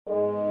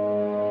Hello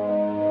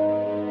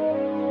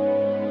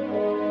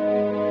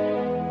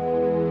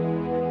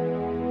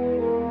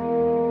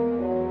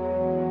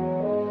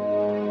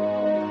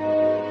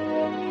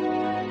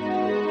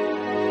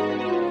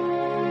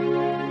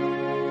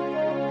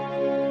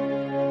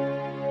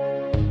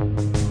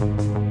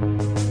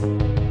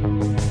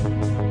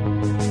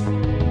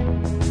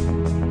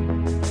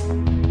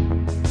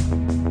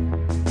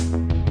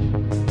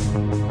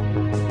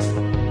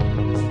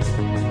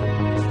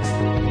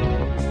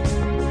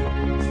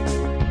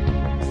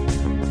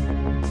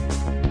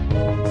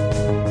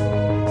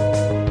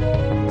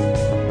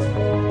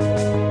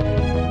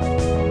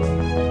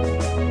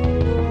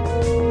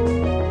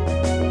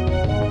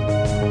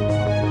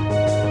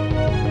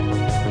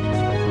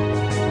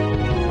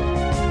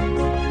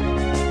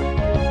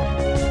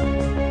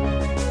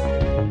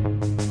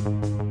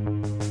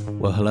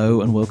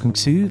and welcome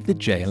to the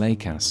JLA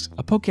Cast,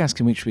 a podcast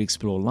in which we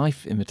explore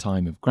life in the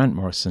time of Grant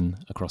Morrison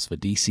across the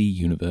DC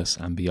universe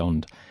and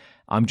beyond.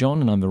 I'm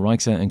John and I'm the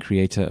writer and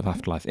creator of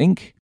Afterlife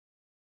Inc.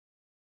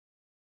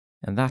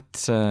 And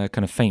that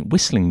kind of faint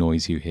whistling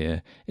noise you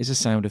hear is the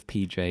sound of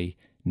PJ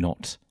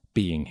not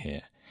being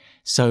here.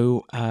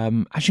 So,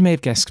 as you may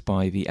have guessed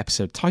by the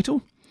episode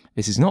title,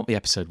 this is not the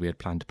episode we had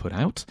planned to put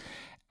out.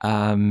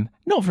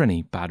 Not for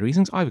any bad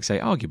reasons, I would say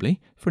arguably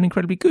for an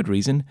incredibly good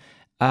reason.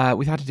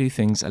 We've had to do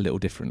things a little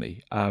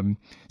differently.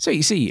 So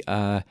you see,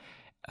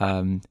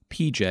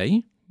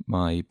 PJ,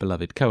 my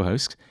beloved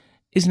co-host,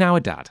 is now a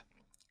dad.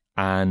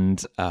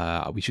 And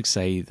we should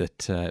say that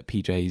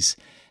PJ's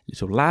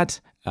little lad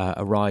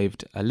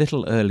arrived a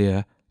little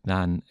earlier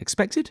than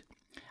expected.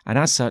 And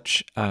as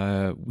such,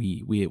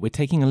 we're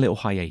taking a little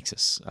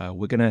hiatus.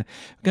 We're gonna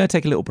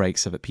take a little break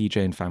so that PJ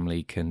and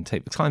family can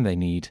take the time they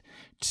need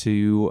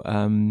to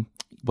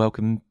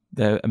welcome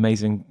the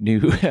amazing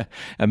new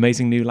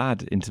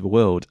lad into the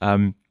world.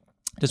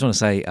 Just want to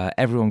say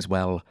everyone's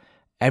well,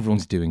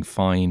 everyone's doing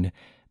fine,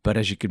 but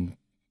as you can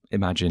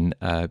imagine,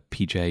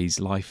 PJ's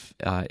life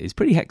is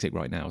pretty hectic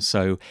right now.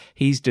 So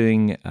he's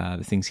doing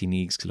the things he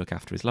needs to look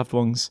after his loved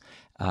ones.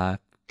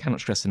 Cannot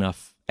stress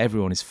enough,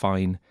 everyone is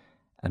fine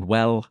and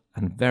well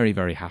and very,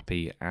 very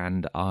happy,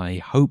 and I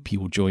hope you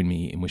will join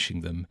me in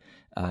wishing them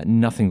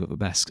nothing but the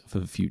best for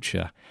the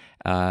future,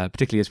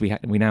 particularly as we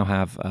now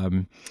have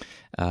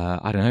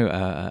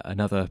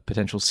another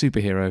potential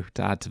superhero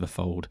to add to the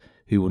fold,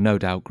 who will no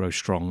doubt grow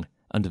strong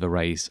under the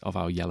rays of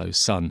our yellow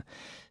sun.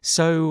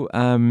 So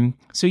sorry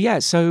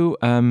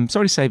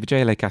to say the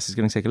JLA Cast is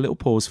going to take a little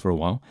pause for a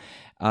while.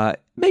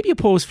 Maybe a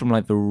pause from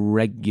like the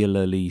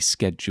regularly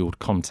scheduled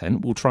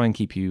content. We'll try and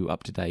keep you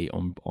up to date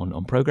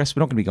on progress.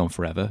 We're not going to be gone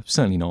forever,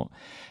 certainly not.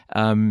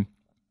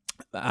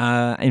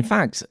 In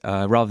fact,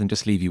 rather than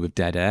just leave you with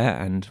dead air,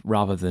 and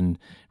rather than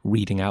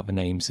reading out the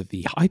names of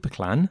the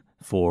HyperClan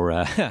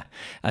for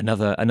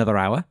another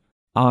hour,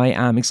 I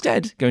am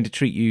instead going to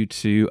treat you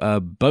to a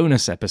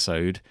bonus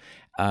episode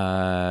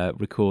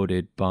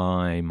recorded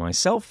by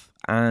myself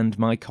and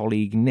my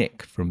colleague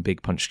Nick from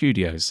Big Punch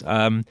Studios.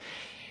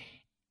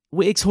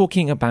 We're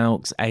talking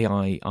about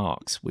AI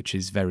art, which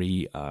is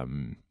very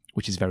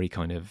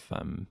kind of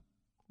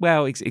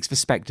it's the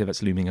spectre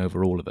that's looming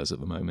over all of us at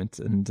the moment.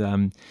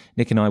 And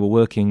Nick and I were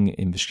working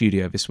in the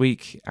studio this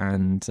week,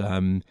 and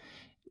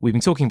we've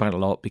been talking about it a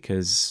lot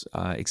because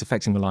it's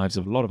affecting the lives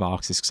of a lot of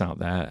artists out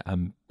there.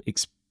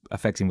 It's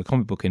affecting the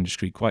comic book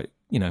industry quite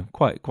a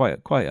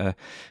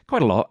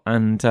lot.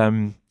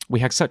 And we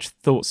had such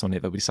thoughts on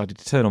it that we decided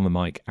to turn on the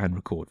mic and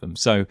record them.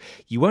 So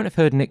you won't have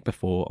heard Nick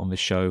before on this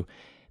show,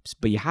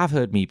 but you have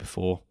heard me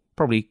before.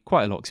 Probably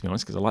quite a lot, to be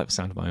honest, because I like the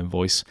sound of my own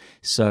voice.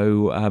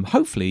 So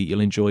hopefully you'll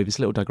enjoy this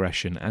little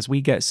digression as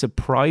we get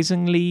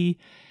surprisingly,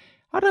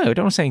 I don't want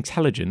to say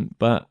intelligent,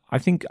 but I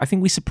think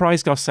we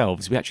surprised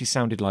ourselves. We actually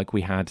sounded like we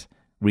had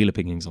real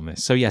opinions on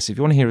this. So yes, if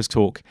you want to hear us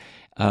talk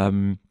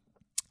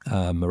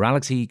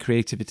morality,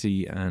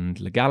 creativity, and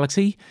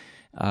legality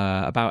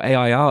about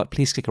AI art,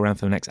 please stick around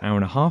for the next hour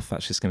and a half.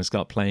 That's just going to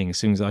start playing as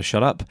soon as I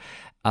shut up.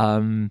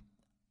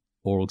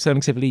 Or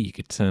alternatively, you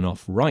could turn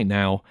off right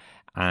now,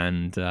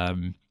 and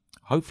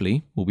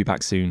hopefully we'll be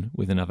back soon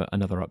with another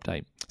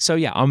update. So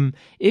yeah,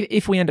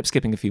 if we end up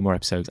skipping a few more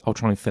episodes, I'll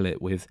try and fill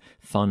it with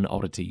fun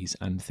oddities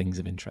and things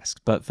of interest.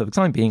 But for the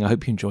time being, I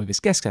hope you enjoy this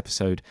guest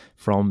episode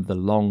from The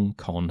Long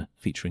Con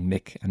featuring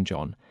Nick and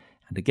John.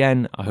 And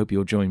again, I hope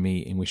you'll join me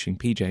in wishing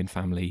PJ and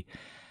family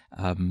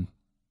the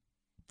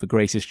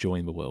greatest joy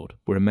in the world.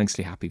 We're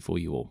immensely happy for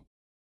you all.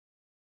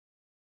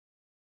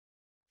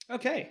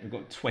 Okay. We've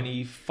got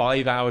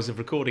 25 hours of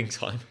recording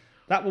time.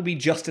 That will be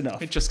just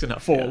enough. Just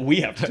enough for what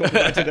we have to talk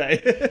about today.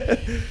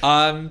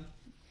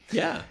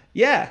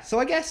 Yeah. So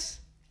I guess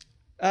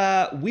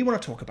we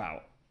want to talk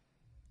about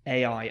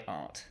AI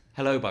art.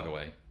 Hello, by the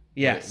way.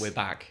 Yes. We're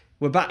back.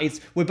 We're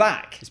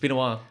back. It's been a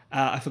while.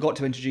 I forgot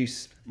to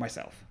introduce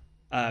myself.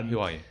 Who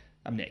are you?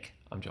 I'm Nick.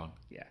 I'm John.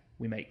 Yeah.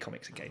 We make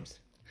comics and games.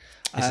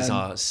 This is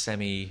our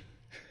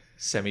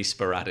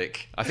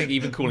semi-sporadic. I think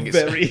even calling it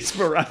very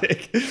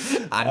sporadic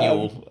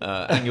annual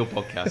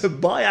podcast.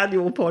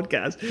 Biannual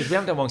podcast. Because we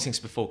haven't done one since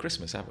before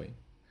Christmas, have we?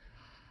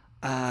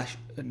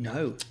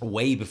 No.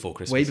 Way before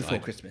Christmas. Way before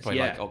Christmas, Probably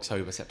yeah. like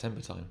October,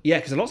 September time. Yeah,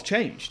 because a lot's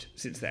changed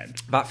since then.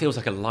 That feels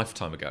like a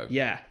lifetime ago.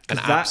 Yeah. An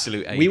 'Cause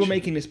absolute age. We were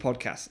making this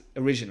podcast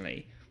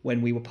originally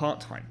when we were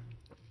part-time.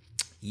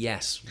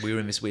 Yes, we were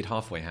in this weird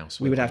halfway house.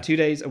 We would have 2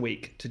 days a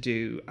week to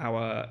do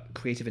our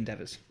creative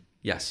endeavours.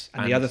 Yes.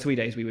 And the other 3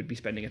 days we would be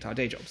spending at our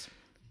day jobs.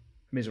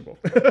 Miserable.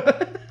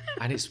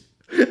 And it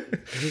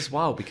is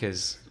wild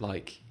because,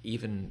 like,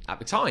 even at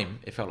the time,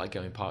 it felt like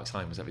going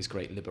part-time was like this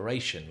great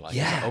liberation. Like,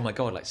 Yeah. oh my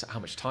God, like, so how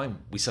much time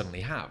we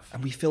suddenly have.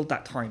 And we filled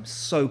that time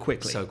so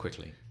quickly. So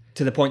quickly.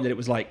 To the point that it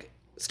was, like,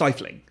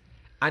 stifling.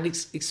 And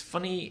it's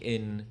funny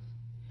in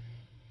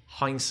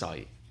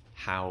hindsight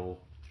how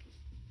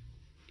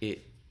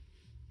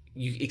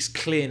it's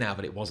clear now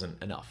that it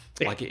wasn't enough.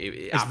 Yeah. Like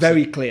It's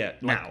very clear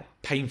now.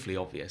 painfully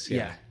obvious.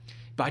 Yeah.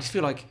 But I just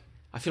feel like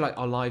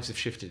our lives have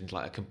shifted into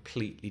like a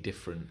completely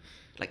different.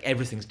 Like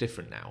everything's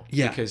different now.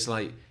 Yeah. Because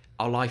like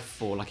our life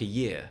for like a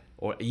year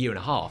or a year and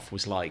a half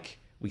was like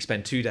we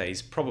spend 2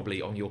 days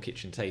probably on your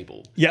kitchen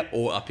table. Yep.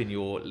 Or up in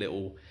your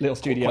little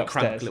studio quite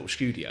cramped upstairs. little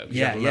studio. Yeah,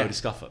 You have a yeah. load of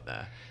stuff up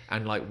there,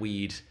 and like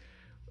we'd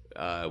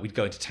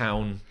go into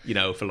town, you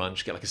know, for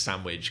lunch, get like a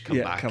sandwich, come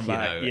back, you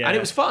know, yeah. and it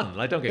was fun.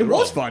 Like, don't get It me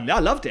wrong. was fun. I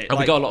loved it. And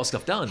we got a lot of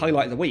stuff done.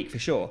 Highlight of the week, for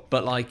sure.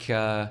 But like,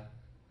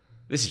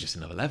 this is just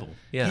another level.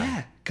 Yeah,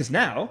 Yeah. Because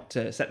now,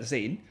 to set the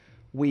scene,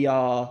 we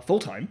are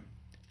full-time.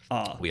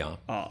 We are.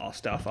 Our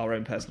stuff, our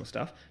own personal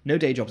stuff. No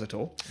day jobs at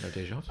all. No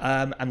day jobs.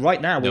 And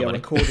right now we No are money.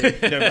 recording.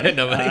 No money.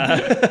 No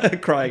money.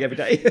 Crying every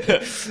day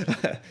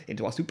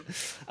into our soup.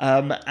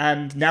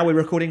 And now we're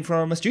recording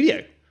from a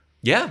studio.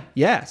 Yeah.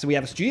 Yeah, so we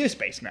have a studio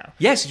space now.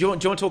 Yes. Do you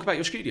want to talk about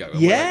your studio?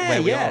 And Yeah,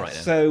 where we yeah. are right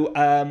now.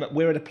 So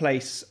we're at a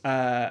place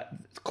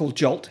called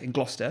Jolt in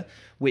Gloucester,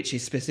 which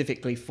is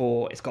specifically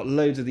for. It's got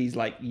loads of these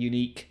like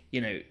unique,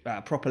 you know,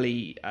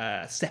 properly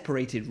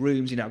separated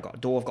rooms. You know, I've got a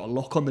door, I've got a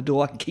lock on the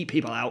door, I can keep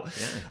people out.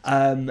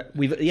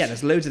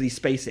 There's loads of these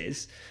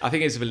spaces. I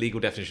think it's the legal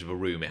definition of a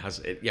room. It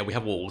has. We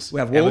have walls. We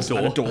have walls a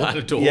and a door. And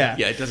a door. Yeah.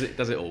 Yeah. It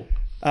does it all.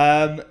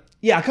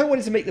 Yeah, I kind of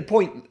wanted to make the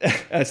point.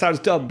 It sounds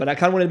dumb, but I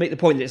kind of wanted to make the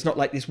point that it's not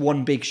like this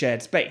one big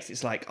shared space.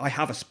 It's like I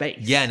have a space.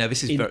 Yeah, no,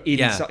 this is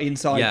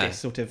inside Yeah. this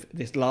sort of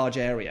this large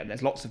area, and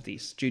there's lots of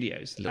these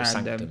studios. Little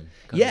sanctum.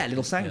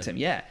 Little sanctum.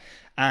 Yeah,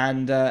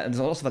 and there's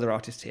lots of other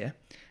artists here,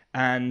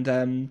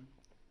 and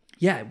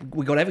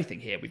we got everything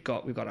here. We've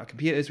got our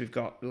computers. We've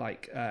got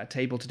like a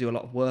table to do a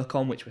lot of work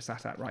on, which we're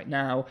sat at right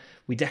now.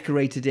 We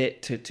decorated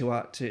it to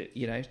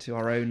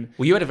our own.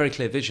 Well, you had a very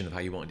clear vision of how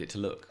you wanted it to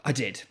look. I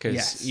did, Because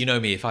yes. you know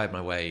me, if I had my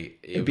way,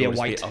 It'd be a always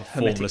white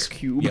hermetic formless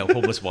cube. Yeah, a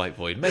formless white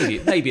void.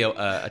 Maybe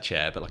a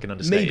chair, but like an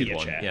understated Maybe a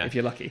one. chair, Yeah. if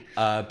you're lucky.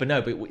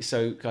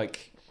 So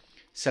like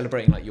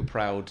celebrating like your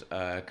proud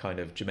kind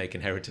of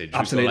Jamaican heritage. We've got,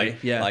 Absolutely,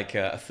 like, yeah. Like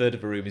a third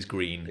of the room is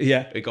green.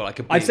 Yeah. We got like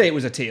a. I'd say it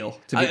was a teal.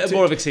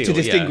 More of a teal, to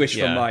distinguish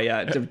yeah. from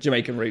my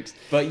Jamaican roots.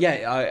 But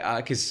yeah,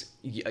 because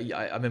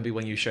I remember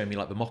when you were showing me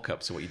like the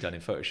mock-ups of what you'd done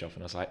in Photoshop,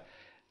 and I was like,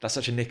 that's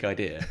such a Nick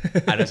idea,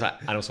 and I was like,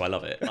 and also I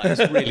love it. Like,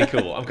 it's really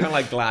cool. I'm kind of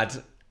like glad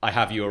I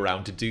have you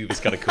around to do this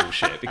kind of cool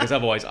shit, because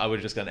otherwise I would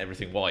have just done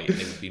everything white and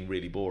it would have been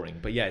really boring.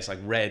 But yeah, it's like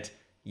red,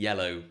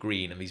 yellow,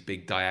 green, and these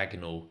big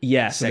diagonal So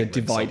the segments on the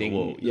dividing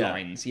wall. Yeah.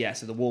 lines. Yeah,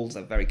 so the walls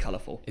are very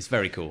colourful. It's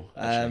very cool.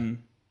 Actually.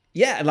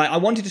 And like I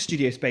wanted a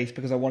studio space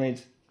because I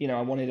wanted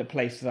a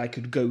place that I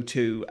could go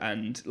to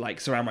and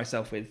like surround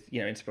myself with,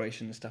 you know,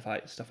 inspiration and stuff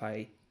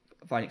I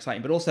find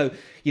exciting. But also,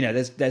 you know,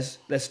 there's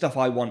stuff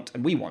I want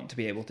and we want to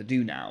be able to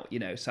do now, you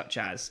know, such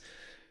as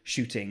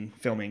shooting,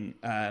 filming,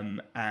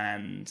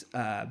 and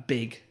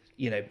big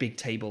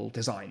table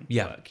design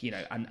work, you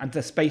know, and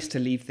the space to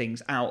leave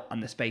things out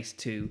and the space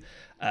to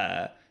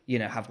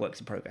have works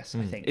in progress.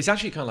 I think It's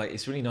actually kind of like,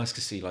 it's really nice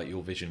to see like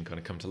your vision kind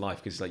of come to life,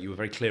 because like you were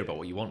very clear about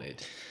what you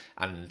wanted,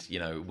 and you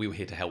know we were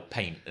here to help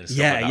paint and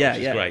stuff like that,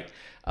 which is great.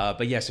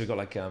 But yeah, so we've got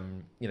like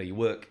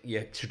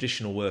your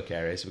traditional work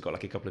areas. We've got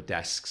like a couple of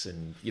desks,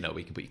 and you know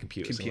we can put your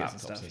computers and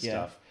laptops and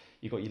stuff.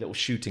 You've got your little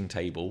shooting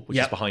table, which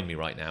is behind me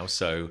right now.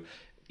 So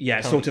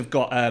sort of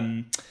got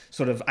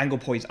sort of angle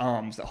poised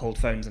arms that hold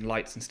phones and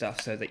lights and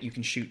stuff, so that you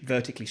can shoot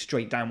vertically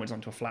straight downwards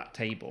onto a flat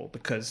table,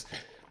 because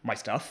our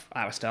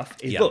stuff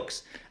is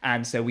books,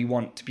 and so we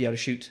want to be able to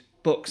shoot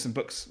books, and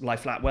books lie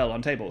flat well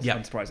on tables,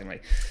 unsurprisingly.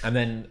 And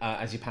then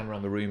as you pan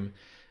around the room,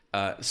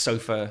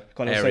 sofa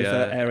Got a area,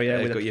 sofa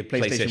area with got a your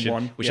PlayStation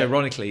 1, which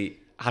ironically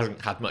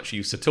hasn't had much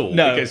use at all.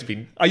 No, because it's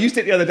been... I used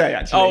it the other day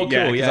actually. Oh,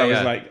 cool.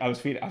 Because I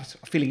was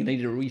feeling it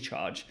needed a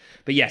recharge.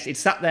 But yes, it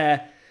sat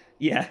there.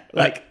 Yeah,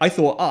 like I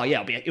thought,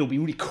 it'll be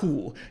really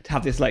cool to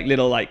have this like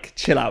little like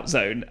chill out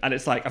zone, and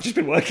it's like I've just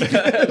been working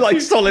like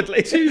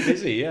solidly. Too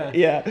busy, yeah.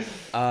 Yeah.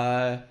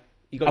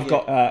 I've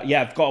got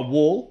a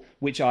wall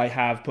which I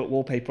have put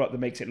wallpaper up that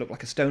makes it look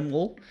like a stone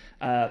wall.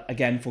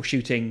 Again, for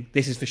shooting.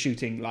 This is for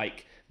shooting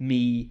like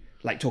me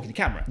like talking to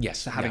camera. Yes,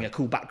 so having a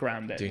cool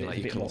background. Doing like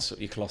your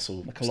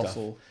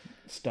colossal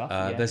stuff.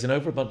 There's an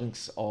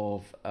overabundance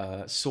of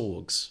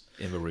swords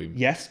in the room.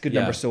 Yes, good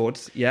number of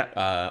swords.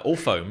 Yeah. All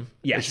foam.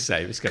 Yes. I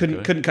should say.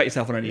 Couldn't cut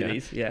yourself on any of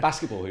these. Yeah.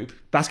 Basketball hoop.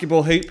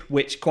 Basketball hoop,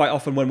 which quite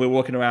often when we're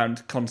walking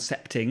around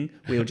concepting,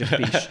 we'll just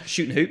be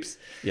shooting hoops.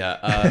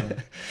 Yeah.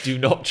 Do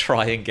not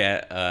try and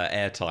get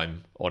airtime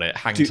on it.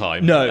 Hang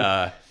time.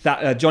 No.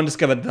 That John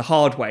discovered the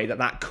hard way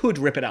that could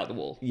rip it out the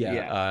wall.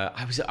 Yeah.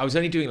 I was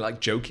only doing it like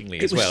jokingly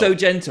as well. It was so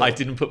gentle. I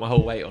didn't put my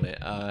whole weight on it.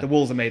 The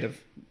walls are made of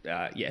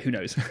who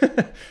knows.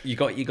 You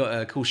got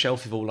a cool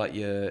shelf of all like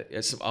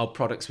our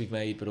products we've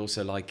made, but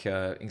also like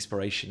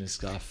inspiration and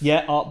stuff.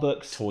 Yeah, art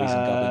books, toys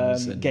and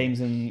gubbins, and games,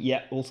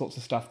 and all sorts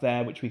of stuff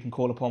there, which we can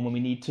call upon when we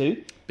need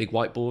to. Big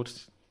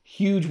whiteboard.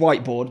 Huge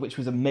whiteboard, which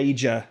was a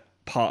major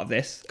part of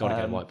this. Got to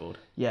get a whiteboard.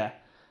 Yeah,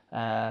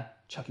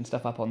 chucking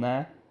stuff up on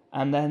there.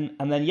 And then,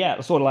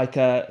 sort of like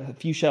a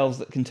few shelves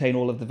that contain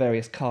all of the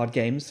various card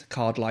games,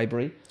 card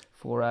library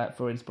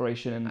for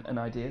inspiration and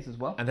ideas as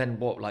well. And then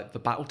what, like the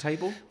battle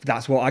table?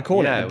 That's what I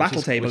call it, the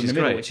battle table in the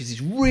middle, great. which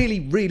is really,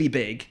 really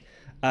big.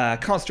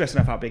 Can't stress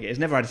enough how big it is.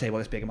 Never had a table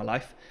this big in my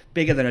life.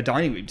 Bigger than a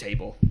dining room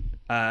table,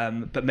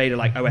 but made of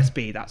like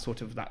OSB,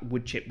 that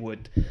wood chip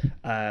wood.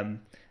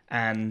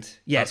 And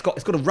yeah, it's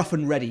got a rough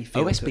and ready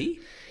feel. OSB?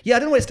 Yeah, I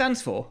don't know what it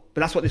stands for, but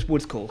that's what this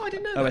wood's called. Oh, I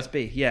didn't know OSB,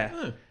 that. yeah.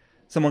 Oh.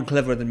 Someone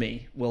cleverer than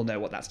me will know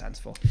what that stands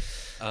for.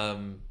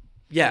 And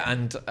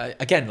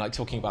again, like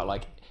talking about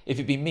like, if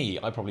it'd been me,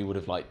 I probably would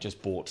have like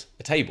just bought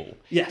a table.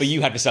 Yes. But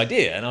you had this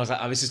idea, and I was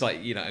like, this is like,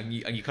 and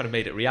you kind of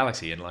made it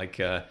reality, and like.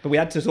 But we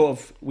had to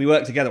we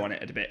worked together on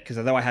it a bit, because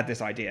although I had this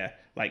idea,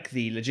 like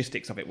the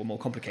logistics of it were more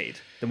complicated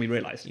than we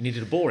realised. You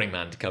needed a boring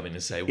man to come in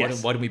and say, why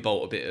don't we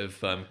bolt a bit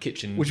of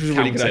kitchen, which was a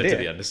really good idea, to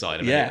the underside?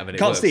 I mean,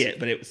 can't see it,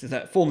 but it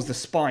forms the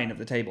spine of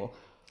the table.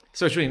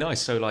 So it's really nice.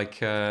 So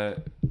like,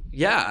 and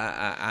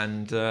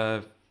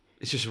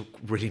it's just a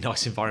really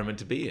nice environment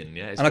to be in.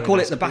 Yeah, and I call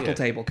it the battle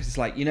table because it's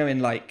like, in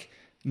like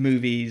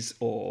movies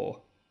or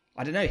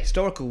I don't know,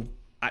 historical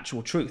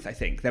actual truth. I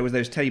think there was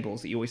those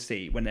tables that you always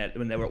see when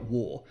they were at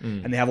war,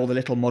 and they have all the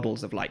little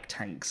models of like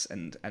tanks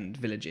and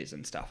villages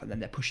and stuff, and then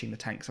they're pushing the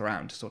tanks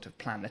around to sort of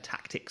plan the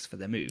tactics for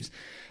their moves.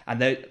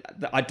 And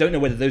I don't know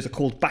whether those are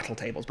called battle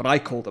tables, but I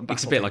call them battle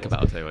tables. It's a bit like a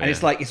battle table, and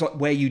it's like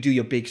where you do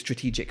your big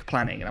strategic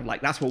planning, and I'm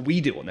like, that's what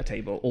we do on the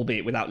table,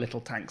 albeit without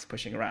little tanks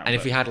pushing around. And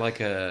if we had like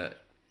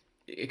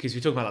because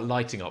we're talking about like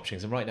lighting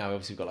options, and right now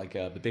obviously we've got like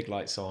the big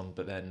lights on,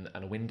 but then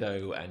and a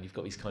window, and you've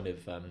got these kind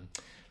of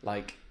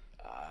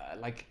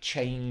like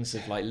chains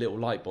of like little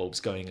light bulbs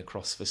going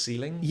across the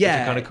ceiling.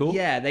 Yeah, kind of cool.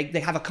 Yeah, they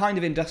have a kind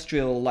of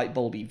industrial light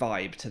bulby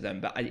vibe to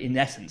them, but in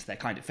essence they're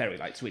kind of fairy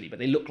lights really, but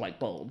they look like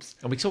bulbs.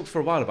 And we talked for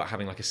a while about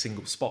having like a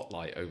single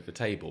spotlight over the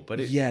table, but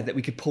that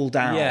we could pull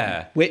down.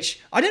 Yeah, which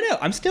I don't know.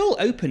 I'm still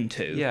open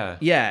to.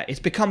 Yeah, it's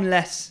become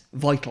less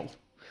vital.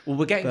 Well,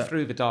 we're getting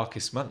through the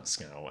darkest months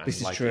now, and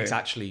this is true. It's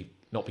actually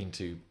not been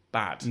too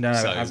bad. No,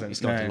 so it hasn't. It's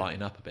starting to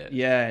lighten up a bit.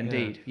 Yeah,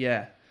 indeed.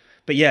 Yeah.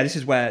 But yeah, this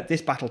is where this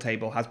battle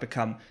table has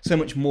become so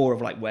much more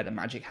of like where the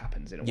magic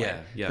happens in a way.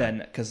 Yeah. Then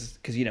because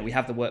we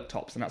have the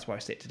worktops, and that's where I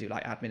sit to do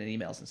like admin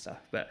and emails and stuff.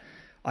 But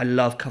I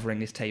love covering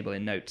this table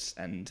in notes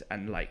and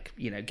like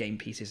game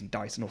pieces and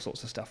dice and all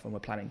sorts of stuff when we're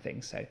planning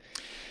things. So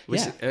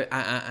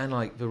and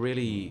like the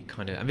really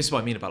kind of, and this is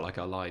what I mean about like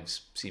our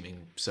lives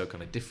seeming so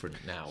kind of different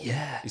now.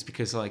 Yeah, is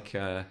because like.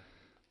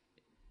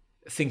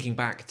 Thinking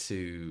back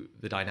to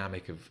the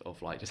dynamic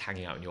of like just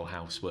hanging out in your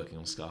house working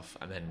on stuff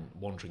and then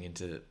wandering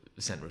into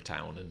the centre of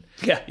town and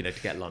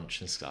to get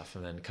lunch and stuff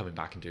and then coming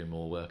back and doing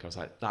more work, I was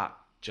like, that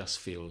just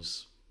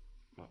feels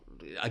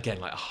again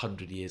like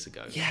 100 years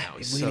ago. Yeah, now.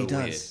 It's it really so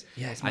does.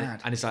 Weird. Yeah, it's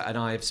mad. And it's like, and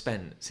I've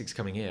spent since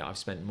coming here, I've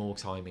spent more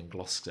time in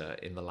Gloucester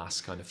in the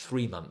last kind of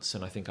 3 months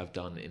than I think I've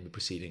done in the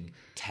preceding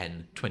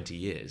 10, 20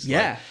 years.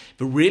 Yeah. Like,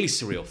 the really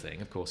surreal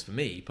thing, of course, for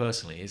me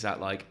personally, is that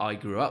like I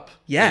grew up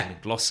in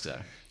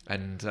Gloucester.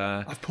 And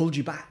I've pulled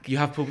you back. You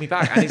have pulled me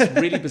back, and it's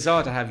really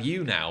bizarre to have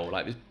you now,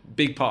 like this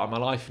big part of my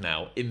life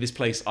now, in this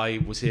place I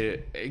was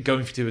here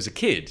going to as a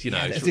kid.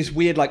 There's this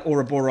weird like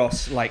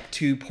Ouroboros, like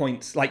 2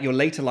 points, like your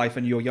later life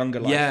and your younger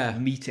life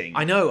meeting.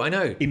 I know,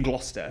 in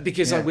Gloucester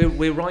because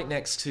we're right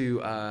next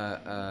to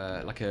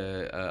like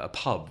a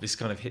pub. This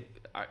kind of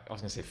I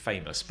was going to say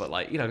famous, but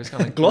like it's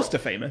kind of like Gloucester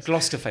famous, like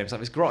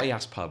this grotty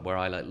ass pub where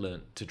I like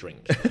learnt to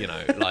drink.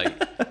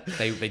 Like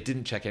they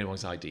didn't check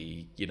anyone's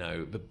ID.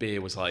 The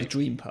beer was like the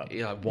dream pub.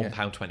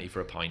 £1.20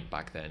 for a pint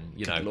back then.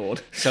 Good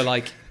Lord. So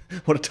like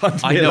what a time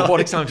to be alive. What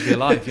a time to be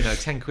alive.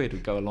 10 quid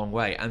would go a long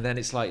way. And then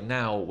it's like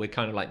now we're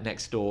kind of like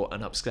next door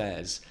and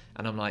upstairs,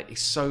 and I'm like,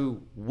 it's so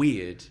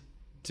weird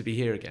to be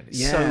here again.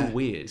 It's so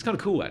weird. It's kind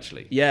of cool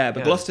actually. Yeah,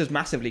 but Gloucester's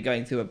massively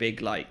going through a big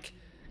like.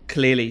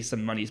 Clearly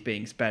some money's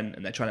being spent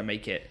and they're trying to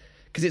make it,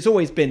 because it's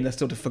always been the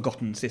sort of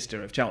forgotten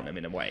sister of Cheltenham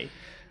in a way,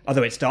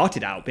 although it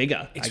started out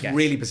bigger. It's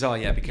really bizarre,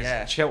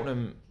 because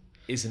Cheltenham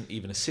isn't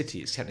even a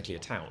city, it's technically a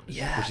town,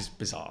 which is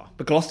bizarre.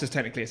 But Gloucester's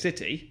technically a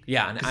city.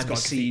 Yeah, and the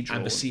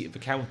seat of the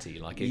county,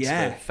 like it's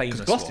the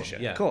famous Gloucestershire,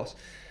 one. Of course.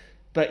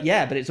 But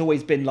it's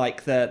always been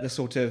like the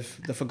sort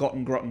of the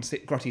forgotten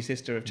grotty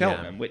sister of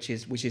Cheltenham, which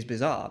is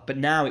bizarre. But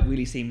now it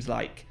really seems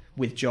like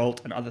with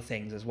Jolt and other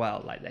things as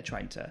well, like they're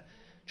trying to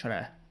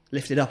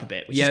lifted up a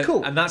bit, which is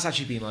cool. And that's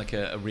actually been like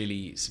a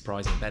really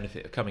surprising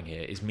benefit of coming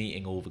here, is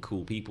meeting all the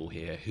cool people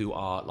here who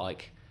are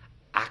like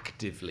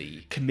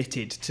actively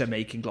committed to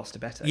making Gloucester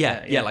better.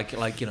 Like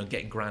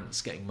getting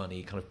grants, getting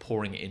money, kind of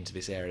pouring it into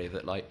this area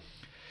that, like,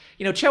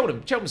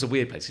 Cheltenham's a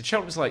weird place.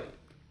 Cheltenham's like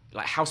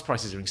house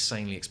prices are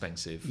insanely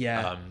expensive.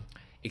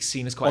 It's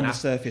seen as quite on the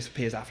surface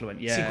appears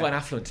affluent. It's seen quite an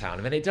affluent town,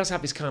 and then it does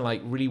have this kind of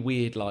like really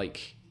weird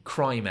like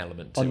crime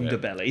element to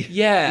underbelly. it.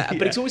 Yeah,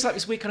 but it's always like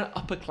this weird kind of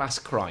upper class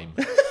crime.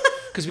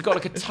 Because we've got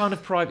like a ton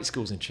of private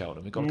schools in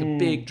Cheltenham. We've got like a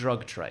big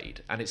drug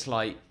trade. And it's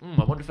like,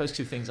 I wonder if those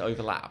two things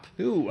overlap.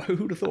 Ooh,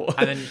 who'd have thought?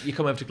 And then you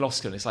come over to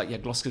Gloucester and it's like,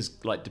 Gloucester's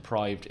like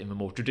deprived in the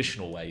more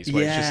traditional ways.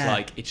 Where it's just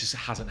like, it just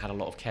hasn't had a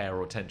lot of care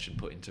or attention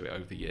put into it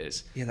over the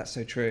years. Yeah, that's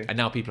so true. And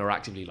now people are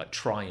actively like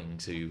trying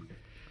to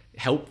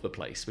help the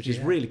place, which is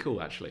really cool,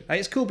 actually. And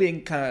it's cool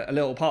being kind of a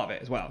little part of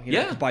it as well.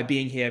 By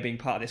being here, being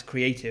part of this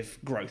creative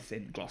growth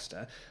in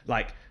Gloucester.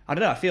 Like, I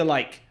don't know, I feel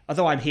like,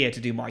 although I'm here to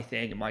do my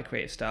thing and my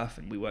creative stuff,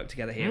 and we work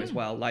together here as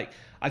well, like,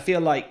 I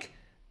feel like,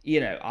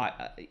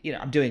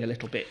 I'm doing a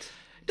little bit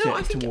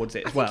towards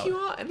it as well. I think you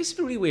are, and this is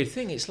a really weird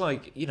thing. It's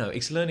like,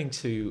 it's learning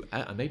to,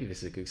 and maybe this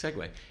is a good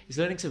segue, it's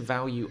learning to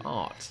value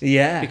art.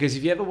 Yeah. Because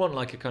if you ever want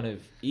like a kind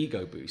of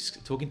ego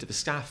boost, talking to the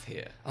staff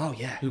here,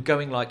 who are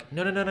going like,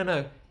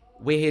 no,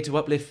 we're here to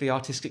uplift the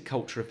artistic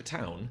culture of the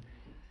town.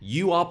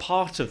 You are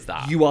part of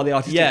that. You are the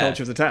artistic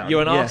culture of the town.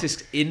 You're an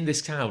artist in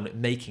this town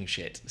making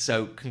shit.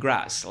 So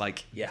congrats.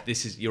 Like,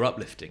 you're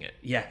uplifting it.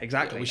 Yeah,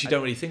 exactly. Which you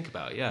don't really think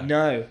about,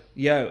 No,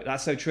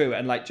 that's so true.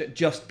 And like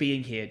just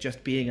being here,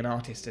 just being an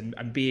artist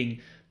and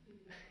being,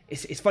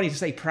 it's funny to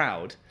say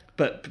proud,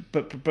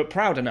 but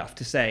proud enough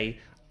to say,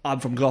 I'm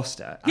from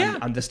Gloucester,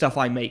 and the stuff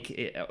I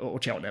make,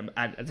 or Cheltenham,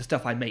 and the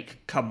stuff I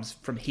make comes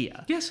from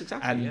here. Yes,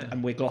 exactly.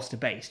 And we're Gloucester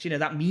based.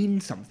 That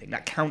means something.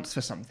 That counts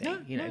for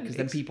something. Because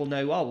then people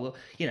know.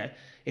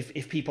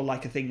 If people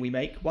like a thing we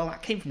make, well,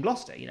 that came from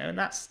Gloucester. And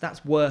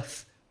that's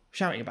worth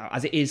shouting about,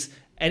 as it is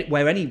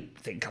where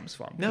anything comes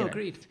from. No,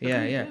 agreed.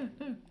 Yeah.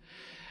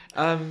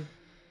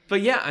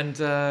 But yeah, and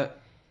I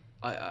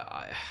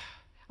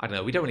don't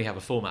know. We don't really have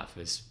a format for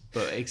this,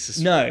 but it's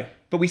just... No,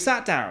 but we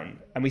sat down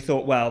and we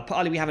thought, well,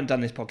 partly we haven't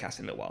done this podcast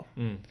in a little while,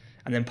 and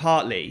then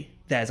partly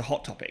there's a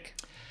hot topic.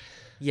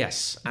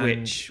 Yes,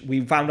 which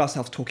we found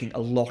ourselves talking a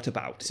lot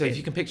about. So if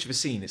you can picture the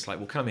scene, it's like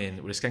we'll come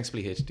in, we're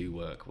ostensibly here to do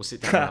work, we'll sit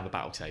down around the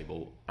battle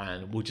table,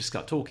 and we'll just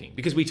start talking,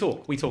 because we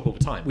talk all the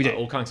time. We do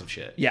all kinds of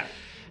shit. Yeah,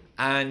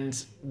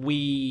 and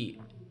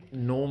we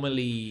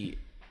normally,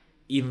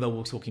 even though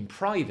we're talking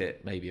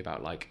private, maybe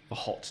about like the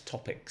hot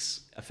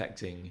topics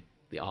affecting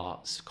the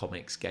arts,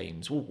 comics,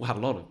 games, we'll have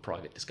a lot of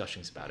private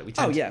discussions about it. We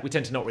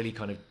tend to not really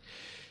kind of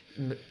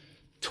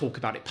talk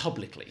about it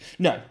publicly.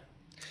 No.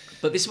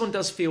 But this one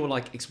does feel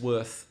like it's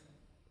worth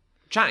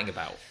chatting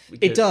about.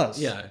 Because, it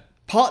does. Yeah.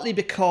 Partly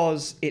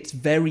because it's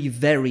very,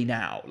 very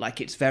now.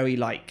 Like, it's very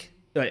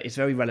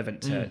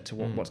relevant to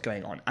what's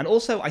going on. And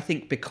also, I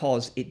think,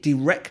 because it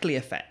directly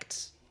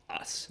affects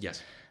us.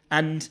 Yes.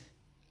 And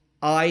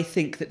I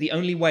think that the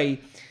only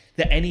way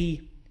that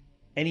any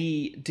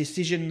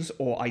decisions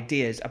or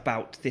ideas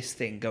about this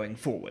thing going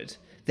forward,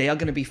 they are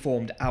going to be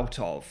formed out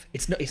of,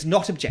 it's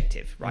not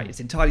objective, right? It's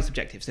entirely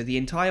subjective. So the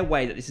entire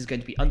way that this is going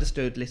to be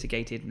understood,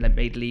 litigated,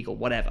 made legal,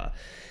 whatever,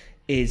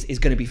 is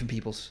going to be from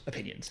people's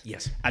opinions.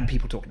 Yes. And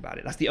people talking about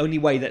it. That's the only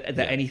way that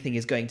anything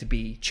is going to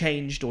be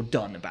changed or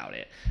done about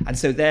it. And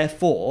so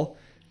therefore,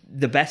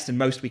 the best and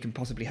most we can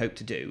possibly hope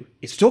to do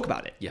is to talk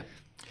about it. Yeah.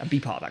 And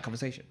be part of that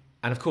conversation.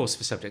 And of course,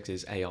 the subject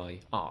is AI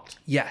art.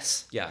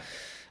 Yes. Yeah.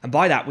 And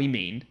by that we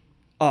mean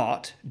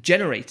art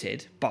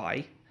generated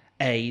by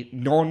a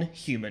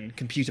non-human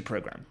computer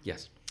program.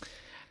 Yes.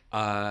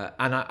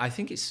 And I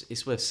think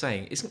it's worth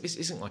saying, this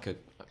isn't like a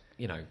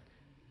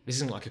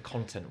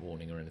content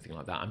warning or anything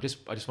like that. I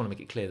just want to make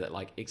it clear that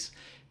like it's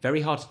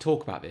very hard to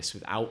talk about this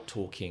without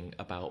talking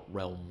about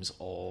realms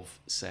of,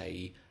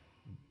 say,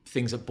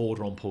 things that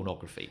border on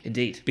pornography.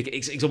 Indeed.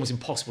 It's almost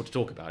impossible to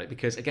talk about it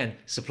because, again,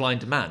 supply and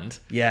demand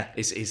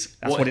is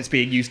that's what it's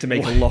being used to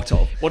make a lot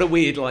of. What a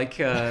weird, like,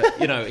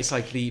 it's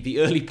like the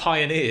early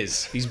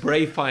pioneers, these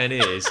brave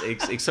pioneers.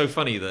 It's so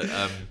funny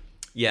that,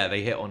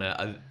 they hit on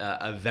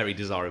a very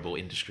desirable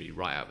industry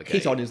right out the gate.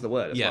 Hit on is the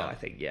word as well, I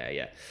think.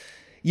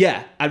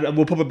 Yeah, and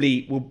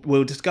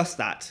we'll discuss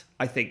that,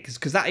 I think,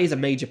 because that is a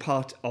major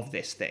part of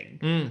this thing.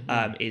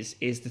 Is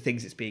the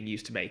things it's being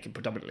used to make, and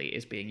predominantly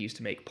is being used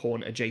to make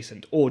porn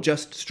adjacent or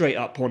just straight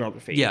up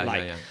pornography.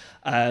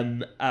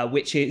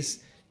 Which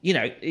is,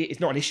 it's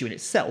not an issue in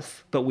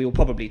itself, but we will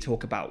probably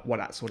talk about what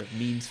that sort of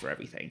means for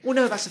everything. Well,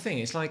 no, that's the thing.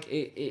 It's like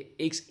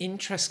it's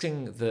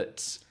interesting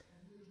that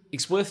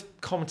it's worth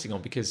commenting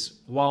on because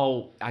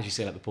while, as you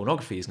say, like the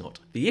pornography is not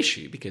the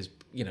issue because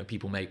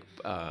people make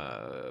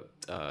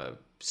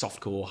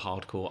softcore,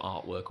 hardcore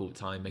artwork all the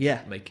time,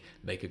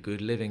 make a good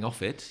living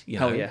off it.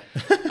 Hell yeah.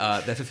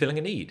 They're fulfilling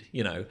a need,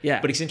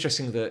 Yeah. But it's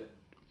interesting that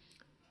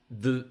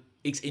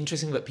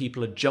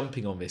people are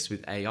jumping on this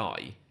with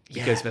AI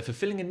because they're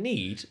fulfilling a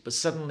need, but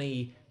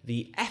suddenly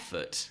the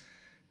effort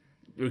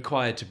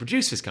required to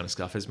produce this kind of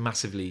stuff has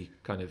massively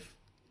kind of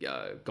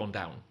gone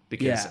down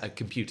because a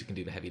computer can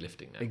do the heavy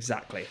lifting now.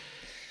 Exactly.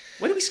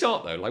 Where do we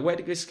start though? Like, where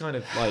did this kind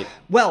of like?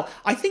 Well,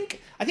 I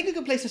think a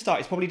good place to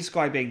start is probably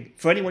describing,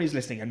 for anyone who's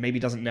listening and maybe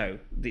doesn't know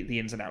the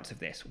ins and outs of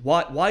this,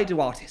 why do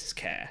artists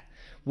care?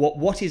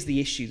 What is the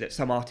issue that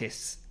some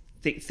artists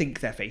think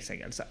they're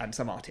facing and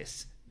some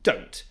artists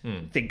don't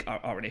think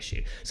are an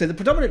issue? So the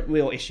predominant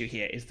real issue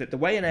here is that the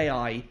way an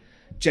AI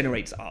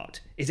generates art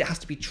is it has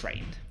to be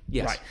trained.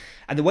 Yes. Right.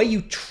 And the way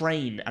you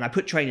train, and I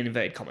put train in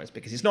inverted commas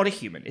because it's not a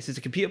human, this is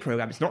a computer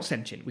program, it's not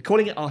sentient. We're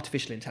calling it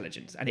artificial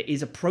intelligence, and it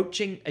is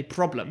approaching a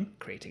problem,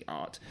 creating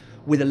art,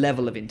 with a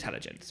level of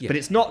intelligence. Yeah. But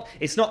it's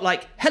not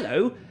like,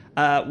 hello,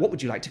 what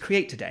would you like to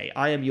create today?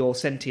 I am your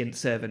sentient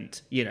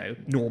servant,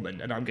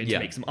 Norman, and I'm going to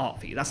make some art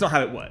for you. That's not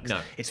how it works.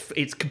 No.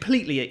 It's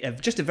completely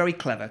just a very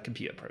clever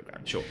computer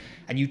program. Sure.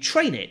 And you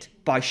train it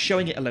by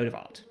showing it a load of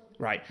art.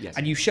 Right, yes.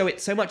 And you show it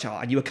so much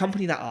art, and you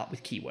accompany that art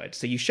with keywords.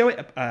 So you show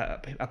it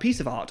a piece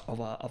of art of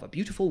a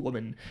beautiful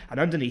woman, and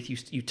underneath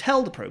you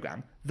tell the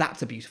program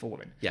that's a beautiful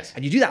woman. Yes,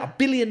 and you do that 1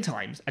 billion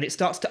times, and it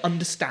starts to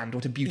understand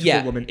what a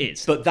beautiful woman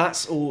is. But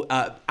that's all,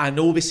 and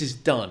all this is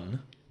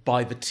done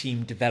by the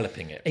team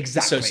developing it.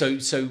 Exactly.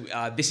 So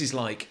this is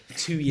like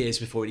 2 years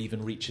before it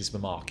even reaches the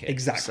market.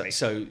 Exactly.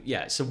 So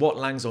what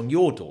lands on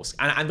your doors,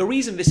 and the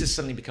reason this has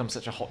suddenly become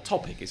such a hot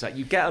topic is that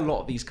you get a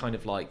lot of these kind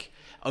of like,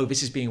 oh,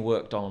 this is being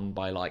worked on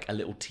by like a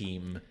little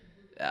team.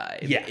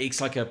 It's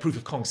like a proof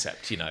of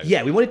concept,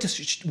 Yeah, we wanted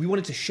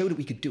to show that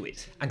we could do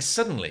it. And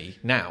suddenly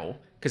now,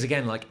 because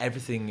again, like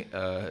everything,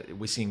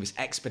 we're seeing this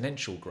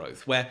exponential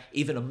growth where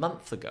even a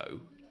month ago,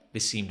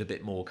 this seemed a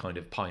bit more kind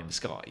of pie in the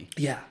sky.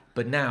 Yeah.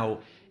 But now,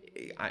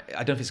 I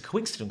don't know if it's a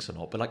coincidence or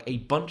not, but like a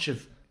bunch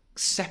of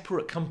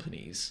separate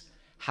companies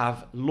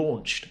have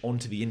launched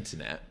onto the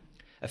internet,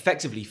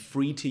 effectively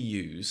free to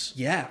use,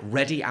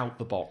 ready out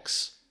the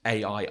box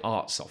AI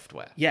art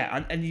software.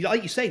 Yeah, and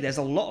like you say, there's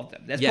a lot of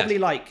them. There's probably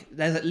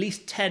there's at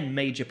least 10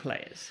 major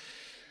players.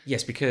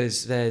 Yes,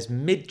 because there's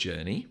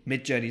Midjourney.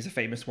 Midjourney is a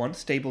famous one.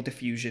 Stable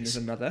Diffusion is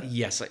another.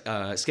 Yes,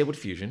 Stable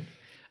Diffusion.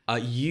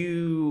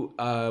 You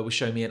were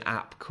showing me an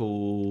app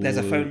called... There's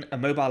a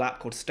mobile app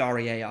called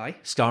Starry AI.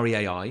 Starry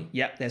AI.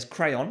 Yep, there's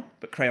Crayon,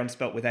 but Crayon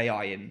spelt with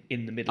AI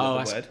in the middle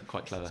of the word.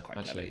 Quite clever,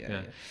 actually.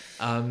 Clever,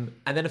 and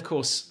then, of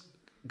course,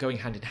 going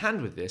hand in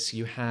hand with this,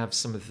 you have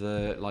some of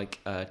the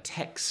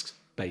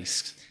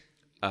text-based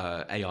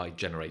AI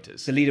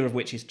generators. The leader of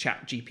which is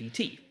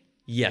ChatGPT.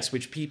 Yes,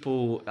 which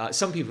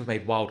some people have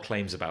made wild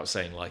claims about,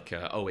 saying like,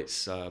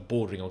 it's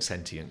bordering on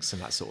sentience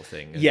and that sort of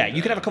thing. And,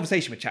 you can have a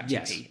conversation with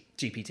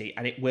ChatGPT,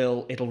 and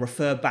it'll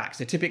refer back.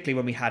 So typically,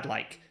 when we had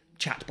like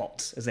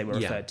chatbots, as they were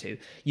referred to,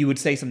 you would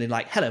say something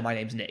like, "Hello, my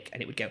name's Nick,"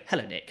 and it would go,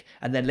 "Hello, Nick."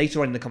 And then later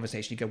on in the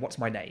conversation, you go, "What's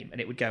my name?" And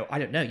it would go, "I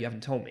don't know. You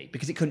haven't told me,"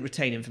 because it couldn't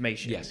retain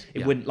information. Yes,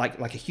 it wouldn't like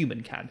a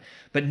human can.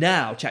 But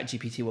now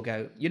ChatGPT will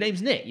go, "Your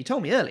name's Nick. You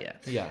told me earlier."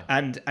 Yeah.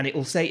 And it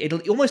will say,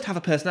 it'll almost have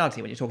a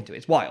personality when you're talking to it.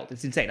 It's wild.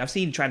 It's insane. I've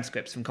seen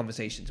transcripts from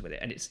conversations with it,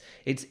 and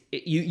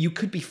you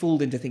could be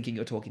fooled into thinking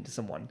you're talking to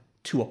someone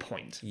to a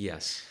point.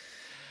 Yes.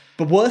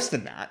 But worse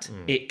than that,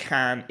 it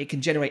can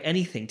generate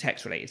anything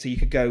text related. So you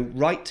could go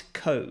write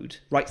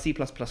C++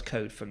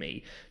 code for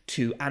me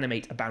to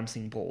animate a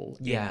bouncing ball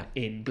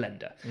in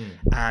Blender,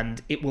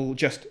 and it will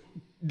just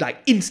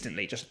like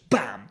instantly just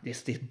bam,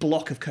 this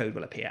block of code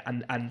will appear,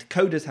 and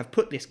coders have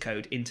put this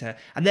code into,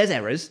 and there's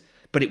errors,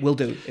 but it'll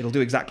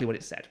do exactly what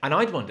it said. And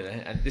I'd wondered,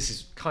 and this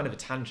is kind of a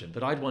tangent,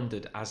 but I'd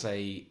wondered as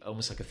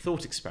almost like a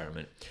thought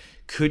experiment,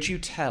 could you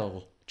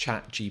tell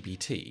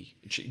GPT,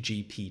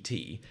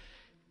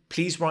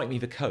 please write me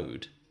the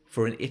code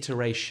for an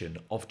iteration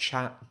of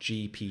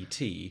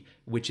ChatGPT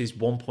which is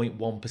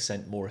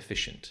 1.1% more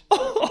efficient?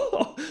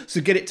 So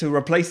get it to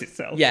replace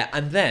itself? Yeah,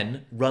 and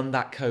then run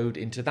that code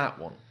into that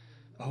one.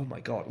 Oh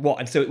my god! What?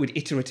 And so it would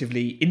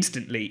iteratively,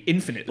 instantly,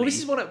 infinitely. Well, this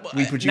is what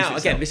reproduce now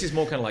itself. again. This is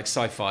more kind of like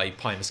sci-fi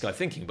pie in the sky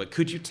thinking. But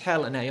could you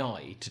tell an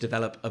AI to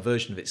develop a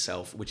version of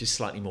itself which is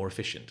slightly more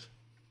efficient?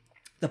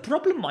 The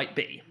problem might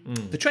be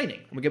the training.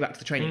 And we go back to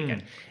the training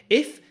again.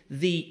 If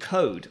the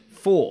code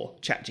for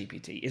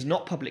ChatGPT is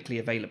not publicly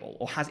available,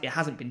 or it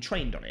hasn't been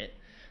trained on it,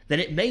 then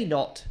it may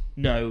not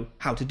know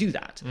how to do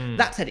that.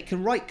 That said, it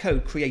can write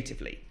code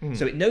creatively,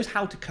 so it knows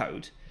how to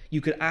code. You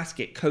could ask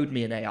it, code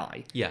me an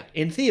AI. Yeah.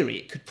 In theory,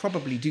 it could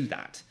probably do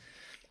that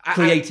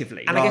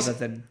creatively rather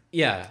than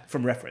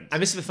from reference.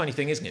 And this is the funny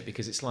thing, isn't it?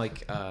 Because it's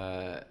like,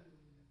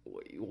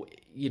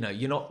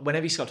 you're not,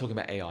 whenever you start talking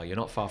about AI, you're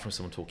not far from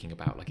someone talking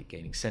about like it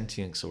gaining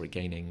sentience or it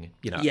gaining,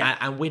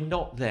 and we're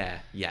not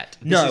there yet.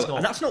 And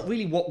that's not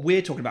really what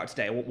we're talking about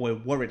today or what we're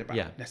worried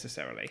about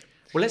necessarily.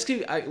 Well, let's do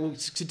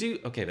to do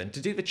the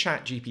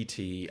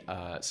ChatGPT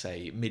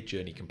say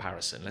Midjourney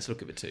comparison. Let's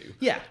look at the two.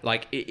 Yeah.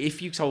 Like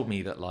if you told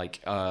me that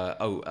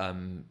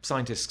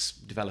scientists,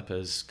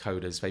 developers,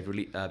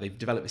 coders, they've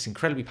developed this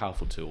incredibly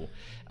powerful tool.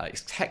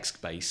 It's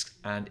text based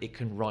and it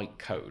can write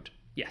code.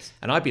 Yes.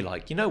 And I'd be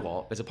like, you know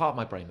what? There's a part of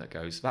my brain that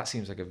goes, that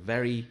seems like a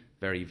very,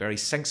 very, very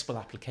sensible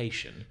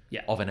application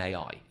Yeah. of an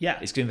AI. Yeah.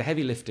 It's doing the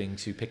heavy lifting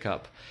to pick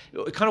up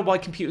kind of why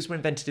computers were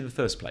invented in the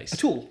first place. A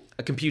tool.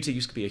 A computer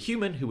used to be a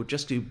human who would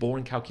just do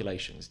boring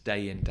calculations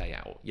day in, day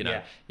out.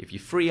 Yeah. If you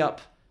free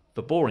up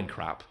the boring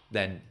crap,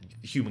 then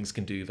humans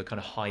can do the kind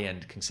of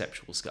high-end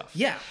conceptual stuff.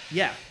 Yeah,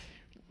 yeah.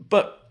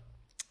 But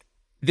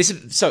this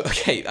is so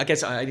okay. I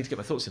guess I need to get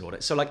my thoughts in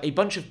order. So, like a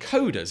bunch of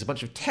coders, a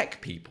bunch of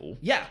tech people,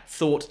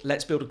 thought,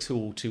 let's build a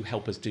tool to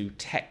help us do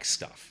tech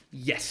stuff.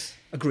 Yes,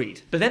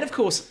 agreed. But then, of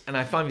course, and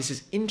I find this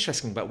is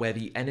interesting about where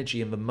the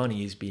energy and the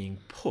money is being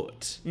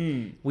put.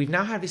 We've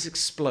now had this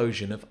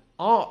explosion of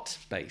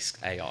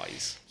art-based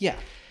AIs. Yeah.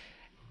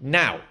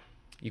 Now,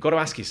 you've got to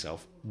ask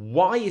yourself,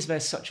 why is there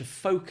such a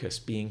focus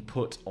being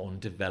put on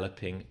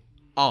developing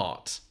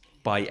art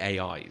by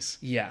AIs?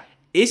 Yeah.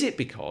 Is it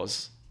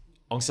because,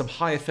 on some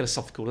higher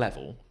philosophical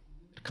level,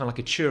 kind of like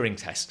a Turing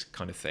test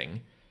kind of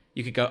thing,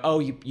 you could go, oh,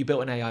 you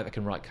built an AI that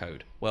can write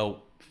code.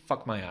 Well,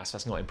 fuck my ass,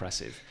 that's not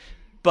impressive.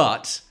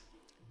 But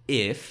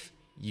if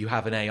you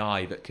have an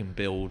AI that can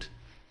build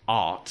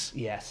art,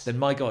 Yes. then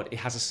my God, it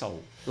has a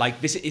soul.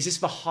 Like, is this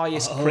the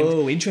highest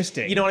Oh,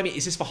 interesting. You know what I mean?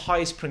 Is this the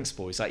highest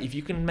principle? It's like, if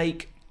you can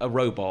make a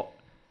robot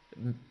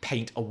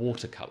paint a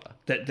watercolor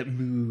that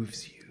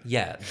moves you.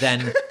 yeah,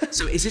 then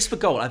so is this the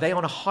goal? Are they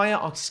on a higher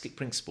artistic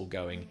principle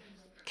going,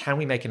 can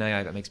we make an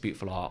AI that makes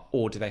beautiful art,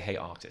 or do they hate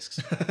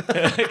artists?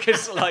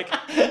 Because like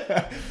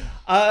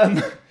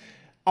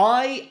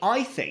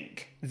I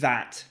think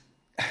that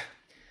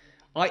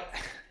I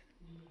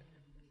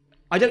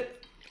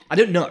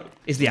don't know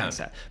is the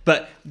answer.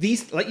 But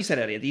these, like you said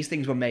earlier, these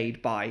things were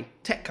made by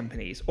tech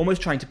companies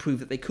almost trying to prove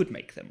that they could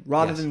make them,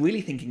 rather than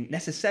really thinking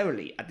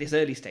necessarily at this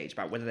early stage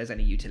about whether there's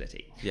any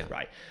utility. Yeah.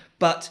 Right.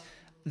 But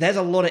there's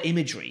a lot of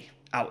imagery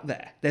out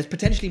there. There's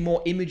potentially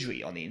more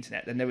imagery on the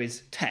internet than there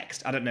is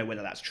text. I don't know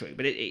whether that's true,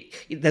 but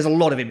there's a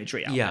lot of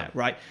imagery out there,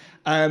 right?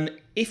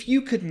 If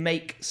you could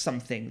make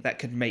something that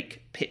could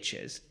make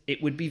pictures,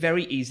 it would be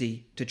very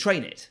easy to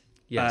train it.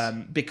 Yes.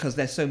 Because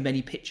there's so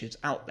many pictures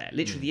out there.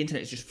 Literally, the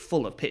internet is just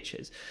full of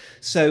pictures.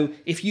 So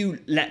if you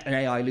let an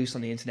AI loose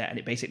on the internet and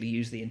it basically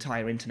used the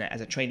entire internet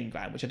as a training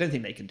ground, which I don't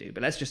think they can do,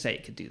 but let's just say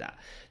it could do that,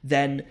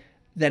 then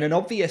the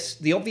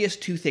obvious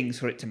two things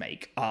for it to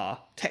make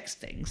are text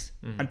things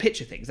and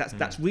picture things.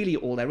 That's really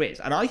all there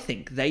is. And I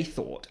think they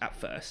thought at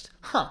first,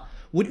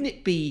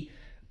 wouldn't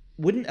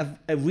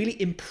a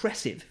really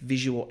impressive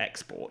visual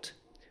export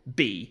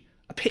be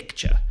a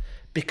picture?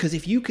 Because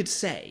if you could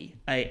say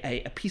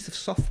a piece of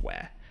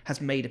software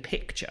has made a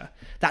picture,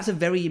 that's a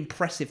very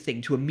impressive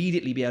thing to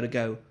immediately be able to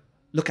go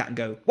look at and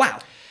go, wow.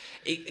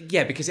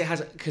 Because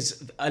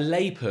a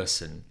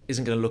layperson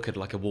isn't going to look at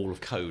like a wall of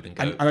code and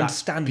go, and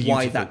understand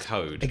why that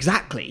code.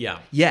 Exactly.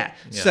 Yeah.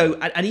 So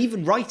and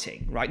even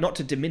writing, right? Not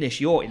to diminish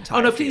your entire.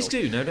 Oh no, field, please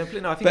do. No.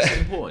 I think it's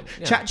important.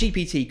 Yeah.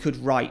 ChatGPT could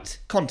write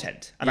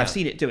content, and I've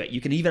seen it do it.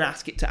 You can even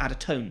ask it to add a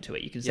tone to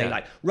it. You can say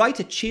like, write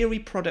a cheery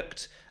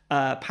product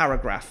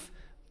paragraph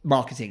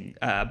marketing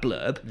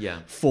blurb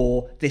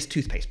for this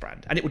toothpaste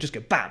brand, and it will just go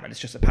bam, and it's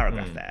just a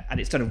paragraph there, and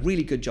it's done a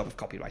really good job of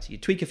copywriting. You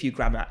tweak a few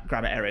grammar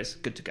errors,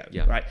 good to go,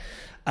 right?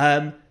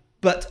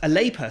 But a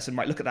layperson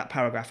might look at that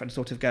paragraph and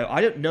sort of go,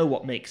 I don't know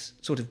what makes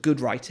sort of good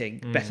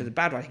writing better than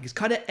bad writing, because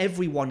kind of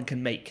everyone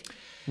can make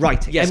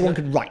writing. Yes, everyone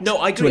can write. No,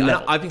 I agree. To a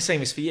level. I've been saying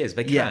this for years.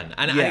 They can,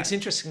 and it's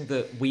interesting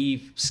that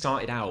we've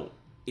started out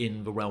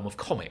in the realm of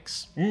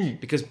comics,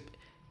 because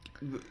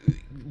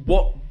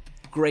what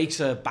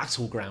greater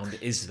battleground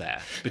is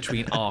there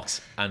between art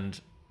and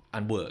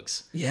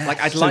works? Yeah,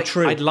 like I'd so like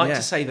true.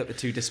 to say that the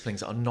two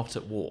disciplines are not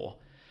at war,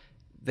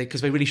 because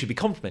they really should be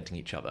complementing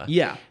each other.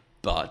 Yeah,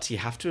 but you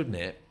have to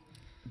admit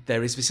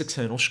there is this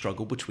eternal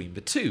struggle between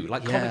the two.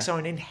 Like comics are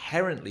an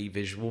inherently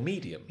visual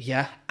medium.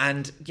 Yeah,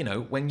 and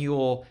when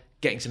you're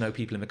getting to know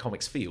people in the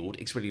comics field,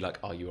 it's really like,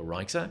 are you a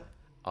writer?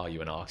 Are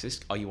you an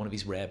artist? Are you one of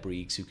these rare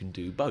breeds who can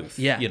do both?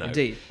 Yeah,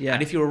 indeed. Yeah.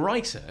 And if you're a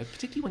writer,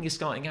 particularly when you're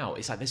starting out,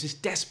 it's like there's this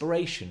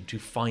desperation to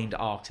find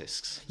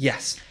artists.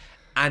 Yes.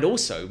 And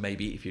also,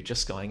 maybe if you're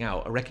just starting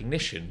out, a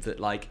recognition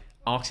that like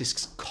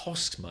artists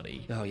cost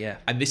money. Oh, yeah.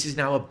 And this is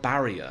now a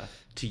barrier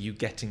to you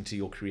getting to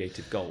your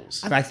creative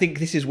goals. And I think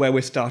this is where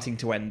we're starting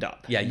to end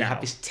up. Yeah, you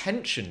have this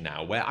tension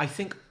now where I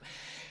think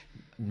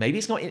maybe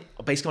it's not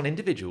based on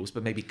individuals,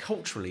 but maybe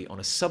culturally on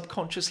a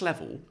subconscious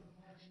level,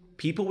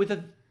 people with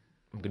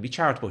I'm going to be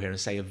charitable here and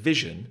say a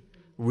vision,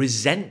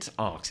 resent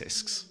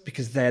artists.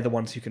 Because they're the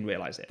ones who can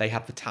realise it. They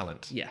have the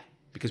talent. Yeah.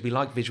 Because we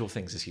like visual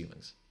things as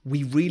humans.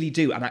 We really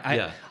do. And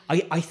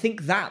I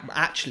think that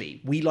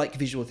actually, we like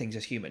visual things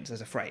as humans, as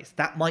a phrase.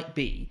 That might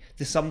be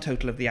the sum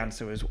total of the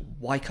answer is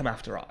why come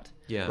after art?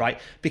 Yeah. Right?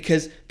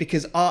 Because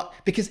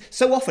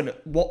so often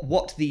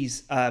what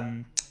these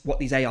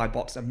AI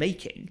bots are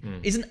making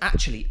isn't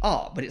actually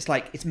art, but it's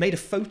like it's made a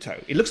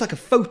photo. It looks like a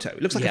photo.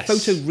 It looks like a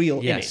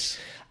photoreal image.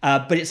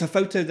 But it's a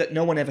photo that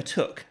no one ever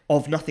took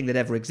of nothing that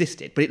ever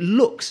existed. But it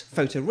looks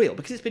photoreal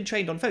because it's been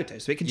trained on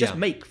photos. So it can just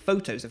make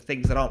photos of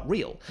things that aren't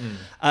real.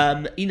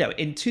 In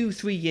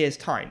 2-3 years'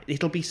 time,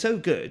 it'll be so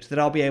good that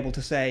I'll be able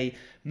to say,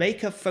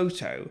 make a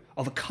photo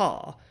of a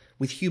car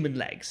with human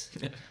legs.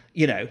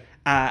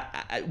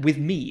 with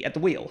me at the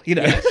wheel,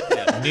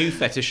 New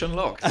fetish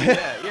unlocked.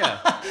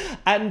 Yeah.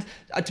 And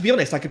to be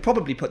honest, I could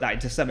probably put that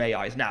into some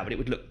AIs now, but it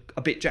would look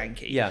a bit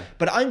janky. Yeah.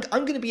 But I'm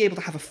going to be able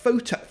to have a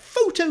photo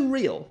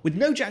real with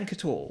no jank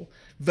at all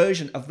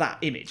version of that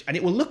image, and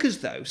it will look as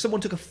though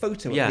someone took a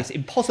photo of this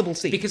impossible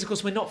scene. Because of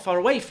course we're not far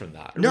away from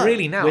that. No,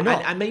 really now. we're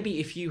not. And maybe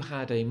if you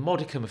had a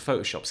modicum of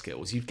Photoshop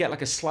skills, you'd get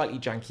like a slightly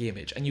janky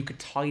image, and you could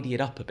tidy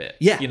it up a bit.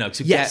 Yeah.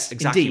 To Yes, get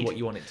exactly indeed. what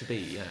you want it to be.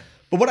 Yeah.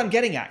 But what I'm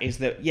getting at is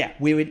that,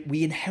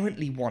 we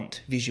inherently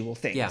want visual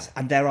things. Yeah.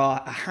 And there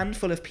are a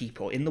handful of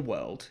people in the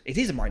world, it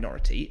is a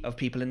minority of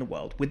people in the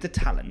world with the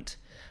talent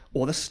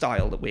or the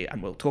style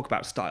and we'll talk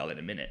about style in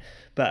a minute,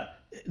 but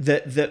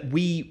that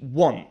we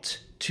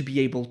want to be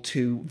able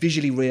to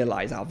visually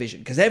realize our vision.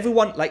 Because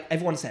everyone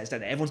says,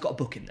 don't they? Everyone's got a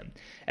book in them.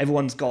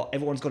 Everyone's got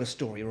a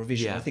story or a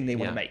vision or a thing they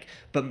want to make.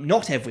 But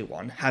not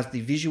everyone has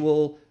the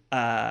visual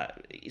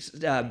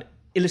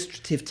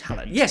illustrative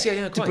talent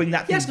to bring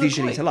that thing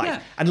visually to life.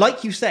 Yeah. And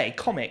like you say,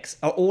 comics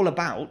are all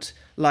about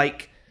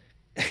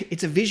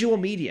it's a visual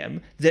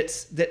medium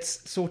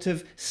that's sort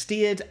of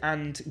steered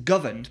and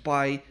governed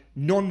by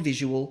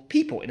non-visual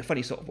people in a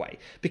funny sort of way.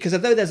 Because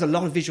although there's a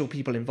lot of visual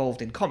people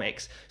involved in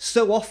comics,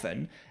 so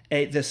often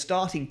the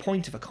starting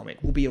point of a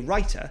comic will be a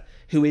writer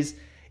who is,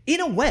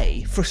 in a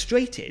way,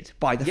 frustrated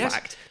by the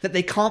fact that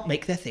they can't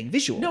make their thing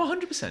visual. No,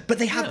 100%. But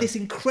they have this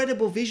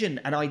incredible vision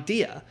and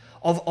idea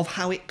of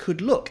how it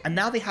could look. And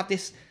now they have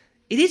this...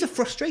 It is a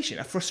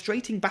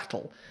frustrating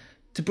battle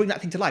to bring that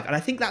thing to life. And I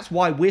think that's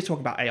why we're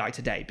talking about AI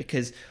today,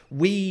 because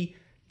we,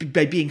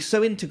 by being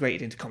so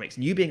integrated into comics,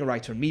 and you being a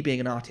writer and me being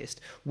an artist,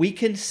 we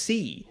can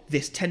see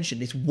this tension,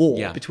 this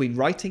war between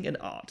writing and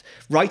art.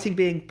 Writing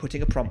being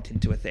putting a prompt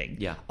into a thing.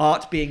 Yeah.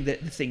 Art being the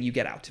thing you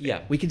get out of it.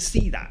 Yeah. We can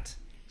see that.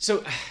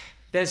 So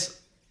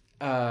there's...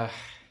 I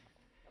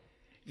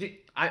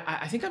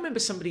think I remember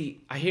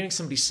hearing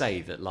somebody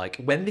say that, like,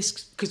 when this...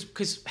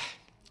 Because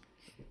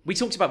we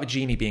talked about the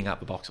genie being out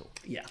the bottle.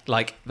 Yeah.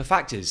 Like, the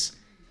fact is,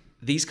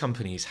 these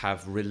companies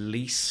have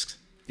released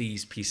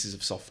these pieces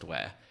of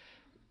software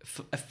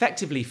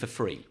effectively for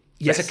free.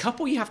 Yes. There's a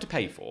couple you have to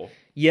pay for.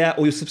 Yeah,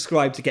 or you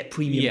subscribe to get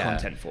premium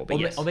content for.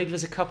 But or maybe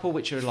there's a couple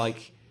which are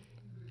like...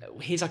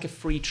 Here's like a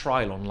free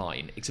trial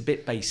online. It's a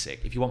bit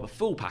basic. If you want the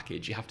full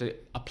package, you have to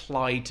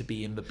apply to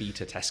be in the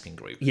beta testing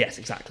group. Yes,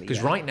 exactly.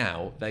 Because right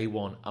now they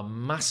want a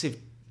massive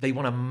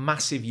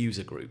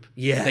user group.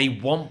 Yeah. They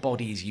want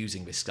bodies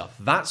using this stuff.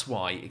 That's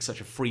why it's such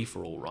a free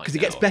for all right now. Because it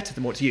gets better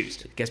the more it's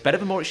used. It gets better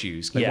the more it's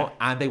used. They Yeah.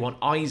 want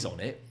eyes on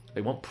it.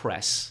 They want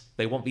press.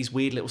 They want these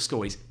weird little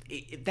stories.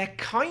 They're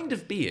kind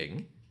of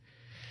being...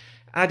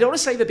 And I don't want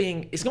to say they're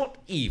being... It's not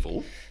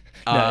evil.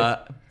 No.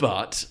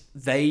 But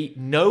they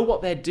know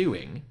what they're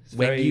doing. It's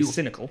very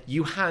cynical.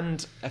 You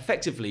hand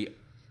effectively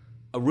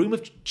a room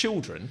of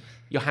children,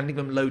 you're handing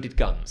them loaded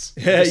guns.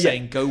 You're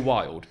saying go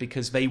wild,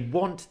 because they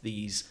want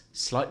these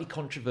slightly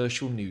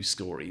controversial news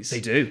stories. They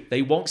do.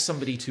 They want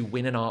somebody to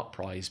win an art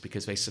prize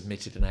because they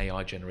submitted an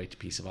AI generated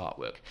piece of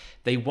artwork.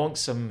 They want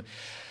some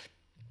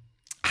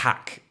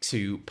hack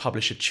to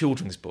publish a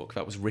children's book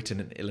that was written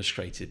and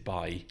illustrated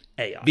by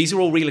AI. These are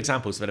all real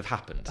examples that have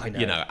happened. I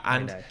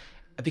know.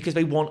 Because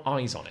they want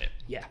eyes on it.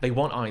 Yeah. They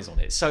want eyes on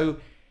it. So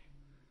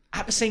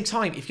at the same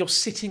time, if you're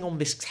sitting on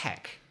this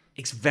tech,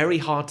 it's very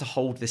hard to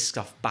hold this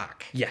stuff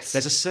back. Yes.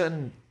 There's a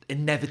certain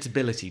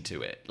inevitability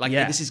to it. Like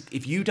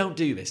if you don't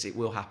do this, it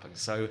will happen.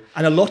 So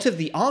and a lot of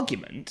the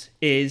argument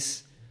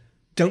is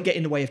don't get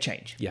in the way of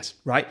change. Yes.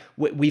 Right?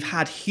 We've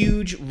had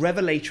huge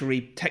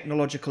revelatory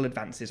technological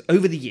advances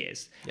over the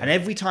years. Yeah. And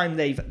every time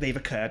they've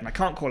occurred, and I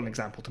can't call an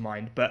example to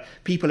mind, but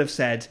people have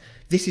said,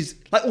 this is...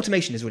 Like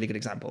automation is a really good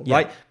example,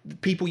 right?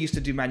 People used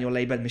to do manual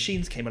labor,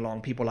 machines came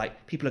along, people are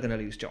going to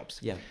lose jobs.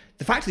 Yeah.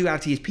 The fact of the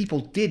reality is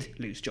people did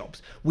lose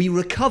jobs. We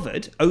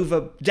recovered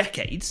over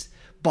decades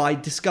by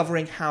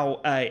discovering how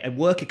a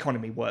work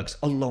economy works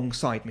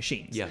alongside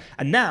machines. Yeah.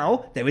 And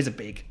now there is a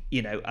big,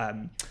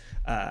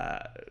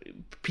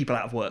 people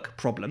out of work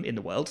problem in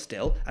the world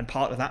still, and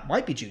part of that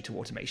might be due to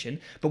automation,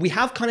 but we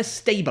have kind of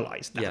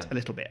stabilized that a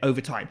little bit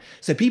over time.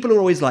 So people are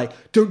always like,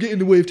 don't get in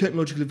the way of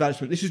technological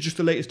advancement. This is just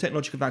the latest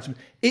technological advancement.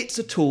 It's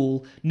a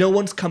tool. No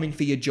one's coming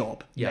for your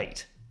job,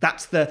 mate.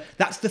 That's the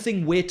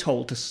thing we're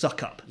told to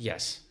suck up.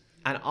 Yes.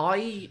 And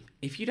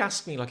if you'd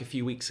asked me like a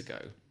few weeks ago,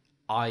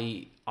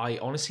 I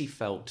honestly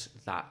felt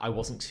that I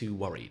wasn't too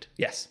worried.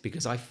 Yes.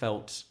 Because I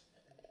felt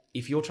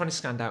if you're trying to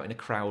stand out in a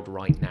crowd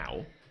right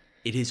now,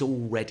 it is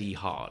already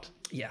hard.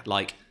 Yeah.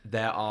 Like,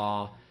 there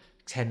are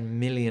 10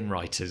 million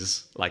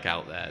writers, like,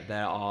 out there.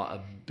 There are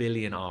 1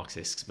 billion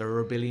artists. There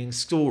are 1 billion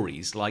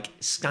stories. Like,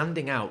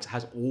 standing out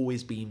has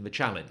always been the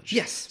challenge.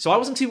 Yes. So I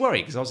wasn't too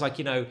worried, because I was like,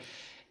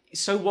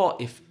 so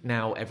what if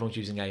now everyone's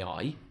using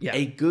AI? Yeah.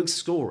 A good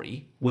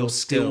story will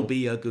still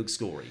be a good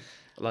story.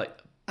 Like,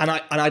 And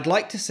I'd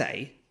like to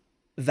say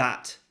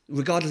that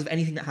regardless of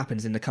anything that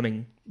happens in the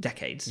coming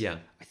decades, I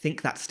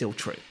think that's still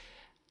true.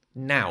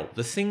 Now,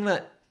 the thing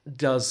that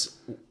does...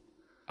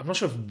 I'm not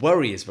sure if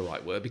worry is the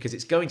right word, because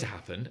it's going to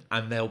happen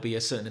and there'll be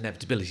a certain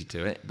inevitability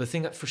to it. The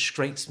thing that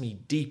frustrates me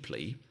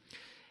deeply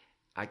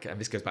and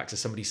this goes back to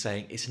somebody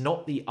saying, it's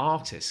not the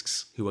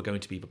artists who are going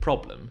to be the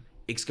problem.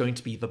 It's going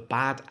to be the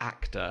bad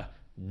actor,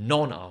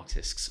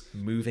 non-artists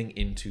moving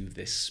into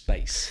this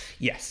space.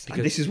 Yes,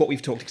 and this is what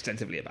we've talked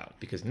extensively about.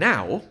 Because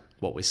now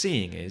what we're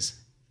seeing is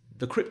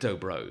the crypto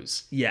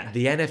bros, the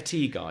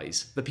NFT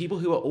guys, the people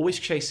who are always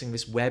chasing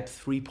this Web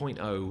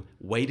 3.0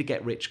 way to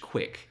get rich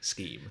quick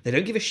scheme. They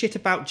don't give a shit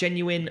about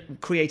genuine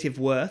creative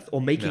worth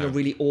or making a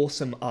really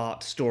awesome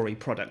art story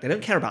product. They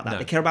don't care about that.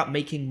 They care about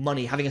making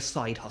money, having a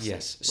side hustle.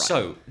 Yes. Right.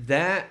 So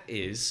there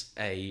is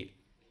a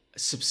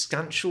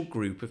substantial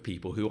group of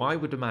people who I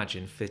would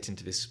imagine fit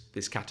into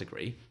this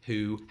category,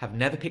 who have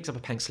never picked up a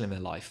pencil in their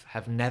life,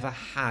 have never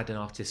had an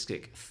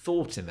artistic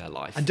thought in their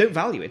life, and don't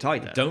value it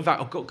either. Don't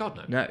value. Oh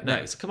God, no,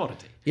 it's a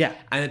commodity. Yeah,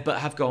 but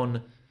have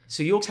gone.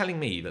 So you're telling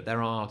me that there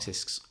are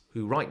artists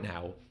who right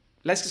now,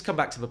 let's just come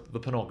back to the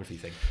pornography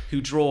thing,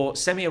 who draw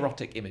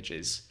semi-erotic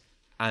images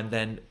and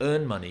then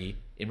earn money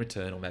in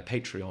return on their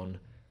Patreon,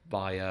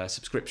 via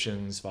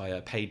subscriptions,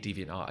 via paid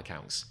DeviantArt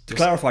accounts. To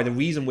clarify, the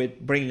reason we're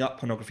bringing up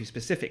pornography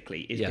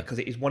specifically is because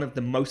it is one of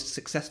the most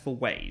successful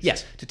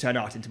ways to turn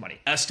art into money.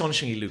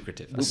 Astonishingly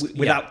lucrative.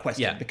 Without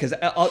question. Because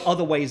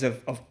other ways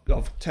of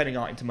turning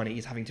art into money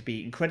is having to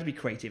be incredibly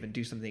creative and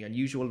do something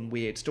unusual and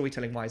weird,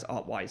 storytelling-wise,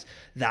 art-wise,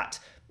 that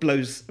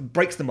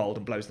breaks the mold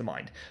and blows the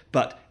mind.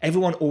 But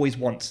everyone always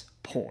wants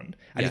porn.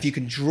 And if you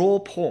can draw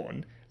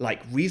porn like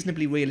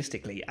reasonably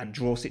realistically and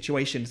draw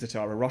situations that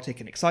are erotic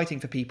and exciting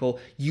for people,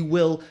 you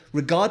will,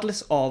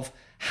 regardless of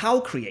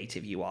how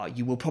creative you are,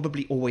 you will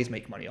probably always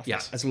make money off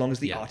that, as long as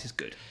the art is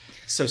good.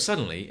 So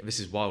suddenly, this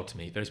is wild to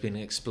me, there's been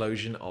an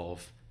explosion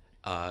of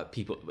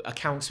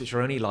accounts which are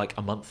only like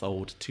a month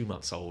old, 2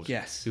 months old,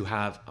 who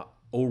have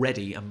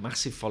already a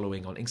massive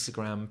following on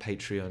Instagram,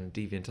 Patreon,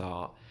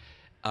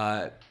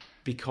 DeviantArt,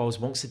 because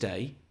once a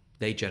day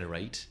they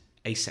generate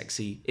a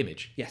sexy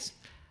image. Yes.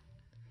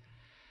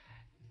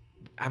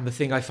 And the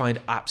thing I find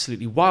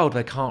absolutely wild,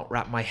 I can't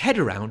wrap my head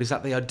around, is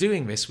that they are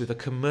doing this with a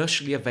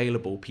commercially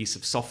available piece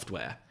of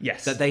software.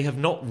 Yes. That they have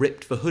not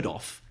ripped the hood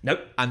off. Nope.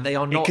 And they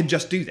are not... It can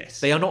just do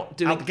this. They are not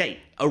doing out the gate.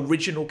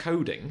 Original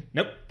coding.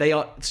 Nope. They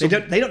are... So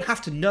they don't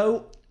have to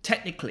know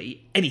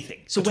technically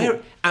anything. So where...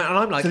 And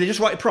I'm like... So they just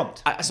write a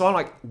prompt. So I'm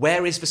like,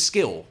 where is the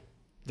skill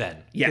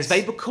then? Yes. Because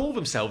they would call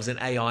themselves an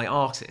AI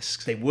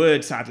artist. They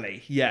would,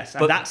 sadly, yes.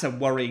 And that's a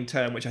worrying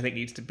term which I think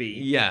needs to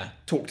be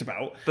talked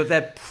about. But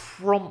they're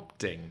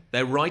prompting.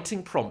 They're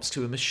writing prompts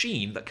to a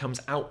machine that comes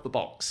out the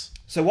box.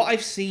 So what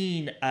I've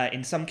seen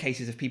in some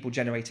cases of people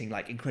generating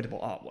like incredible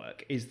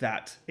artwork is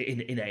that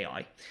in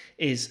AI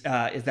is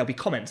there'll be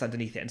comments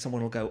underneath it and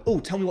someone will go, oh,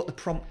 tell me what the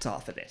prompts are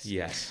for this.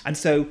 Yes. And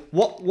so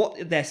what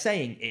they're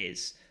saying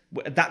is,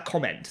 that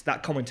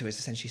commenter is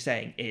essentially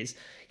saying is,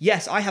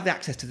 yes, I have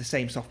access to the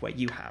same software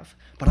you have,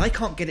 but I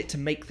can't get it to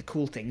make the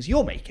cool things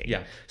you're making.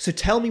 Yeah. So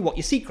tell me what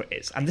your secret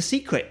is. And the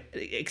secret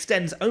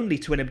extends only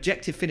to an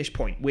objective finish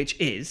point, which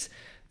is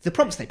the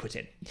prompts they put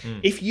in.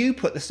 If you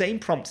put the same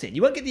prompts in,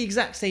 you won't get the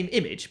exact same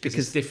image because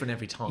it's different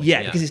every time.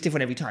 Yeah, because it's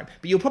different every time.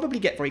 But you'll probably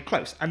get very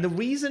close. And the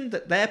reason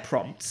that their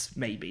prompts,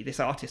 maybe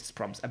this artist's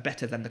prompts, are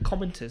better than the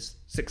commenter's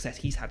success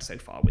he's had so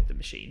far with the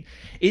machine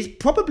is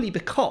probably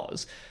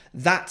because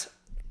that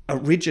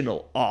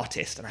original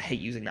artist, and I hate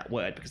using that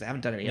word because they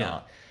haven't done any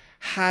art,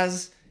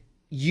 has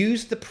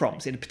used the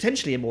prompts in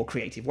potentially a more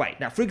creative way.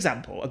 Now, for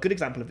example, a good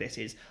example of this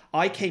is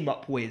I came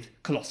up with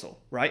Colossal,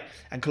 right?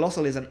 And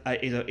Colossal is an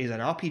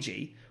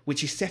RPG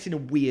which is set in a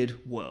weird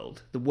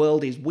world. The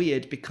world is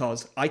weird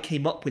because I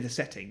came up with a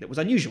setting that was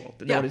unusual,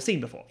 that no one had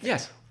seen before.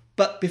 Yes.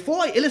 But before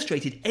I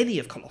illustrated any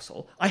of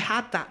Colossal, I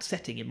had that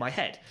setting in my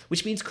head,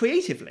 which means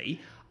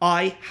creatively,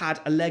 I had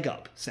a leg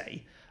up,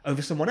 say,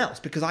 over someone else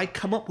because I'd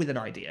come up with an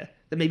idea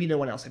that maybe no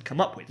one else had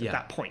come up with at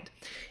that point.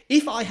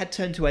 If I had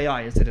turned to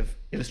AI instead of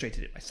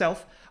illustrated it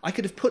myself, I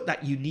could have put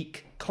that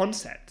unique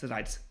concept that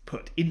I'd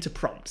put into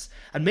prompts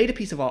and made a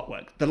piece of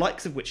artwork, the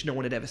likes of which no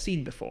one had ever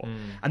seen before.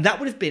 And that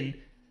would have been,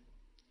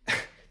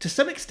 to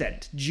some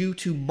extent, due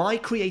to my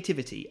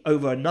creativity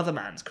over another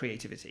man's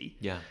creativity,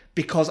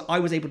 because I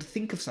was able to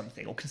think of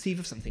something or conceive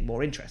of something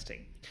more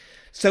interesting.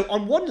 So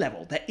on one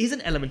level, there is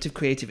an element of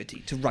creativity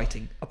to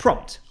writing a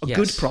prompt, a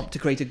good prompt to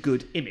create a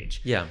good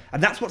image. Yeah.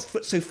 And that's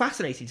what's so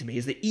fascinating to me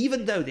is that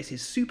even though this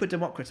is super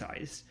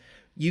democratized,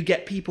 you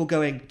get people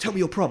going, tell me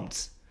your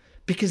prompts,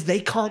 because they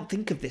can't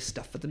think of this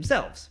stuff for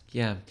themselves.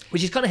 Yeah.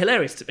 Which is kind of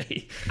hilarious to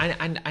me.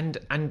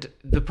 And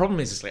the problem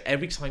is like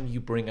every time you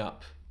bring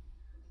up,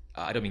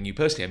 I don't mean you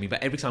personally,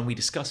 but every time we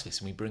discuss this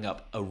and we bring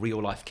up a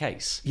real life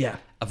case,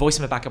 a voice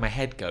in the back of my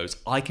head goes,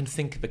 I can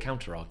think of the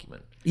counter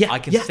argument. I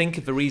can think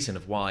of the reason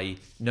of why,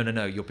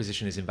 no, your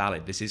position is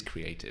invalid. This is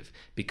creative.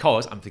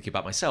 Because I'm thinking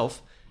about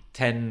myself,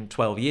 10,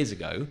 12 years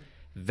ago,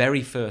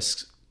 very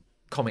first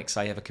comics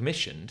I ever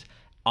commissioned,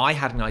 I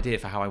had an idea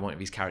for how I wanted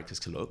these characters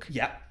to look.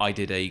 Yeah. I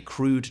did a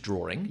crude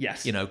drawing.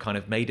 Yes. Kind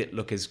of made it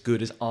look as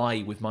good as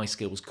I, with my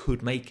skills,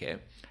 could make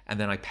it. And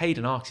then I paid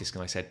an artist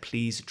and I said,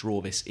 please draw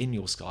this in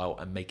your style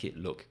and make it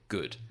look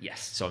good.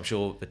 Yes. So I'm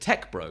sure the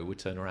tech bro would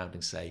turn around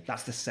and say,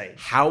 That's the same.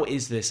 how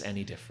is this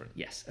any different?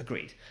 Yes,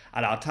 agreed.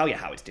 And I'll tell you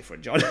how it's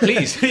different, John.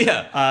 Please,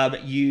 yeah.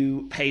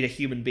 You paid a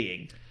human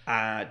being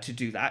to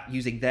do that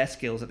using their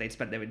skills that they'd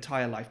spent their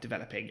entire life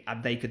developing,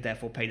 and they could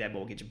therefore pay their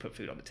mortgage and put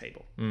food on the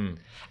table.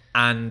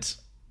 And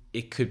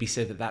it could be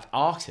said that that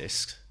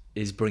artist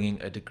is bringing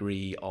a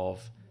degree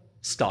of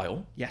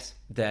style. Yes.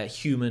 Their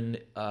human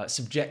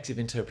subjective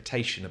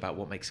interpretation about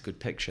what makes a good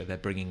picture, they're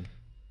bringing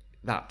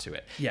that to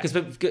it. Yeah. Because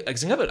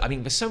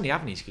there's so many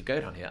avenues you could go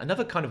down here.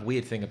 Another kind of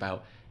weird thing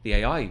about the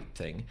AI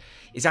thing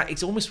is that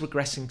it's almost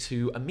regressing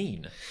to a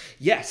mean.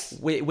 Yes.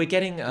 We're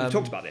getting... We've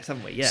talked about this,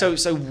 haven't we? Yeah.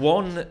 So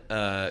one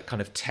kind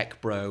of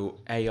tech bro,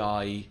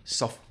 AI,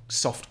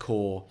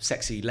 softcore,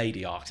 sexy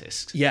lady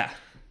artist yeah.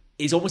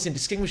 is almost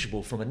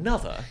indistinguishable from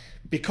another.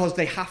 Because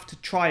they have to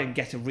try and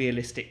get a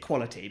realistic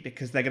quality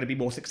because they're going to be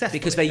more successful.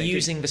 Because they're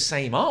using the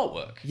same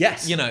artwork.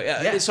 Yes.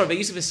 Sorry, they're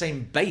using the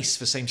same base,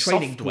 the same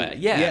Training software. pool.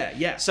 Yeah.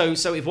 Yeah. So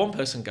if one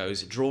person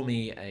goes, draw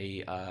me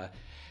a...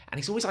 and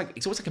it's always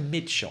like a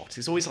mid shot.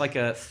 It's always like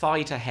a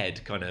thigh to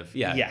head kind of,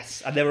 yeah.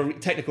 Yes, and there are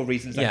technical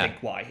reasons, I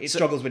think, why. It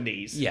struggles with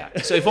knees.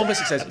 Yeah. So if one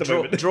person says,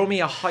 moment. draw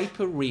me a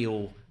hyper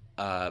real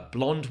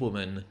blonde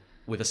woman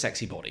with a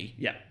sexy body.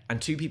 Yeah.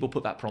 And two people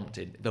put that prompt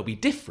in, they'll be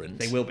different.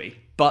 They will be.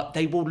 But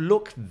they will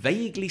look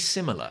vaguely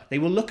similar. They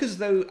will look as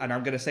though, and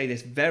I'm going to say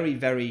this very,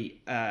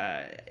 very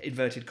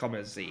inverted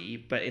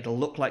commas-y, but it'll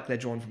look like they're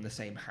drawn from the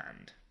same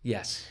hand.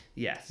 Yes.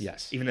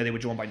 Yes. Even though they were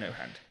drawn by no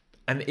hand.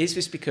 And is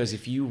this because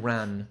if you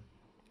ran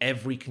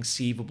every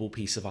conceivable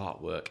piece of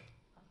artwork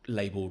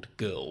labeled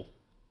girl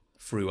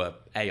through a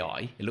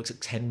AI, it looks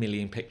at 10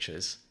 million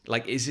pictures?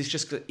 Like, is this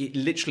just...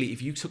 literally,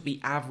 if you took the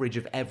average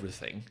of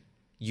everything,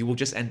 you will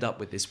just end up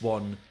with this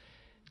one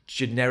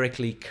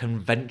generically,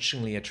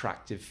 conventionally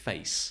attractive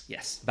face.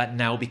 Yes. That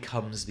now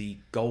becomes the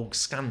gold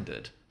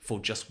standard for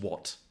just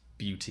what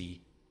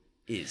beauty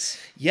is.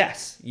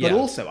 Yes. Yeah. But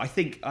also, I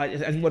think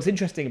what's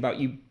interesting about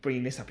you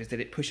bringing this up is that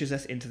it pushes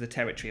us into the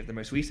territory of the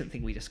most recent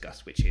thing we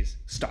discussed, which is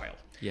style.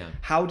 Yeah.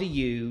 How do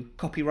you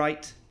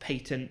copyright,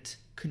 patent,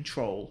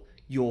 control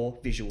your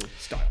visual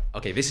style?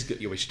 Okay, this is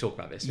good. We should talk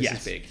about this. This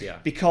is big, yeah.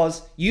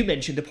 Because you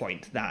mentioned a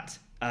point that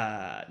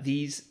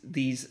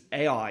these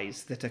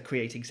AIs that are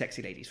creating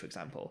sexy ladies, for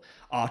example,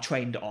 are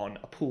trained on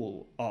a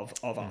pool of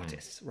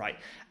artists, right?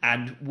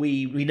 And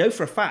we know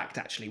for a fact,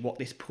 actually, what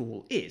this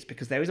pool is,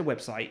 because there is a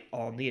website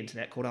on the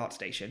internet called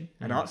ArtStation,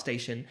 and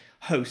ArtStation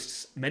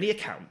hosts many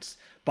accounts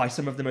by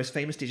some of the most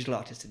famous digital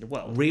artists in the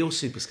world. Real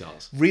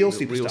superstars. Real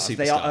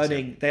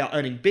superstars. They are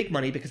earning big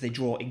money because they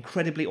draw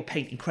incredibly or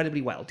paint incredibly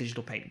well,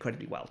 digital paint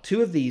incredibly well.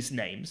 Two of these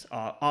names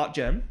are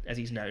Artgerm, as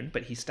he's known,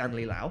 but he's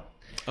Stanley Lau.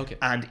 Okay.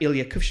 And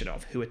Ilya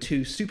Kuvshinov, who are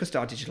two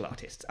superstar digital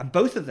artists. And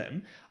both of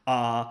them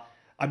are...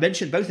 I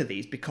mentioned both of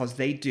these because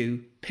they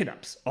do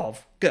pin-ups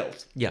of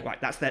girls. Yeah. Right.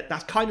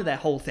 That's kind of their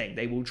whole thing.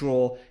 They will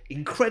draw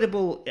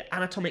incredible,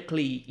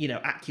 anatomically,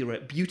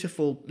 accurate,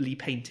 beautifully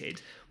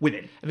painted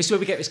women. And this is where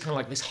we get this kind of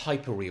like this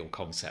hyper-real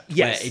concept.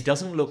 Yes. Where it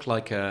doesn't look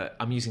like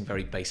I'm using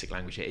very basic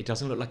language here. It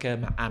doesn't look like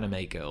an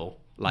anime girl.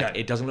 Like, No.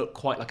 It doesn't look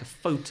quite like a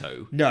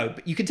photo. No,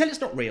 but you can tell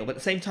it's not real, but at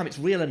the same time, it's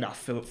real enough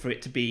for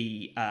it to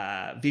be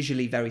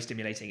visually very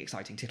stimulating,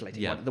 exciting,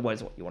 titillating. Yeah. The word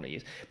is what you want to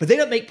use. But they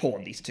don't make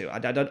porn, these two. I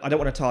don't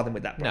want to tar them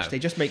with that brush. No. They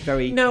just make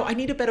very... No, I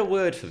need a better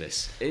word for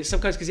this. It's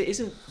sometimes because it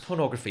isn't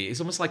pornography. It's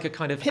almost like a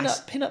kind of...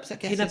 Pin-ups, I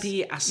guess.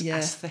 Pin-up-y,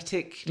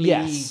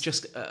 aesthetically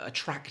just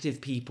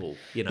attractive people,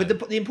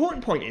 But the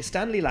important point is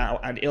Stanley Lau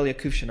and Ilya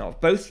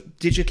Kuvshinov both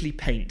digitally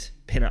paint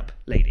pin-up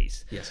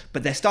ladies. Yes.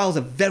 But their styles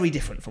are very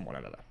different from one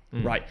another.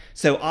 Right.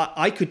 So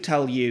I could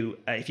tell you,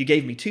 if you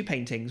gave me two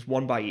paintings,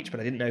 one by each, but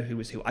I didn't know who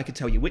was who, I could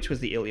tell you which was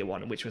the Ilya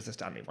one and which was the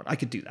Stanley one. I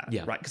could do that.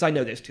 Yeah. Right. Because I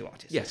know those two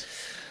artists. Yes.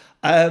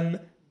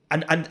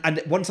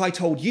 And once I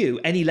told you,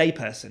 any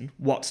layperson,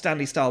 what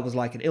Stanley's style was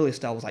like and Ilya's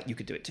style was like, you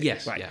could do it too.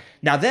 Yes, Right. yeah.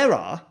 Now, there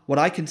are what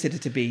I consider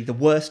to be the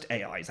worst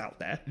AIs out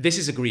there. This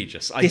is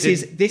egregious.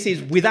 This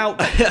is without,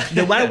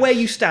 no matter where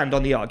you stand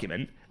on the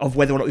argument of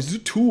whether or not this is a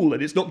tool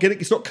and it's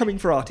not coming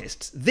for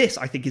artists. This,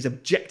 I think, is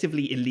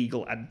objectively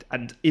illegal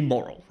and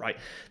immoral, right?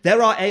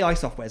 There are AI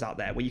softwares out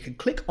there where you can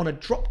click on a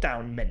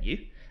drop-down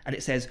menu and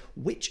it says,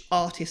 which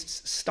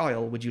artist's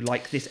style would you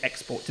like this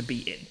export to be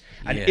in?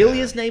 And Yeah.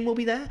 Ilya's name will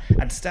be there,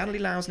 and Stanley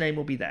Lau's name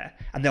will be there,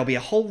 and there'll be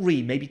a whole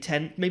ream, maybe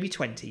 10, maybe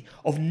 20,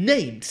 of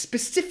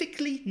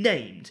specifically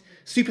named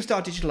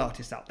superstar digital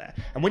artists out there.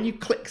 And when you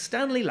click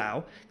Stanley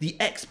Lau, the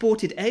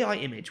exported AI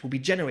image will be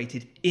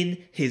generated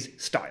in his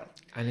style.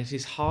 And it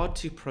is hard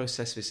to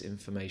process this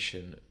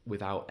information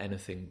without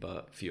anything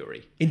but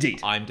fury. Indeed.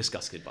 I'm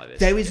disgusted by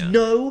this. There is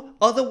no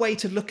other way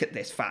to look at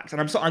this fact,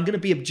 and I'm going to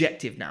be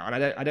objective now, and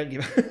I don't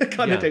give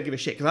don't give a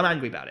shit because I'm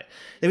angry about it.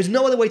 There is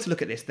no other way to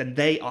look at this than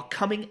they are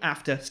coming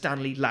after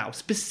Stanley Lau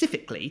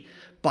specifically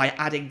by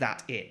adding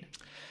that in.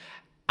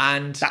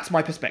 And That's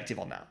my perspective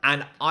on that.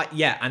 and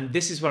and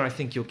this is where I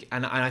think you'll,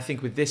 and I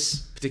think with this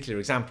particular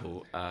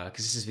example,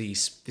 because this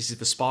is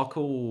the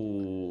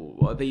Sparkle.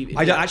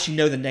 I don't actually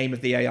know the name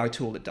of the AI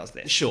tool that does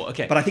this. Sure,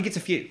 okay, But I think it's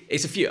a few.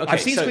 it's a few. Okay,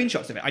 I've seen so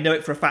screenshots of it. I know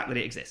it for a fact that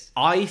it exists.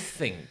 I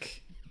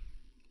think,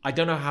 I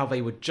don't know how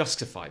they would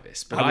justify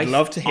this, but I would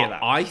love to hear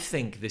that. I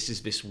think this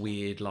is this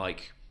weird,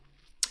 like,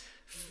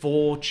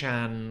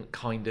 4chan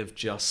kind of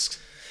just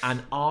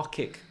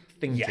anarchic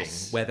thinking,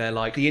 Yes. where they're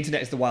like, The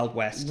internet is the Wild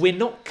West. we're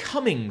not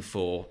coming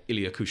for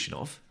Ilya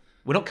Kushinov.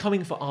 We're not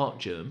coming for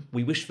Artgerm.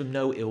 We wish them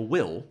no ill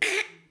will,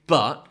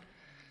 but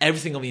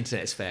everything on the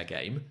internet is fair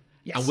game,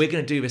 Yes. and we're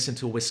going to do this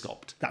until we're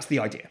stopped. That's the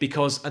idea.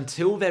 Because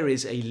until there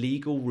is a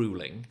legal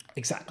ruling,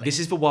 Exactly. this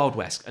is the Wild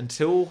West.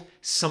 Until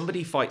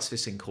somebody fights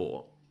this in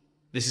court,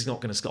 this is not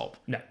going to stop.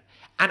 No.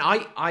 And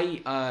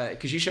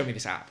because you showed me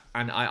this app,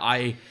 and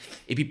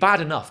it'd be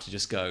bad enough to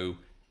just go,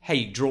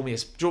 hey, draw me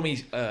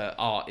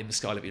art in the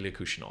style of Ilya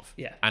Kushinov.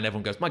 Yeah. And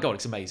everyone goes, my God,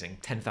 it's amazing.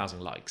 10,000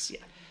 likes. Yeah.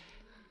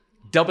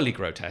 Doubly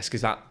grotesque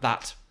is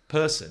that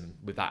person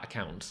with that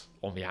account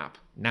on the app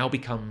now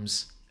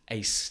becomes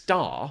a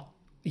star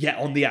Yeah,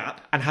 on the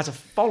app. and has a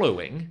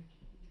following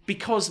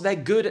because they're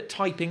good at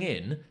typing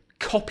in,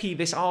 copy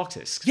this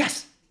artist.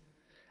 Yes.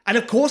 And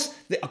of course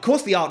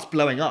the art's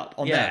blowing up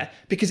on Yeah. there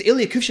because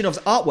Ilya Kushinov's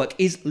artwork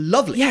is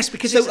lovely. Yes,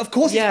 because so it's- of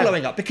course yeah. it's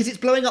blowing up because it's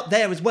blowing up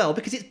there as well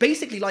because it's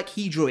basically like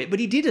he drew it but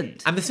he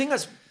didn't. And the thing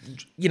that's,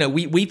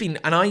 we've been,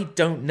 and I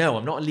don't know,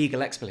 I'm not a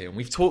legal expert here, and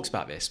we've talked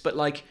about this, but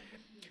like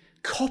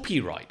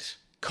copyright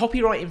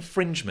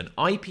infringement,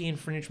 IP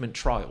infringement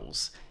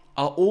trials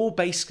are all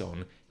based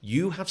on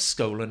you have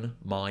stolen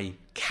my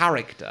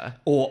character.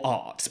 Or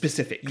art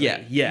specifically.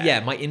 Yeah,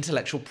 my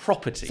intellectual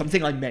property.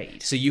 Something I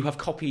made. So you have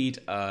copied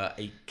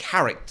a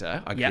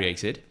character I Yeah.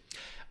 created,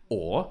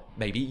 or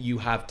maybe you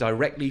have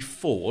directly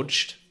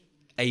forged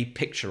a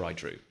picture I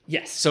drew.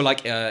 Yes. So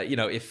like,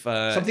 if...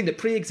 Something that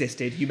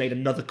pre-existed, you made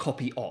another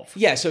copy of.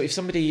 Yeah, so if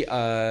somebody,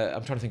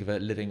 I'm trying to think of a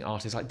living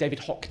artist like David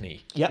Hockney.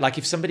 Yeah. Like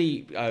if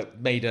somebody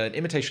made an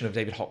imitation of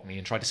David Hockney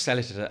and tried to sell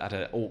it at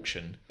an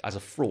auction as a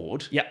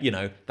fraud,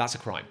 Yeah. that's a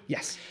crime.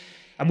 Yes.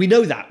 And we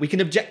know that. We can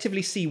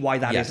objectively see why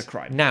that is a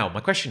crime. Now, my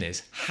question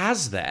is,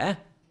 has there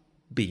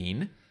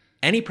been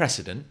any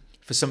precedent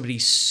for somebody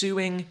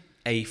suing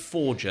a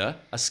forger,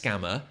 a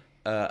scammer,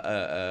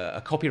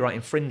 a copyright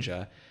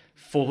infringer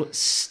for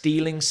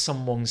stealing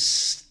someone's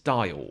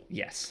style?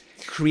 Yes.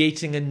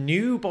 Creating a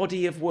new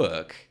body of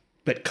work.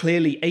 But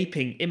clearly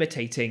aping,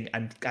 imitating,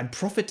 and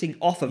profiting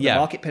off of Yeah. the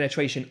market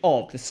penetration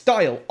of the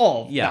style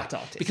of that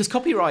artist. Because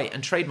copyright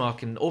and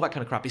trademark and all that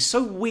kind of crap is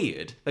so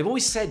weird. They've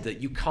always said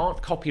that you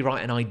can't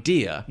copyright an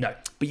idea. No.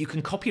 But you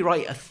can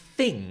copyright a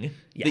thing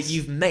that Yes.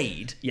 you've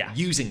made Yeah.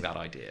 using that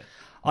idea.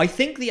 I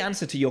think the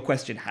answer to your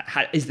question,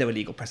 is there a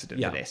legal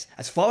precedent Yeah. for this?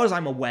 As far as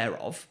I'm aware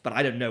of, but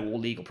I don't know all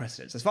legal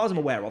precedents. As far as I'm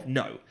aware of,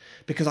 no.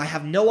 Because I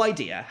have no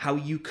idea how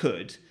you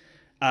could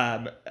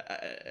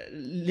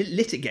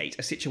litigate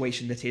a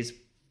situation that is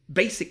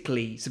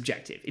basically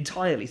subjective,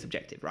 entirely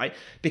subjective, right?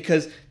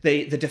 Because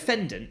the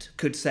defendant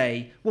could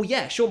say, well,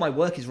 yeah, sure, my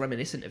work is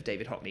reminiscent of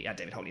David Hockney.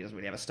 David Hockney doesn't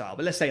really have a style,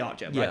 but let's say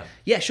Artgerm, right? Yeah.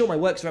 Yeah, sure, my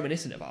work's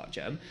reminiscent of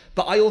Artgerm,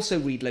 but I also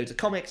read loads of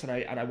comics and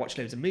I watch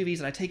loads of movies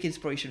and I take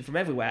inspiration from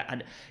everywhere.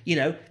 And,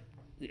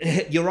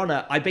 Your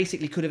Honour, I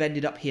basically could have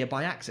ended up here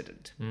by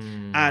accident.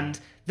 And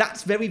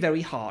that's very,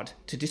 very hard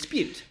to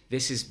dispute.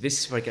 This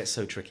is where it gets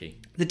so tricky.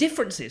 The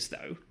difference is,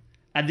 though,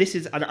 and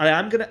I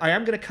am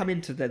gonna come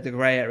into the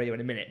grey area in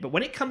a minute, but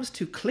when it comes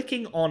to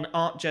clicking on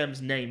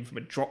Artgerm's name from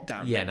a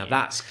drop-down Yeah, menu, now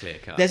that's clear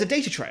cut. there's a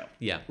data trail.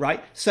 Yeah.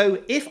 Right?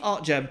 So if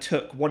Artgerm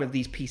took one of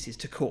these pieces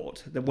to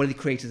court, one of the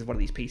creators of one of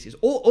these pieces,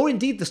 or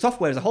indeed the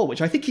software as a whole,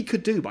 which I think he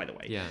could do, by the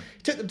way, Yeah.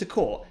 took them to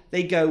court,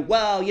 they go,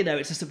 well,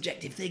 it's a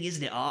subjective thing,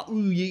 isn't it, Art?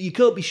 Ooh, you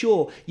can't be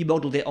sure you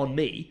modelled it on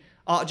me.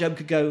 Artgerm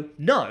could go,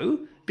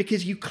 no,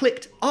 because you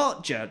clicked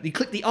Artgerm. You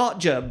clicked the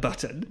Artgerm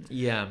button.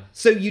 Yeah.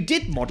 So you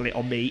did model it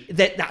on me.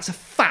 That's a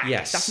fact.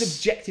 Yes. That's an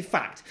objective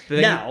fact. But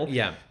then Now,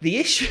 yeah. the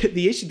issue,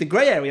 the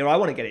grey area I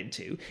want to get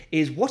into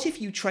is what if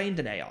you trained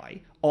an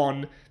AI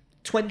on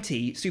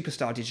 20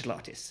 superstar digital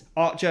artists,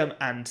 Artgerm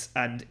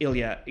and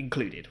Ilya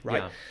included,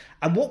 right? Yeah.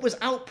 And what was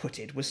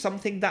outputted was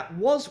something that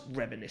was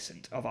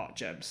reminiscent of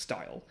Artgerm's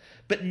style,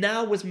 but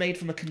now was made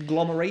from a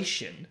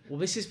conglomeration. Well,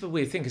 this is the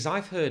weird thing, because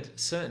I've heard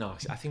certain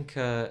artists, I think,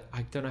 I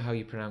don't know how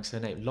you pronounce her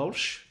name,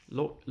 Loish.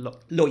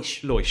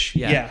 Loish,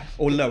 yeah. Yeah,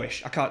 or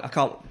Loish. I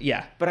can't,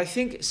 yeah. But I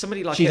think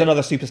somebody like She's her,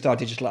 another superstar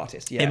digital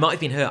artist, yeah. it might have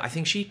been her. I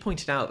think she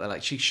pointed out that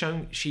like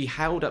she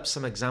held up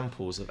some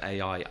examples of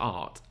AI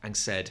art and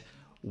said,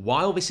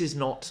 while this is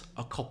not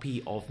a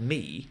copy of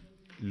me,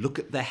 look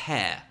at the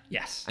hair.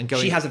 Yes. And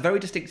going, she has a very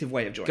distinctive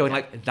way of drawing going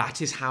hair. like,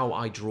 that is how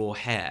I draw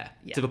hair.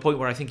 Yeah. To the point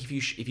where I think if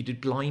you did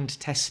blind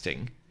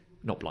testing,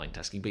 not blind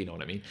testing, but you know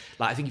what I mean.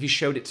 Like I think if you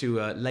showed it to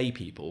lay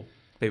people,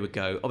 they would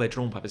go, oh, they're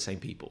drawn by the same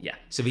people. Yeah.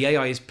 So the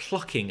AI is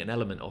plucking an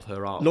element of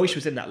her art. Loish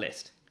was in that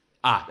list.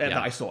 Yeah. That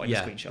I saw in the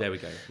Yeah, screenshot. there we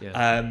go.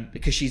 Yeah.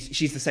 Because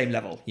she's the same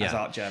level as Yeah.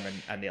 Artgerm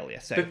and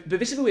Ilya. So But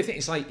this is the weird thing.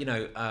 It's like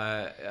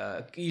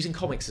using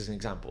comics as an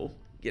example.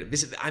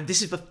 This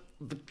is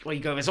where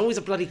you go, there's always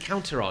a bloody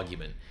counter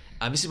argument.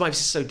 This is why this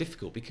is so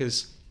difficult,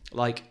 because,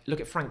 like, look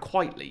at Frank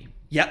Quitely.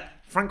 Yep.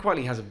 Frank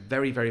Quitely has a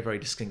very, very, very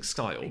distinct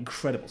style.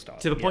 Incredible style.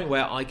 To the point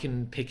where I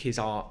can pick his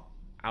art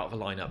out of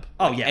a lineup.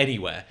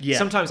 Anywhere. Yeah.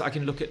 Sometimes I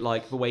can look at,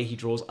 like, the way he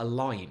draws a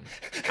line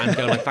and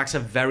go, like, that's a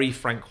very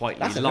Frank Quitely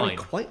That's a line.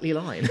 very Quitely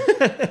line.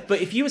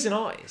 But if you as an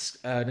artist,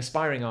 an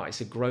aspiring artist,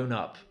 had grown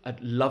up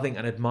loving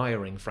and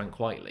admiring Frank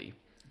Quitely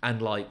and,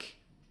 like,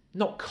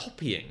 not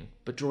copying,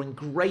 but drawing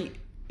great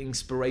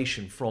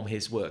inspiration from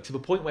his work, to the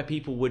point where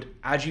people would,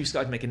 as you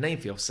started to make a name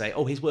for yourself, say,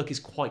 oh, his work is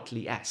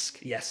Quitely-esque.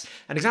 Yes.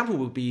 An example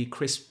would be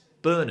Chris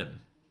Burnham,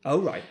 Oh,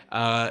 right.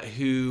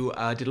 who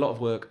did a lot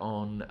of work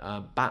on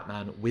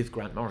Batman with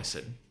Grant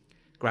Morrison.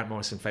 Grant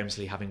Morrison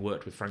famously having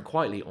worked with Frank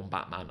Quitely on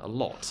Batman a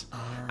lot.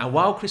 And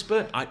while Chris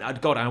Burnham...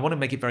 I want to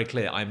make it very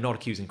clear, I am not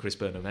accusing Chris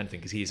Burnham of anything,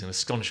 because he is an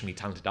astonishingly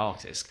talented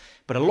artist.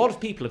 But a lot of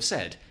people have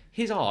said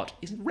his art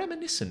is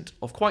reminiscent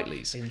of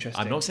Quitely's. Interesting.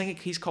 I'm not saying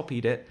he's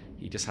copied it.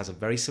 He just has a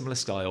very similar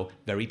style,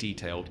 very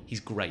detailed. He's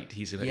great.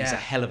 He's a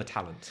hell of a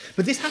talent.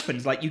 But this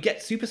happens, like, you get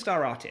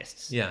superstar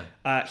artists. Yeah.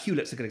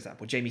 Hewlett's a good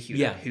example. Jamie Hewlett,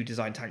 Yeah. who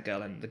designed Tank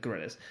Girl and the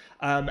Gorillas.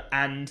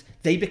 And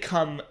they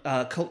become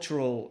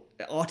cultural,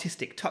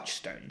 artistic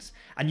touchstones.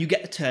 And you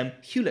get the term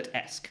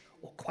Hewlett-esque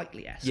or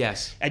Quitely-esque.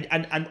 Yes.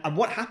 And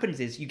what happens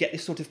is you get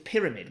this sort of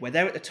pyramid where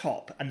they're at the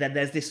top, and then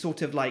there's this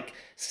sort of, like,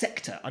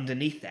 sector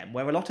underneath them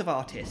where a lot of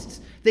artists,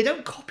 they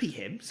don't copy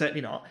him,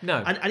 certainly not.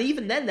 No. And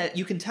even then,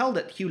 you can tell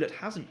that Hewlett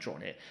hasn't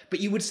drawn it,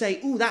 but you would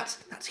say, ooh, that's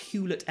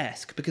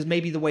Hewlett-esque, because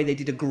maybe the way they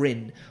did a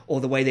grin,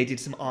 or the way they did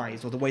some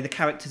eyes, or the way the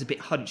character's a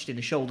bit hunched in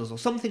the shoulders, or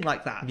something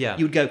like that. Yeah.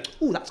 You would go,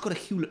 ooh, that's got a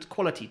Hewlett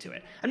quality to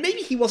it. And maybe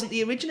he wasn't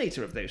the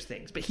originator of those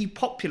things, but he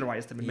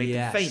popularized them and made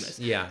them famous.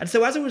 Yeah. And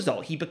so as a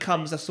result, he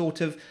becomes a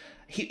sort of...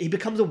 He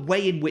becomes a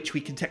way in which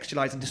we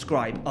contextualize and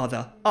describe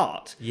other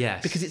art.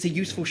 Yes. Because it's a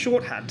useful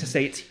shorthand to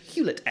say it's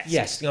Hewlett-esque.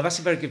 Yes. That's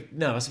a very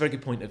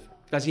good point of...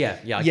 I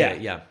get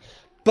it, yeah.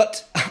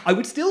 But I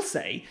would still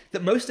say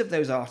that most of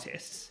those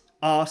artists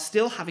are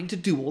still having to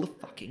do all the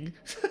fucking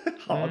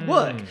hard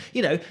work,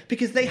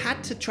 because they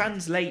had to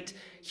translate...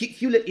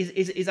 Hewlett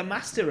is a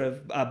master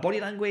of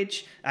body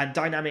language and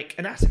dynamic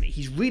anatomy.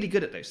 He's really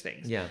good at those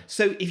things. Yeah.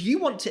 So if you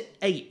want to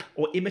ape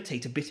or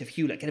imitate a bit of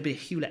Hewlett, get a bit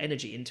of Hewlett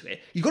energy into it,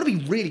 you've got to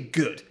be really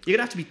good. You're going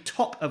to have to be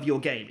top of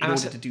your game in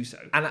order to do so.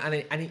 And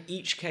in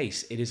each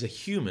case, it is a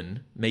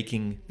human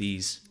making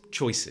these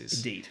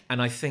choices. Indeed.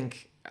 And I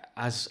think,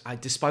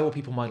 despite what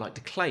people might like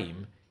to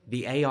claim,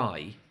 the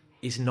AI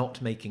is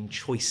not making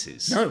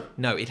choices.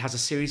 No, it has a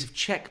series of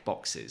check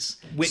boxes.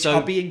 Which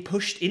are being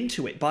pushed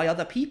into it by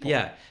other people.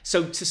 Yeah.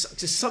 So to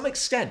some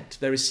extent,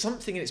 there is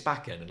something in its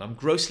back end, and I'm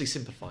grossly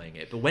simplifying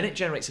it, but when it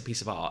generates a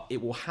piece of art,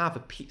 it will have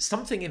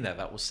something in there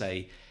that will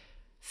say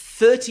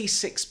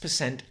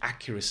 36%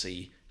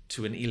 accuracy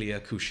to an Ilya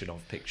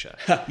Kushinov picture.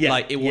 Yeah,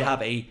 Like, it will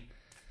have a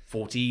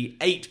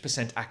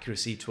 48%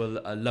 accuracy to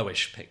a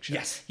lowish picture.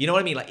 Yes. You know what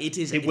I mean? Like, it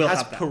has have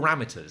that.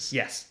 parameters.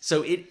 Yes.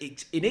 So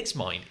it in its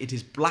mind, it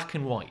is black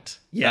and white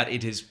that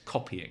it is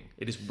copying,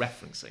 it is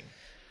referencing.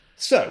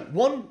 So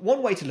one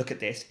way to look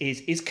at this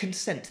is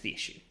consent the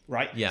issue,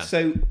 right? Yeah.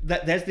 So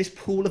there's this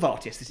pool of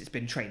artists that it's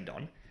been trained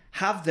on.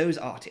 Have those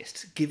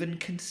artists given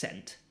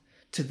consent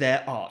to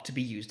their art to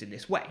be used in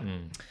this way?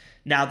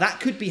 Now, that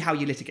could be how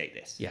you litigate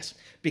this. Yes.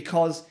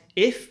 Because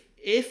if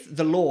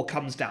the law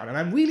comes down, and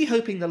I'm really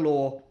hoping the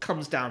law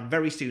comes down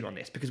very soon on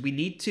this, because we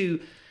need to...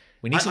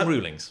 We need some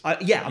rulings. I'm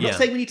not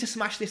saying we need to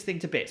smash this thing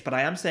to bits, but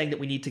I am saying that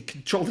we need to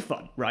control the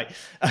fun, right?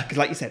 Because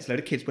like you said, it's a load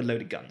of kids with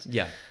loaded guns.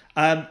 Yeah.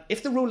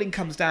 If the ruling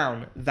comes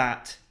down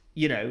that,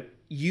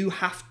 you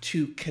have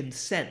to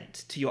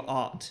consent to your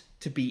art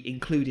to be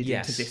included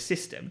into this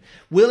system,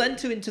 we'll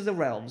enter into the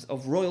realms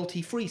of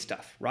royalty-free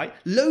stuff, right?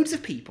 Loads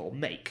of people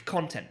make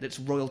content that's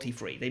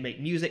royalty-free. They make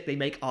music, they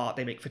make art,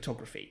 they make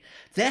photography.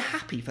 They're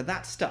happy for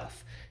that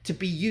stuff to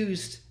be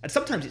used, and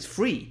sometimes it's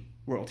free,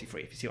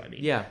 royalty-free, if you see what I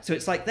mean. Yeah. So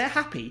it's like they're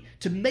happy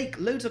to make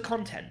loads of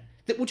content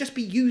that will just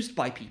be used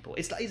by people.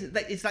 It's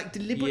like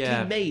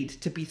deliberately made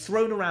to be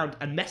thrown around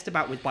and messed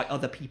about with by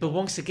other people. But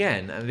once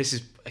again, and this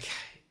is...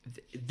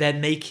 They're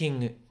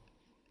making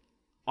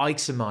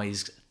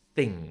itemized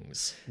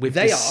things with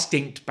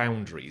distinct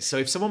boundaries. So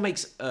if someone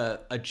makes a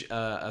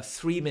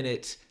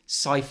 3-minute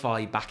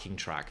sci-fi backing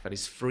track that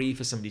is free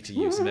for somebody to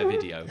use in their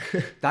video,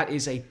 that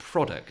is a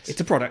product. It's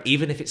a product.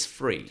 Even if it's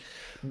free.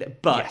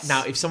 But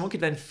now, if someone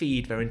could then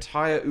feed their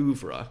entire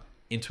oeuvre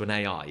into an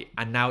AI,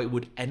 and now it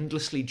would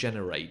endlessly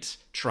generate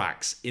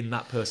tracks in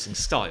that person's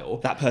style,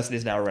 that person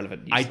is now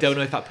irrelevant. I don't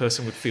know if that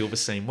person would feel the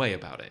same way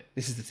about it.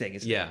 This is the thing,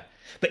 isn't it? Yeah.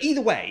 But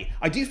either way,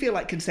 I do feel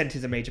like consent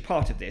is a major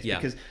part of this,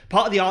 because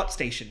part of the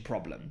ArtStation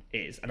problem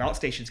is, and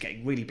ArtStation's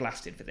getting really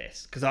blasted for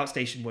this, because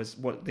ArtStation was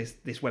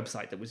this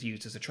website that was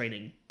used as a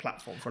training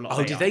platform for a lot of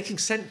AI. Did they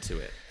consent to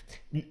it?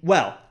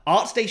 Well,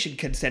 ArtStation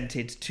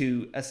consented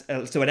to,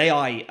 so an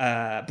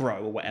AI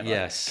bro or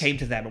whatever came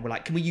to them and were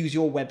like, can we use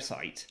your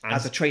website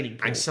as a training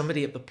pool? And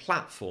somebody at the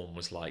platform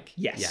was like,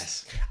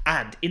 yes.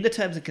 And in the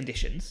terms and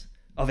conditions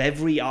of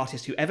every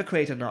artist who ever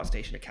created an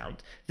ArtStation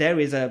account, there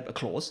is a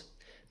clause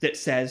that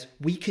says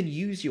we can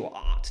use your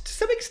art to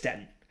some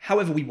extent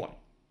however we want.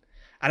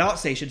 And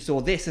ArtStation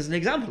saw this as an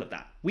example of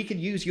that. We can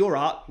use your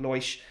art,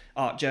 Loish,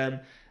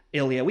 Artgerm,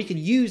 Ilya, we can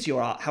use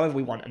your art however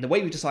we want. And the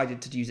way we decided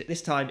to use it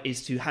this time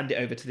is to hand it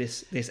over to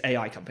this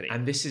AI company.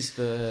 And this is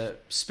the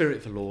spirit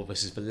of the law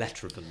versus the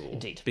letter of the law.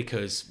 Indeed.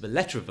 Because the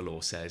letter of the law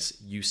says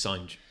you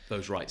signed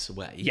those rights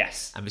away.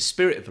 Yes. And the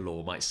spirit of the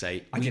law might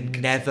say, we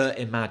never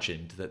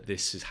imagined that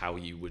this is how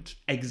you would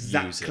use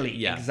it.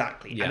 Yeah.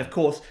 Exactly. Yeah. And of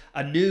course,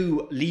 a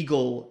new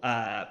legal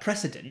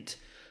precedent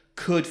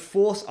could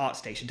force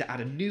ArtStation to add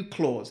a new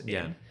clause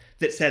in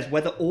that says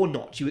whether or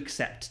not you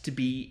accept to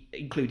be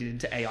included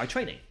into AI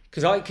training.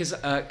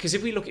 Because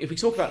if we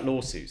talk about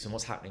lawsuits and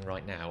what's happening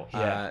right now,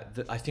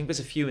 I think there's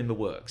a few in the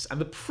works.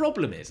 And the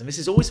problem is, and this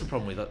is always the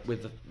problem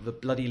with the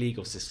bloody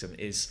legal system,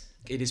 is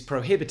it is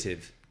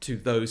prohibitive to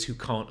those who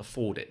can't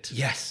afford it.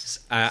 Yes.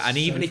 And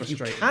even if you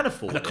can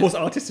afford it. And of course,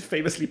 artists are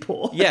famously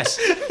poor. Yes.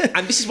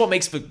 And this is what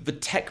makes the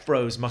tech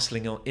bros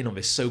muscling in on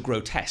this so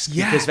grotesque.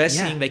 Yeah, because they're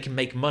seeing they can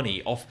make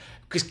money off...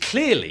 Because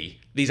clearly,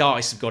 these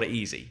artists have got it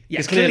easy.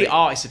 Because clearly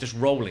artists are just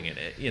rolling in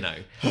it, you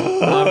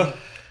know.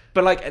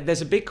 But like,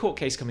 there's a big court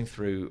case coming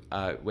through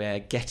where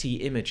Getty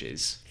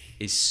Images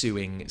is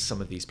suing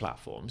some of these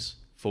platforms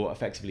for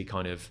effectively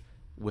kind of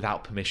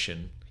without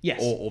permission.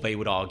 Yes. Or they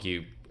would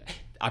argue,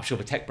 I'm sure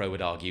the tech bro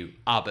would argue,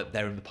 but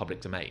they're in the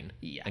public domain.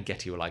 Yeah. And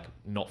Getty were like,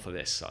 not for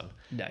this, son.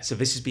 No. So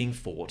this is being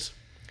fought.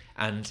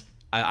 And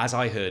as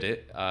I heard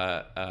it,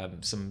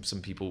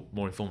 some people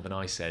more informed than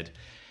I said,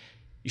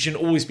 you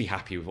shouldn't always be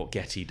happy with what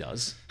Getty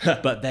does,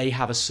 but they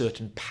have a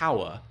certain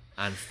power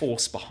and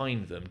force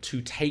behind them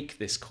to take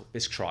this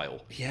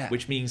trial,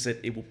 which means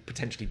that it will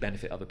potentially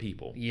benefit other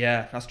people.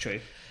 Yeah, that's true.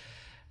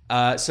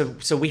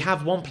 So we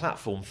have one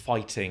platform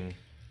fighting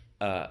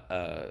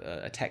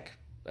a tech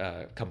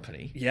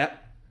company. Yeah.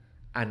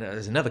 And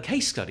as another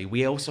case study,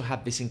 we also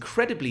have this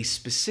incredibly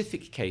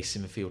specific case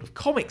in the field of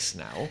comics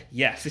now.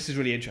 Yes, this is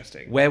really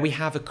interesting. Where we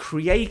have a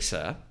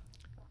creator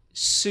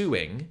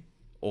suing,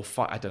 or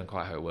I don't know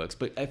quite how it works,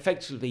 but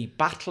effectively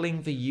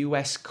battling the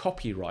US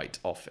Copyright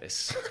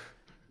Office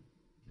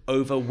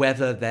over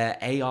whether their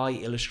AI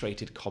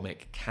illustrated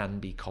comic can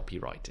be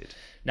copyrighted.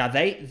 Now,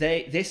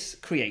 this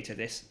creator,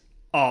 this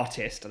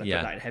artist, and I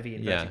put that in heavy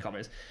inverted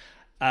commas,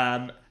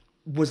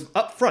 was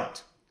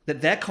upfront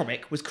that their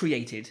comic was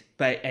created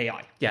by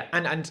AI. Yeah,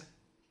 and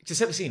to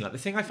set the scene, like the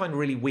thing I find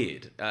really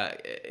weird,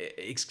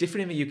 it's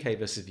different in the UK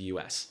versus the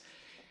US.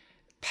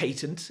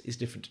 Patent is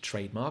different to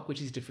trademark, which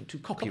is different to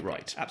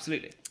copyright.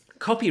 Absolutely.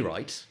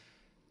 Copyright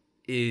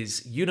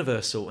is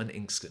universal and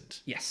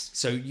instant. Yes.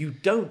 So you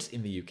don't,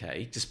 in the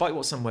UK, despite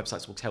what some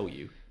websites will tell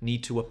you,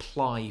 need to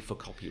apply for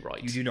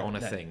copyright on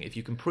a thing. If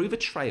you can prove a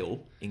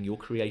trail in your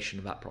creation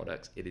of that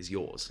product, it is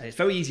yours. And it's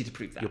very easy to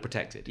prove that. You're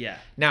protected. Yeah.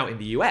 Now, in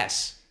the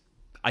US,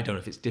 I don't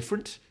know if it's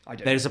different.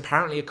 There's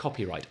apparently a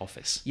copyright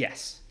office.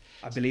 Yes.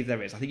 I believe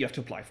there is. I think you have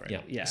to apply for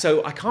it. Yeah.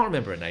 So I can't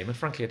remember her name, and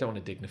frankly, I don't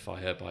want to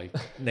dignify her by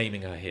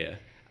naming her here,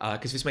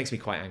 because this makes me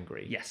quite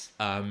angry. Yes.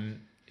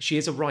 She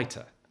is a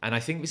writer. And I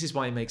think this is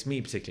why it makes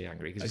me particularly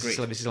angry, because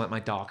this is like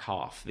my dark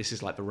half. This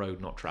is like the road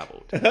not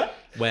travelled,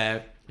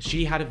 where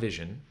she had a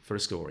vision for a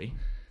story,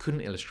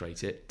 couldn't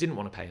illustrate it, didn't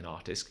want to pay an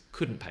artist,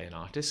 couldn't pay an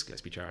artist,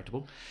 let's be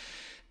charitable,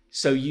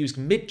 so used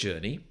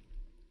Midjourney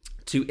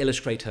to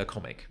illustrate her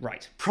comic.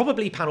 Right.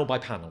 Probably panel by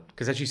panel,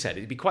 because as you said,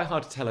 it'd be quite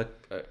hard to tell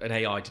an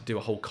AI to do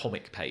a whole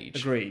comic page.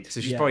 Agreed. So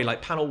she's probably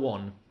like panel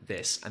 1,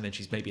 this, and then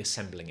she's maybe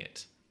assembling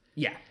it.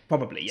 Yeah,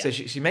 probably, yeah. So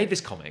she made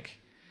this comic,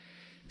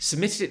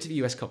 submitted it to the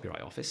US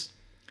Copyright Office.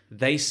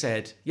 They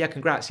said, yeah,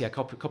 congrats, yeah,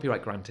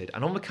 copyright granted.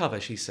 And on the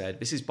cover, she said,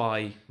 this is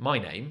by my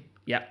name.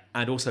 Yeah.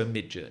 And also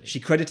Midjourney. She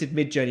credited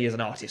Midjourney as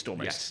an artist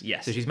almost.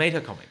 Yes. So she's made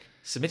her comic,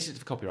 submitted it to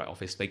the Copyright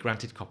Office, they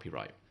granted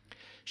copyright.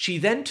 She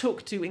then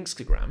took to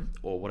Instagram,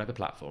 or whatever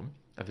platform,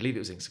 I believe it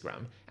was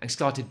Instagram, and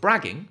started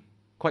bragging,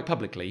 quite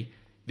publicly,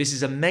 this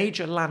is a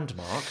major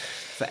landmark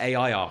for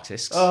AI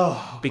artists,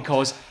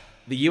 because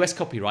the US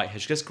Copyright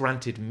has just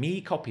granted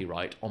me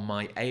copyright on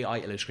my AI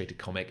illustrated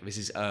comic. This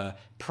is a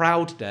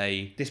proud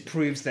day. This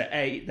proves that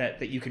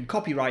that you can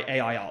copyright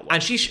AI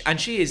artwork. And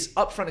she is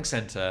up front and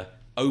center,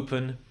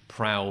 open,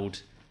 proud,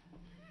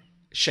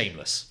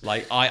 shameless.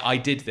 Like, I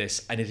did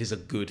this, and it is a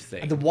good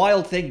thing. And the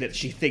wild thing that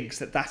she thinks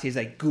that is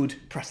a good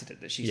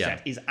precedent that she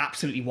set is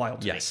absolutely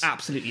wild to me.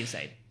 Absolutely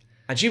insane.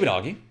 And she would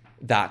argue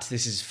that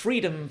this is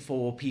freedom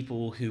for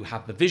people who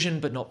have the vision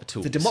but not the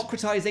tools. The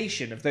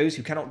democratization of those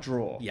who cannot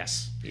draw.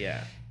 Yes.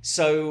 Yeah.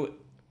 So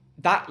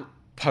that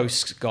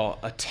post got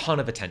a ton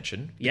of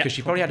attention because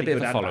she probably had a bit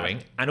of a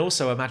following. And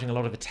also, I imagine a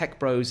lot of the tech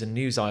bros and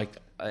news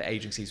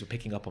agencies were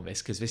picking up on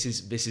this, because this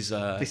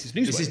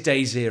is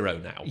day zero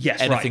now.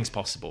 Yes, anything's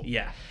possible.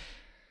 Yeah.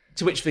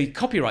 To which the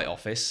Copyright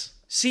Office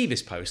see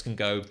this post and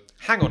go,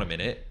 hang on a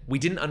minute, we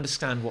didn't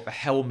understand what the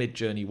hell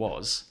Midjourney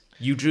was.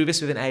 You drew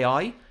this with an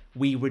AI.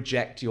 We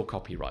reject your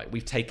copyright.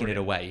 We've taken it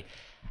away.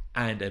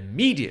 And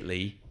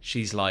immediately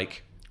she's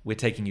like, we're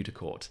taking you to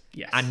court.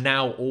 Yes. And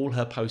now all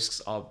her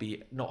posts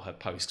not her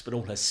posts, but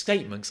all her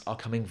statements are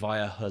coming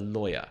via her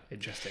lawyer.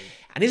 Interesting.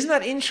 And isn't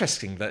that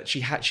interesting that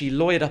she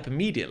lawyered up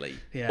immediately?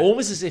 Yeah.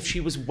 Almost as if she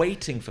was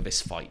waiting for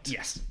this fight.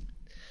 Yes.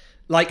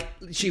 Like,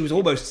 she was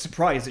almost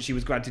surprised that she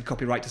was granted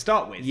copyright to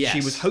start with. Yes.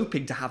 She was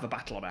hoping to have a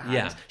battle on her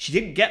hands. Yeah. She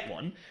didn't get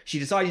one. She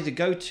decided to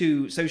go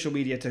to social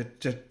media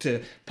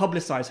to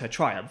publicise her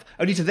triumph,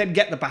 only to then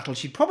get the battle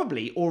she'd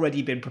probably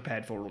already been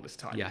prepared for all this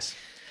time. Yes.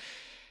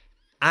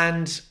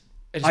 And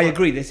I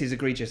agree, this is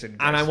egregious. And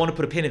I want to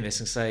put a pin in this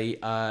and say,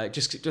 let's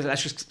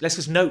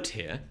just note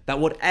here that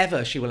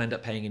whatever she will end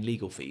up paying in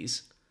legal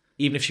fees,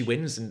 even if she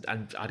wins and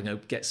I don't know,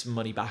 gets some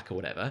money back or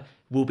whatever,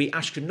 will be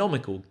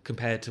astronomical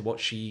compared to what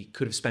she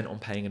could have spent on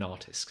paying an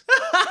artist.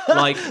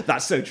 Like,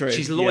 that's so true.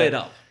 She's lawyered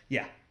up.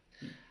 Yeah.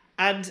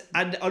 And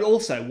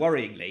also,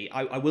 worryingly,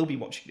 I will be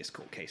watching this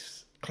court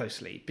case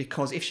closely,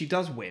 because if she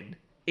does win,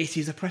 it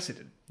is a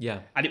precedent. Yeah.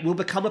 And it will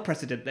become a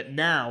precedent that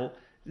now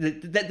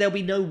that there'll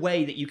be no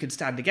way that you can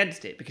stand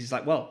against it, because it's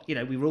like, well, you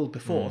know, we ruled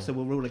before, so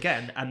we'll rule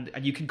again, and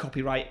you can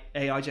copyright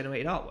AI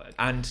generated artwork.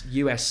 And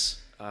US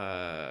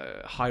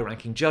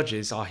high-ranking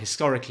judges are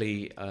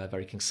historically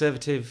very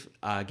conservative,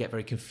 get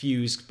very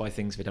confused by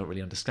things they don't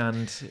really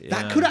understand.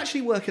 That could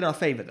actually work in our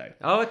favour, though.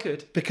 Oh, it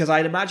could. Because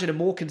I'd imagine a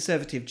more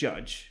conservative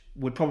judge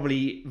would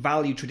probably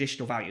value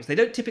traditional values. They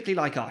don't typically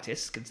like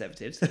artists,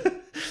 conservatives,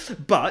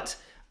 but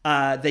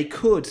they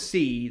could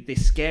see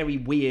this scary,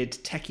 weird,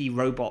 techie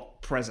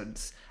robot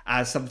presence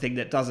as something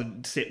that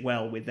doesn't sit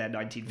well with their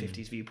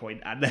 1950s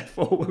viewpoint, and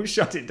therefore will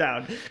shut it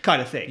down,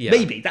 kind of thing. Yeah.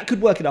 Maybe that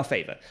could work in our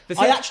favour.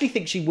 I actually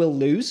think she will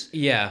lose.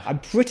 Yeah, I'm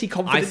pretty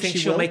confident. I think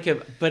she'll she'll make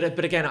a,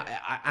 but again,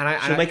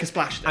 she'll make a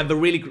splash. Though. And the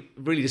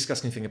really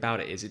disgusting thing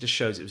about it is, it just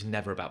shows it was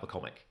never about the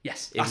comic.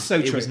 Yes, that's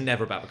so true. It was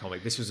never about the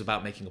comic. This was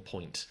about making a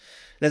point.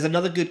 There's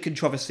another good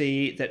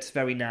controversy that's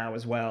very now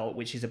as well,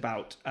 which is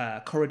about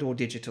Corridor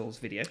Digital's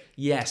video.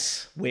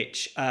 Yes.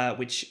 Which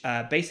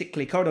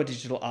basically Corridor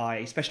Digital are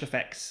a special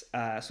effects,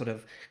 sort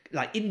of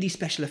like indie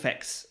special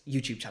effects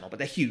YouTube channel, but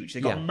they're huge.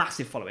 They've got a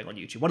massive following on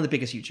YouTube, one of the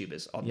biggest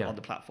YouTubers on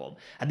the platform.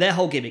 And their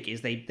whole gimmick is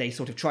they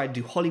sort of try and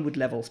do Hollywood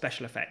level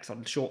special effects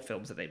on short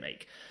films that they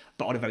make,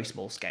 but on a very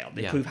small scale.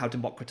 They prove how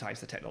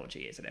democratized the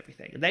technology is and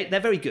everything. And they're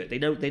very good. They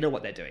know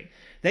what they're doing.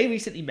 They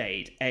recently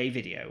made a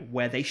video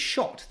where they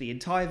shot the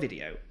entire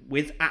video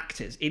with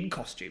actors in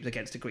costumes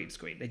against a green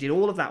screen. They did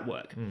all of that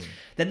work.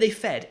 Then they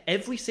fed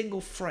every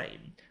single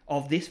frame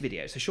of this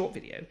video, it's a short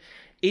video,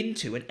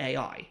 into an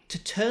AI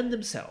to turn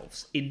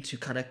themselves into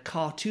kind of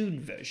cartoon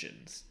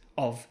versions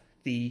of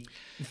the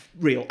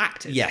real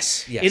actors.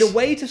 Yes. In a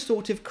way to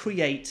sort of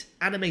create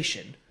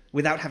animation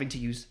without having to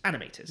use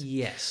animators.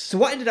 Yes. So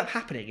what ended up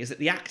happening is that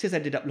the actors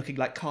ended up looking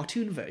like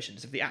cartoon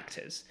versions of the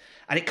actors,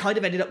 and it kind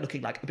of ended up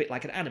looking like a bit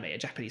like an anime, a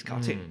Japanese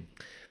cartoon.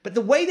 But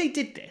the way they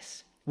did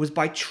this was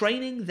by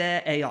training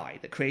their AI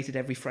that created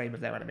every frame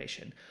of their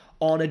animation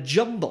on a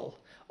jumble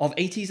of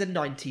 80s and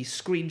 90s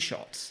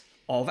screenshots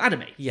of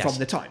anime from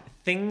the time.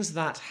 Things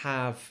that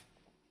have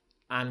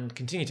and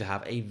continue to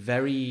have a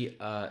very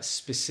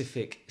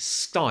specific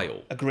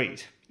style.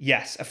 Agreed.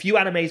 Yes, a few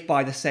animes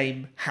by the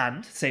same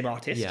hand, same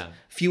artist. Yeah. A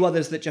few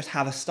others that just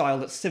have a style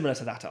that's similar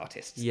to that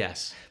artist's.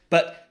 Yes.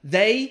 But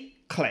they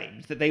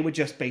claimed that they were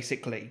just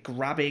basically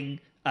grabbing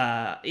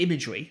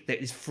imagery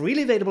that is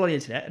freely available on the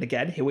internet. And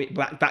again, here we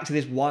back to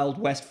this Wild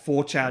West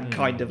 4chan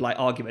kind of like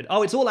argument.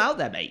 Oh, it's all out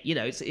there, mate. You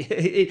know,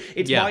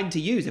 it's mine to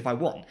use if I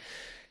want.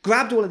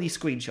 Grabbed all of these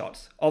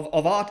screenshots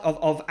of art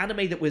of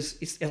anime that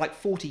it's like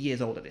 40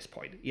 years old at this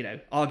point. You know,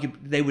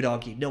 they would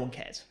argue no one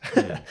cares.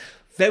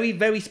 Very,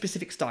 very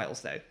specific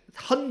styles, though.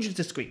 Hundreds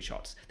of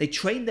screenshots. They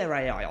trained their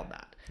AI on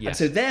that. Yes.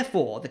 And so,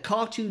 therefore, the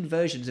cartoon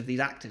versions of these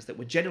actors that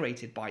were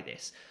generated by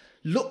this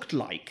looked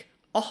like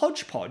a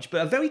hodgepodge, but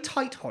a very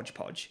tight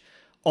hodgepodge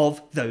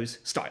of those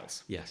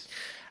styles. Yes.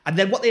 And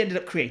then what they ended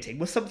up creating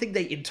was something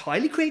they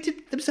entirely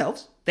created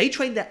themselves. They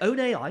trained their own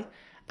AI,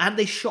 and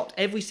they shot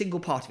every single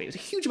part of it. It was a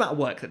huge amount of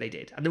work that they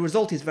did. And the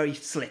result is very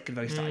slick and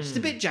very stylish. It's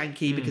a bit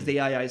janky because the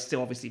AI is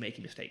still obviously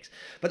making mistakes.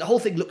 But the whole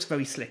thing looks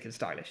very slick and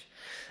stylish.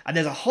 And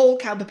there's a whole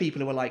camp of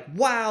people who are like,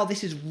 wow,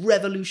 this is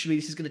revolutionary.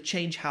 This is going to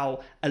change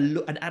how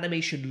an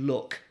animation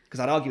look. Because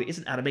I'd argue it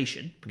isn't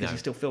animation because you're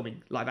still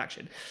filming live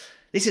action.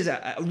 This is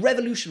a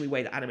revolutionary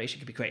way that animation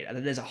can be created. And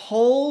then there's a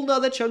whole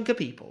other chunk of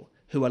people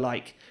who are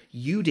like,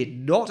 you did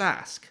not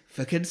ask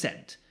for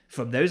consent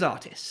from those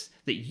artists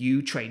that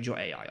you trained your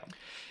AI on.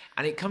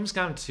 And it comes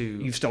down to...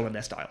 You've stolen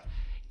their style.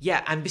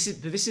 Yeah, and this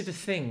is the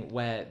thing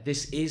where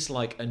this is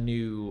like a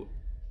new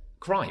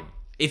crime.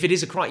 If it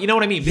is a crime, you know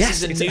what I mean?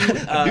 This is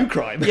a new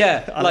crime.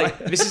 Yeah, like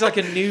this is like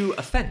a new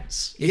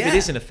offence. If it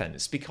is an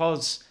offence,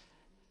 because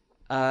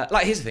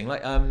like here's the thing,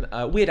 like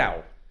Weird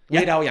Al.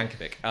 Weird Al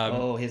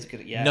Yankovic. Here's a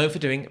good... known for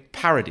doing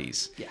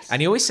parodies. Yes.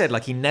 And he always said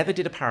like he never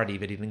did a parody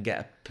that he didn't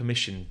get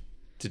permission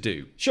to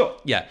do. Sure.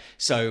 Yeah.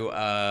 So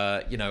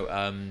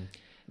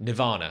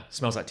Nirvana,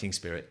 Smells Like Teen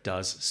Spirit,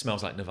 does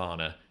Smells Like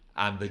Nirvana.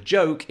 And the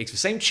joke, it's the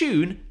same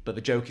tune, but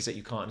the joke is that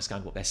you can't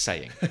understand what they're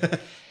saying.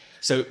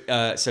 So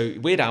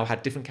Weird Al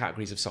had different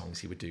categories of songs.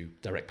 He would do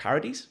direct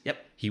parodies. Yep.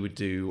 He would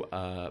do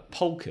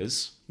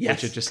polkas,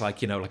 Yes. which are just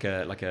like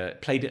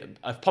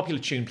a popular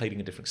tune played in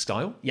a different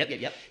style.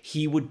 Yep.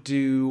 He would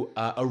do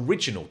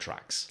original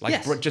tracks, like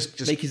Yes.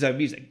 just Make his own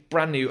music.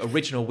 brand new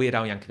original Weird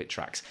Al Yankovic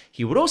tracks.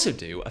 He would also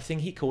do a thing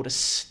he called a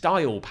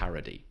style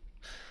parody.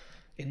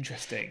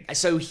 Interesting.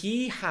 So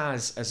he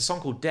has a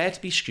song called Dare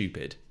to Be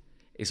Stupid.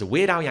 It's a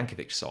Weird Al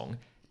Yankovic song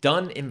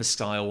done in the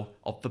style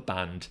of the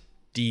band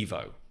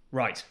Devo.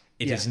 Right.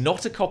 It is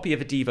not a copy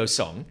of a Devo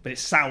song. But it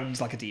sounds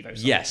like a Devo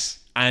song. Yes.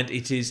 And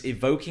it is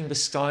evoking the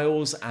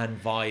styles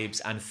and vibes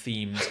and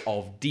themes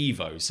of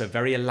Devo. So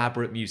very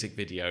elaborate music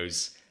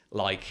videos,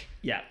 like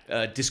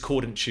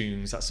discordant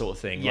tunes, that sort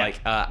of thing. Yeah.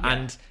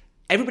 And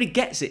everybody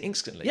gets it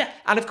instantly. Yeah.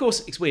 And of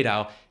course, it's Weird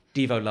Al.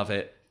 Devo love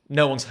it.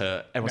 No one's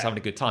hurt. Everyone's having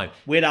a good time.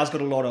 Weird Al's got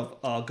a lot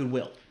of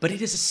goodwill. But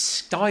it is a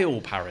style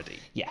parody.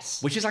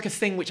 Yes. Which is like a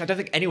thing which I don't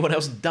think anyone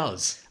else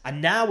does.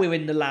 And now we're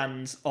in the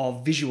lands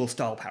of visual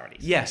style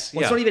parodies. Yes,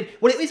 Well, it's not even...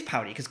 Well, it is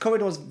parody, because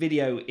Corridor's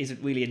video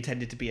isn't really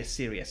intended to be a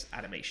serious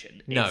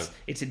animation. No.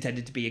 It's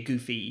intended to be a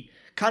goofy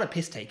kind of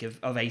piss take of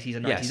 80s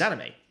and 90s Yes.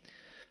 anime.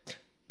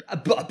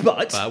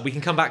 But we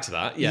can come back to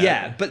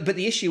that. but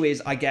the issue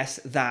is, I guess,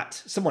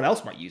 that someone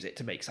else might use it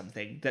to make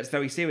something that's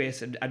very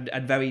serious and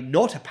very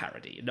not a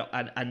parody. But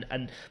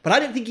I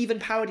don't think even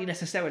parody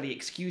necessarily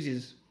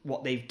excuses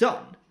what they've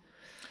done,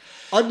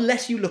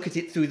 unless you look at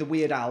it through the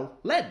Weird Al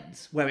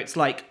lens, where it's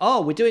like,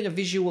 oh, we're doing a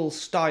visual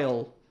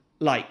style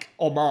like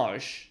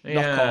homage,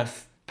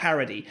 knockoff,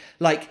 parody.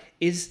 Like,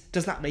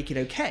 does that make it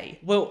okay?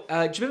 Well,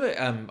 do you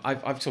remember?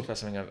 I've talked about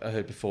something I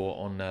heard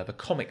before on the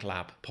Comic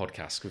Lab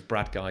podcast with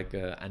Brad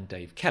Geiger and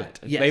Dave Kellett.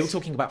 Yes. They were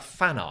talking about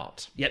fan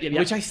art, Yep.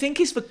 which I think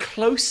is the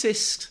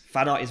closest,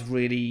 Fan art is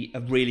really a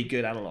really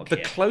good analog. the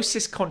here.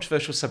 closest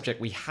controversial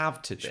subject we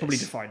have to this. Probably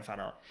define fan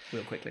art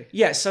real quickly.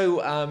 Yeah, so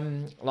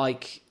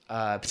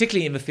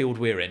particularly in the field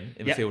we're in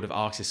the Yep. field of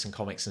artists and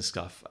comics and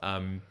stuff,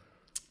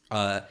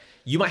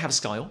 you might have a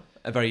style,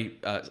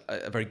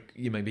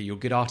 maybe you're a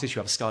good artist, you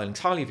have a style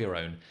entirely of your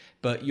own,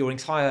 but your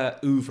entire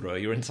oeuvre,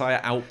 your entire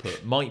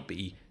output might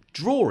be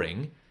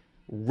drawing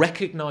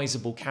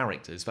recognizable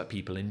characters that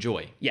people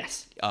enjoy.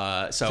 Yes.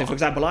 So For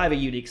example, I have a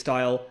unique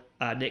style.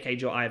 Nick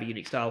Angel, I have a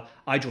unique style.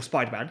 I draw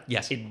Spider-Man.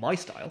 Yes. In my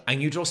style.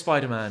 And you draw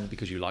Spider-Man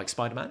because you like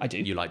Spider-Man. I do.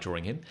 You like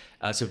drawing him.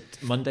 So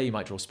Monday you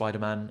might draw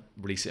Spider-Man,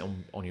 release it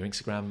on your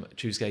Instagram.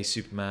 Tuesday,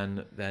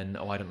 Superman. Then,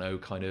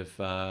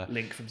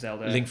 Link from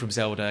Zelda. Link from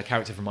Zelda,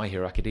 character from My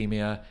Hero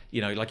Academia.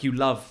 You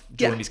love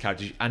drawing these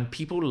characters, and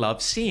people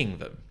love seeing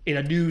them. In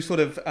a new sort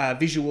of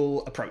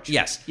visual approach.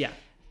 Yes. Yeah.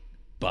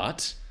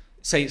 But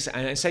say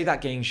that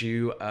gains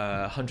you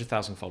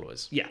 100,000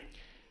 followers. Yeah.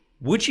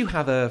 Would you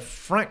have a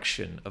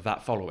fraction of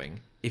that following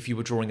if you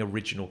were drawing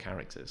original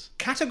characters?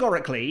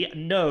 Categorically,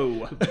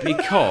 no.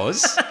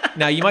 Because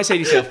now you might say to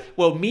yourself,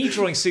 well, me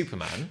drawing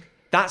Superman,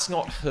 that's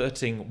not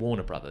hurting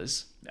Warner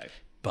Brothers. No.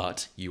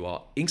 But you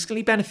are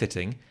instantly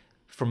benefiting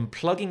from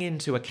plugging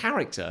into a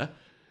character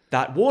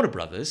that Warner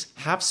Brothers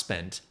have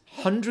spent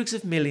hundreds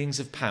of millions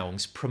of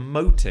pounds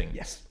promoting.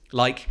 Yes.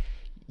 Like,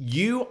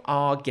 you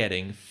are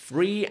getting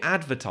free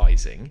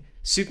advertising.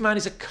 Superman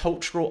is a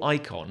cultural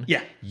icon.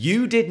 Yeah.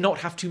 You did not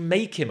have to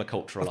make him a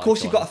cultural icon. Of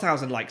course, you got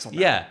 1,000 likes on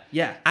that. Yeah.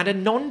 Yeah. And a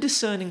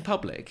non-discerning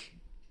public,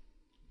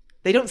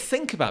 they don't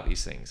think about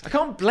these things. I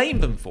can't blame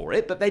them for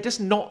it, but they're just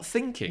not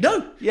thinking.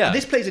 No. Yeah. And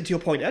this plays into your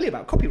point earlier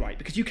about copyright,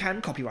 because you can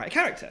copyright a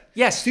character.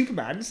 Yes.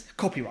 Superman's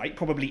copyright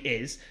probably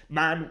is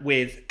man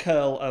with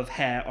curl of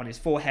hair on his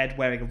forehead,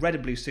 wearing a red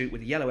and blue suit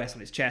with a yellow S on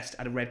his chest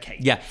and a red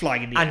cape. Yeah.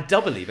 Flying in the air. And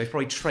doubly, they've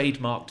probably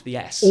trademarked the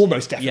S.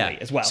 Almost definitely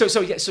as well.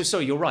 So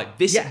you're right.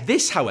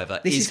 This, however,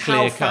 This is is clear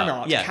how cut. fan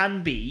art Yeah.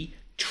 can be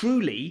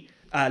truly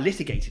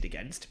litigated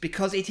against,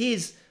 because it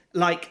is,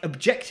 like,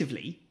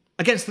 objectively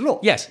against the law.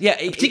 Yes. Yeah.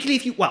 Particularly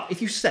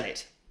if you sell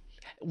it.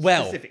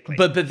 Well, specifically.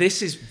 but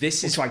this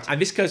is try to.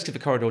 and this goes to the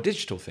Corridor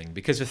Digital thing,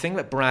 because the thing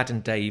that Brad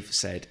and Dave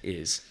said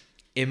is,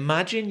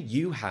 imagine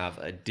you have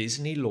a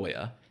Disney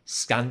lawyer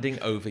standing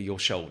over your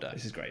shoulder.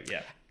 This is great,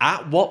 yeah.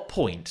 At what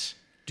point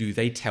do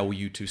they tell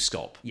you to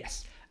stop?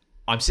 Yes.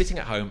 I'm sitting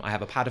at home, I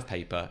have a pad of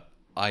paper,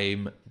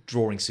 I'm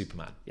drawing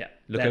Superman. Yeah.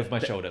 Look over my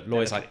shoulder.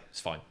 Lawyer's like, it's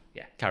fine.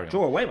 Yeah. Carry on.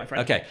 Draw away, my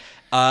friend. Okay.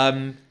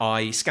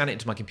 I scan it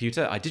into my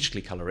computer, I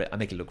digitally colour it, I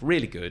make it look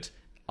really good,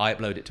 I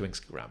upload it to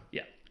Instagram.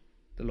 Yeah.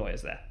 The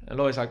lawyer's there. And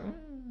the lawyer's like,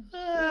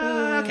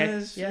 Okay.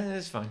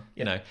 it's fine.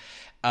 You know,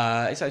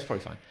 it's probably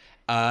fine.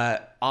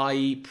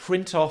 I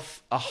print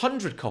off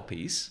 100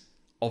 copies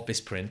of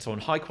this print on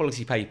high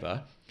quality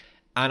paper,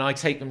 and I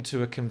take them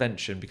to a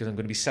convention because I'm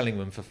going to be selling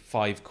them for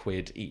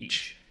 £5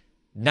 each.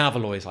 Now the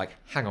lawyer's like,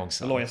 hang on,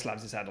 son. The lawyer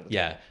slams his hand on the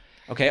Yeah.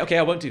 Okay,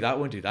 I won't do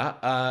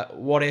that.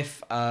 What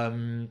if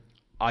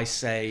I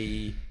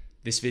say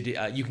this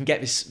video, you can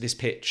get this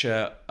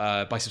picture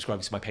by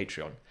subscribing to my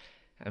Patreon?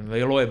 And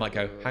the lawyer might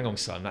go, hang on,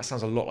 son, that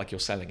sounds a lot like you're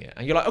selling it.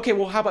 And you're like, okay,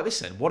 well, how about this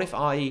then? What if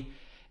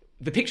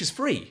the picture's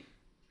free?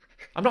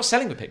 I'm not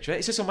selling the picture,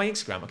 it's just on my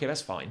Instagram. Okay,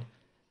 that's fine.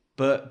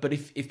 But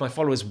if my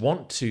followers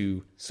want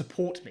to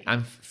support me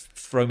and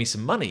throw me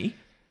some money,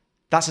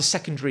 That's a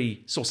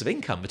secondary source of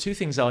income. The two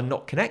things are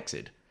not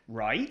connected.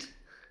 Right.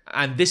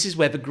 And this is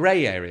where the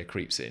grey area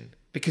creeps in.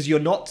 Because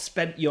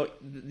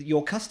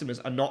your customers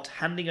are not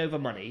handing over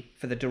money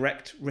for the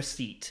direct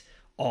receipt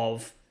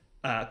of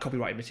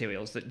copyrighted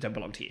materials that don't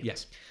belong to you.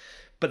 Yes.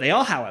 But they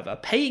are, however,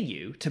 paying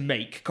you to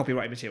make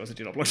copyrighted materials that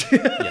do not belong to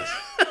you. Yes.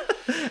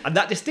 And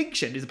that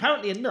distinction is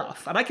apparently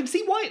enough, and I can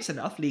see why it's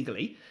enough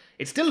legally.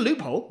 It's still a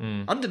loophole,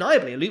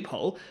 undeniably a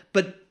loophole,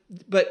 but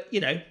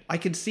I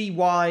can see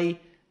why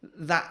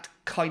that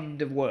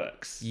kind of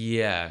works.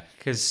 Yeah,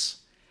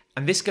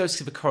 and this goes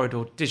to the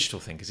Corridor Digital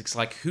thing, because it's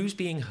like, who's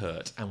being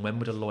hurt, and when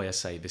would a lawyer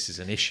say this is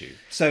an issue?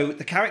 So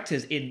the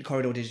characters in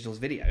Corridor Digital's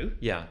video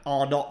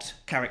are not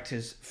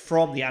characters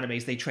from the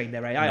animes they trained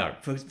their AI on.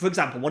 For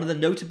example, one of the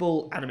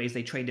notable animes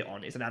they trained it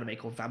on is an anime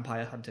called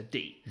Vampire Hunter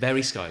D.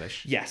 Very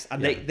stylish. Yes,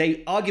 and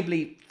they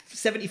arguably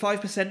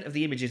 75% of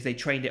the images they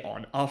trained it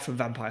on are from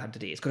Vampire Hunter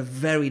D. It's got a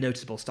very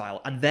noticeable style,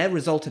 and their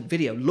resultant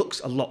video looks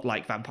a lot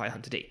like Vampire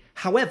Hunter D.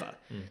 However,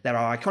 there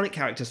are iconic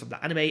characters from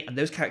that anime, and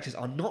those characters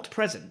are not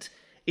present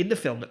in the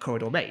film that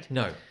Corridor made.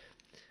 No.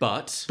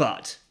 But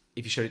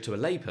if you showed it to a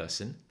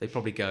layperson, they'd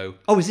probably go,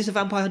 "Oh, is this a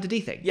Vampire Hunter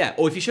D thing?" Yeah.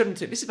 Or if you showed them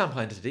this is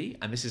Vampire Hunter D,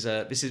 and this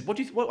is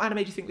what anime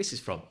do you think this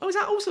is from? Oh, is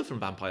that also from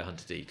Vampire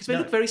Hunter D? Because they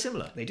look very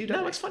similar. They do.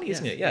 No, it's funny,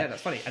 isn't it? Yeah,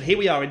 that's funny. And here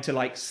we are into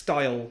like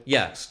style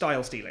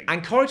stealing.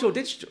 And Corridor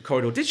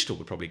Digital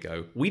would probably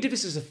go, we did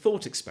this as a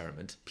thought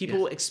experiment.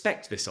 People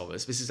expect this of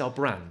us. This is our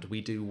brand. We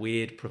do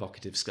weird,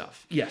 provocative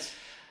stuff. Yes.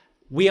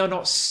 We are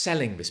not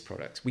selling this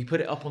product. We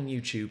put it up on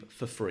YouTube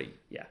for free.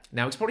 Yeah.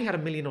 Now, it's probably had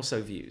 1 million or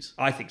so views.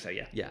 I think so,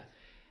 yeah. Yeah.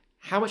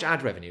 How much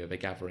ad revenue are they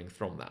gathering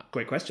from that?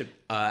 Great question.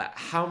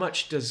 How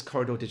much does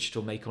Corridor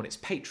Digital make on its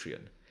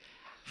Patreon?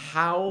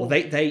 Well,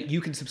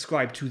 you can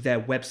subscribe to their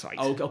website.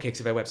 Oh, okay,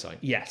 to their website.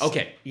 Yes.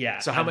 Okay. Yeah.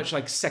 So how much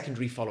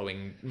secondary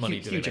following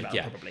money do they make?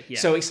 Amount, probably. Yeah.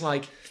 So it's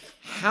like,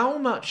 how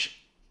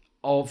much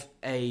of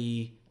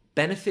a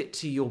benefit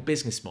to your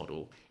business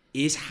model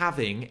is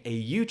having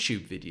a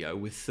YouTube video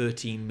with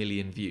 13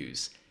 million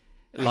views?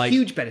 A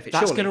huge benefit,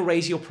 That's surely. going to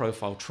raise your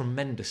profile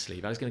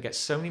tremendously. That is going to get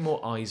so many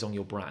more eyes on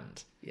your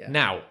brand. Yeah.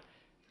 Now,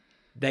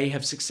 they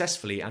have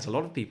successfully, as a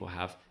lot of people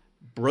have,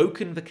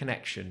 broken the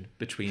connection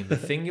between the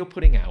thing you're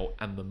putting out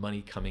and the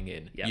money coming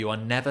in. Yep. You are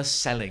never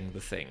selling the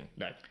thing.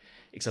 No.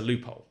 It's a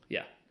loophole.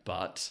 Yeah.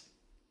 But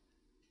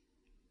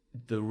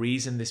the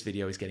reason this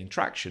video is getting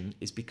traction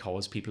is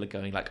because people are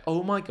going like,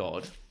 oh my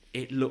God,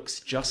 it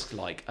looks just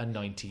like a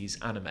 90s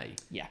anime.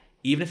 Yeah.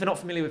 Even if they're not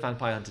familiar with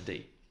Vampire Hunter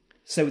D.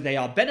 So they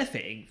are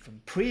benefiting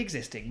from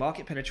pre-existing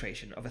market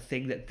penetration of a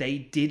thing that they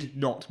did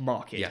not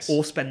market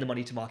or spend the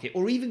money to market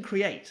or even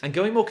create. And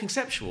going more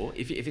conceptual,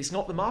 if it's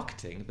not the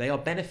marketing, they are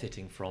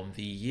benefiting from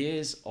the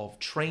years of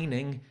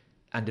training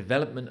and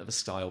development of a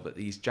style that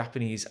these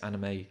Japanese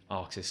anime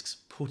artists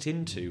put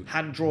into.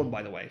 Hand-drawn,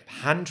 by the way.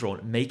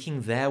 Hand-drawn,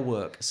 making their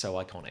work so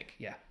iconic.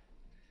 Yeah.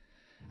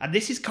 And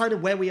this is kind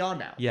of where we are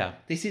now. Yeah.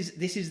 This is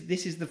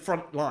the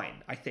front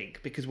line, I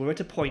think, because we're at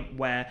a point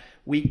where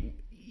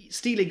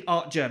stealing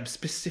Artgerm's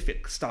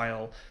specific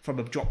style from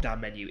a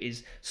drop-down menu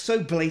is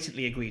so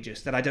blatantly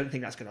egregious that I don't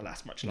think that's going to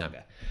last much longer.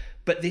 No.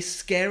 But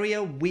this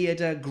scarier,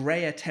 weirder,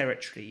 greyer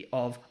territory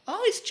of,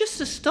 it's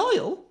just a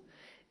style,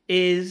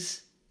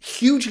 is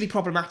hugely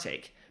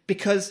problematic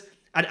because,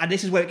 and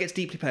this is where it gets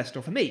deeply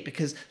personal for me,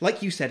 because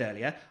like you said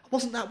earlier, I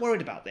wasn't that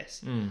worried about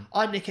this.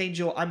 I'm Nick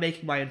Angel, I'm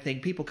making my own thing,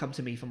 people come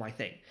to me for my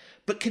thing.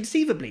 But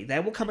conceivably,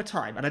 there will come a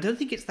time, and I don't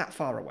think it's that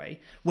far away,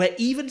 where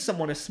even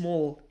someone as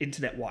small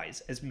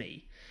internet-wise as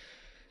me,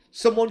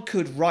 someone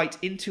could write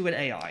into an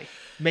AI,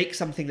 make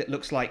something that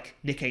looks like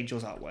Nick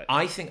Angel's artwork.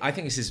 I think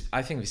this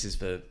is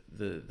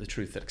the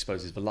truth that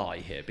exposes the lie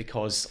here,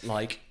 because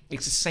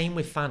it's the same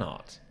with fan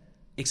art.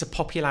 It's a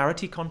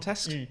popularity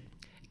contest,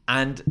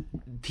 and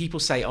people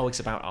say, "Oh,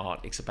 it's about art.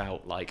 It's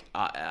about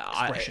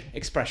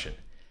expression."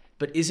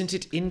 But isn't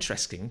it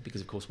interesting? Because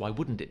of course, why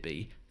wouldn't it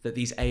be that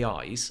these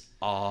AIs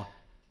are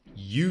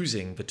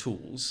using the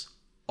tools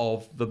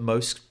of the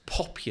most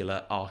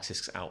popular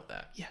artists out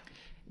there? Yeah.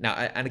 Now,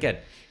 and again,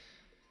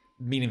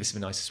 meaning this in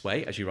the nicest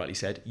way, as you rightly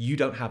said, you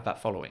don't have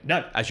that following.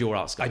 No. As your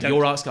art style.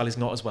 Your art style is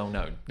not as well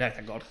known. No,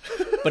 thank God.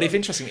 But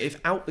if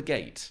out the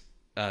gate,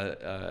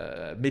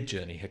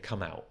 Midjourney had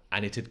come out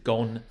and it had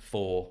gone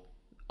for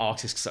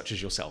artists such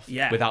as yourself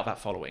without that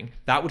following,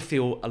 that would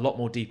feel a lot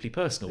more deeply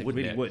personal,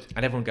 wouldn't it? Would.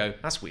 And everyone go,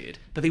 that's weird.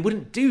 But they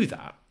wouldn't do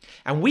that.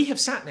 And we have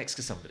sat next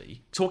to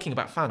somebody talking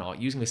about fan art,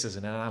 using this as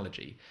an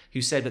analogy,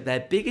 who said that their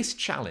biggest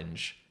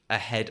challenge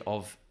ahead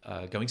of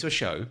going to a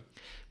show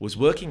was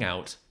working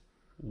out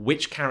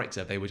which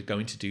character they were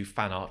going to do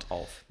fan art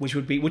of. Which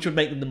would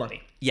make them the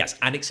money. Yes,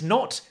 and it's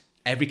not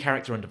every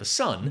character under the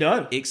sun.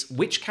 No. It's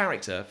which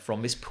character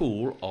from this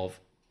pool of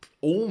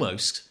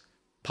almost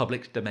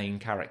public domain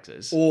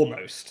characters.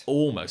 Almost.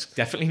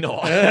 Definitely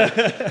not.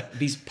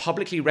 These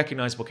publicly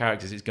recognizable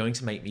characters is going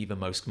to make me the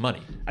most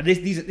money. And this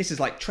is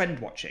like trend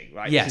watching,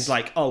 right? Yes. This is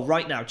like,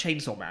 right now,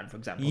 Chainsaw Man, for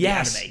example.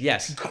 Yes, the anime,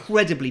 yes.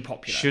 Incredibly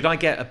popular. Should I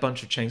get a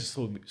bunch of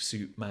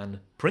Chainsaw Man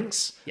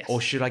prints? Yes.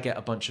 Or should I get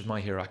a bunch of My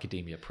Hero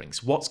Academia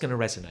prints? What's going to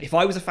resonate? If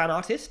I was a fan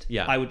artist,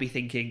 Yeah. I would be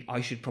thinking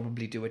I should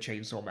probably do a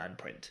Chainsaw Man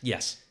print.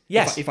 Yes.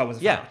 If I was a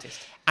fan artist.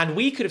 And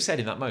we could have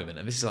said in that moment,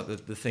 and this is like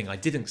the thing I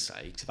didn't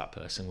say to that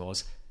person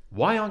was,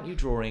 why aren't you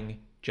drawing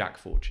Jack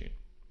Fortune?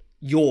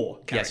 Your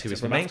character. Yes, who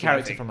is the main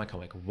character from my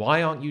comic.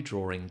 Why aren't you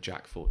drawing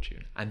Jack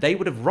Fortune? And they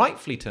would have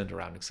rightfully turned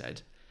around and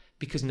said,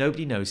 because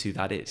nobody knows who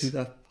that is. Who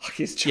the fuck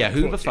is Jack Yeah,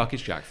 who Fortune? the fuck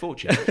is Jack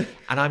Fortune?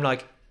 And I'm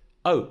like,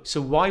 oh, so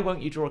why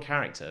won't you draw a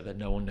character that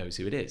no one knows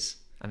who it is?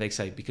 And they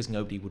say, because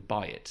nobody would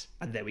buy it.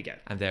 And there we go.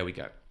 And there we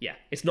go. Yeah,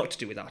 it's not to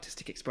do with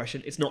artistic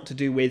expression. It's not to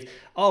do with,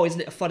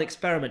 isn't it a fun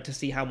experiment to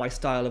see how my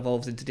style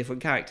evolves into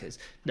different characters?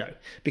 No,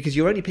 because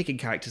you're only picking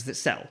characters that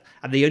sell.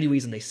 And the only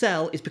reason they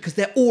sell is because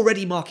they're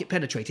already market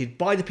penetrated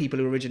by the people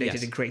who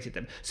originated and created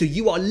them. So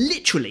you are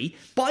literally,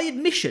 by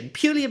admission,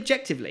 purely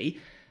objectively,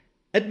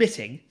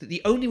 admitting that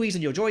the only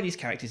reason you're drawing these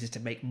characters is to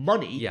make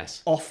money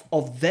off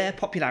of their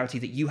popularity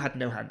that you had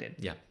no hand in.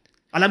 Yeah.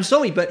 And I'm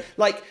sorry, but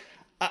like...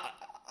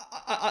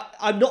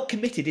 I'm not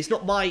committed. It's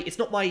not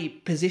my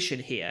position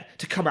here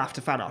to come after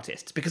fan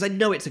artists because I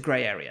know it's a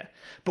grey area.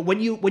 But when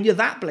you're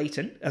that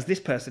blatant, as this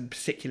person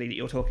particularly that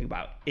you're talking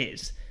about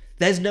is,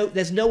 there's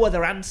no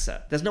other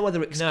answer. There's no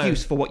other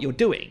excuse for what you're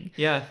doing.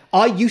 Yeah.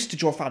 I used to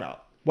draw fan art.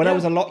 When I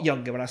was a lot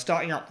younger, when I was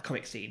starting out the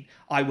comic scene,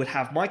 I would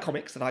have my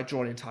comics that I'd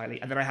drawn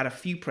entirely, and then I had a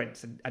few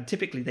prints, and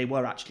typically they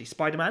were actually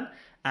Spider-Man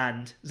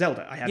and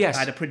Zelda. I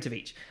had a print of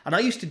each. And I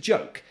used to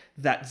joke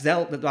that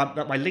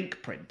that my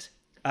Link print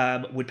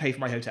would pay for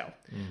my hotel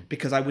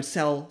because I would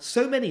sell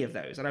so many of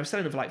those, and I was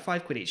selling them for like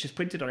 £5 each, just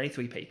printed on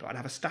A3 paper. I'd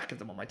have a stack of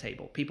them on my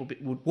table. People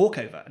would walk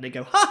over and they'd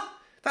go, "Ha!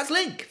 That's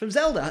Link from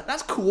Zelda.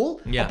 That's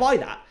cool. Yeah. I'll buy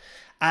that."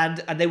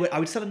 And I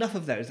would sell enough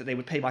of those that they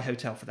would pay my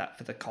hotel for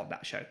that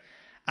show.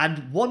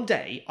 And one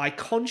day, I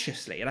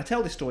consciously, and I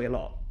tell this story a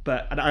lot,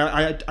 and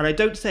I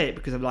don't say it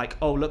because I'm like,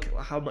 oh, look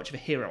how much of a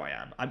hero I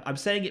am. I'm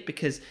saying it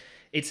because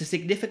it's a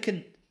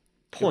significant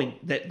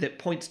point that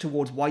points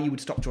towards why you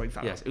would stop drawing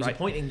fan art. Yes, it was a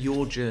point in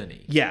your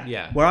journey.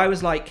 Yeah. Where I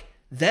was like,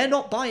 they're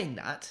not buying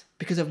that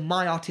because of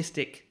my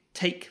artistic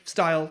take,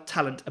 style,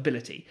 talent,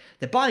 ability.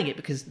 They're buying it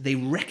because they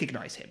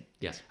recognize him.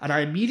 Yes. And I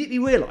immediately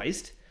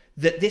realized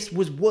that this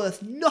was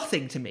worth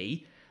nothing to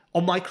me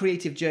on my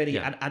creative journey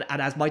and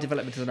as my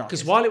development as an artist.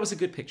 Because while it was a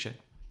good picture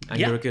and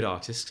you're a good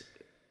artist,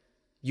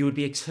 you would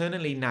be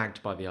eternally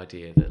nagged by the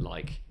idea that,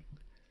 like,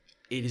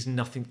 it is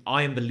nothing.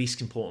 I am the least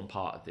important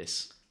part of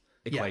this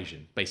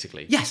equation,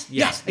 basically. Yes,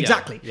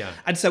 exactly. Yeah.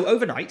 And so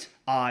overnight,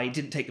 I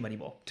didn't take them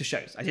anymore to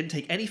shows. I didn't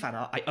take any fan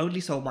art. I only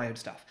sold my own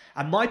stuff.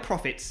 And my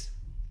profits,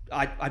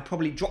 I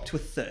probably dropped to a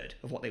third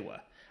of what they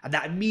were. And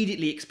that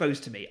immediately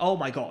exposed to me, oh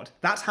my God,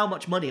 that's how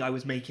much money I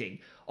was making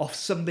off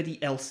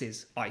somebody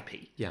else's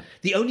IP. Yeah.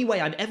 The only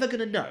way I'm ever going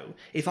to know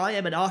if I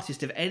am an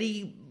artist of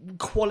any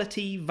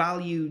quality,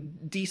 value,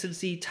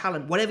 decency,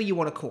 talent, whatever you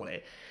want to call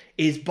it,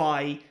 is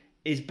by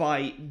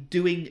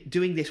doing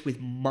this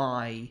with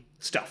my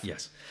stuff.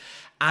 Yes.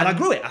 And I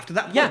grew it after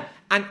that point. Yeah.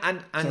 And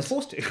So I was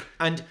forced to.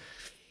 And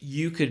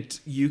you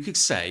could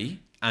say,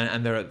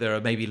 and there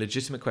are maybe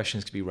legitimate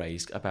questions to be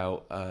raised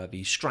about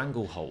the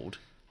stranglehold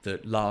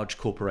that large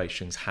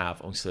corporations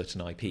have on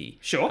certain IP.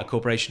 Sure. A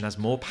corporation has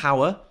more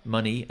power,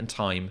 money, and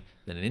time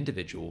than an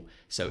individual.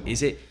 So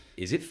is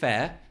it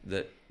fair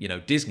that,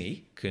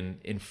 Disney can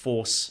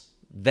enforce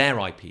their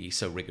IP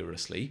so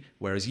rigorously,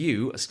 whereas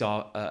you,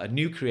 a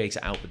new creator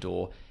out the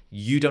door,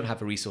 you don't have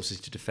the resources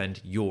to defend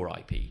your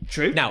IP?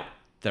 True. Now,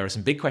 there are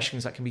some big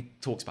questions that can be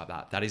talked about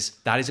that.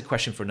 That is a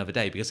question for another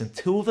day, because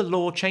until the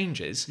law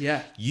changes,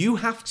 you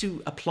have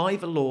to apply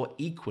the law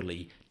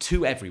equally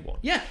to everyone.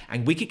 Yeah.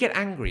 And we could get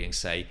angry and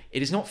say,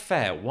 it is not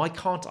fair. Why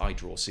can't I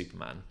draw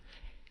Superman?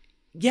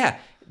 Yeah.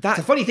 It's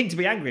a funny thing to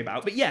be angry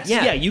about, but yes,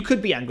 you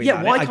could be angry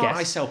about it, why I can't guess.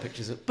 I sell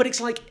pictures of... But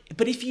it's like,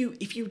 but if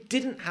you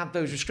didn't have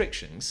those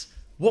restrictions,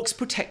 what's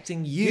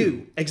protecting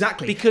you?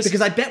 Exactly.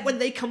 Because I bet when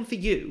they come for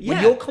you,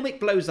 when your comic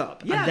blows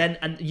up,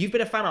 and you've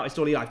been a fan artist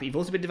all your life, but you've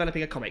also been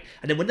developing a comic,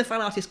 and then when the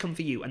fan artists come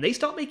for you and they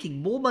start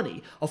making more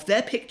money off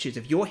their pictures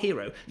of your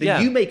hero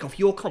than you make off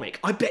your comic,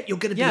 I bet you're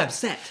going to be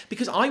upset.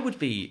 Because I would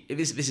be...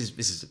 This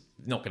is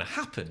not going to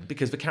happen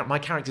because my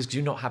characters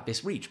do not have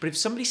this reach. But if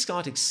somebody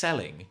started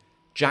selling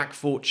Jack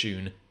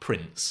Fortune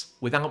prints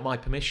without my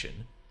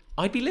permission,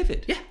 I'd be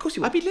livid. Yeah, of course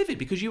you would. I'd be livid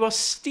because you are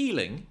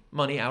stealing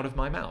money out of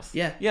my mouth.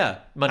 Yeah. Yeah,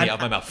 money out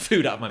of my mouth,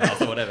 food out of my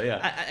mouth, or whatever,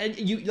 yeah. And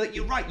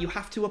you're right, you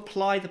have to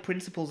apply the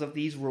principles of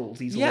these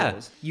rules,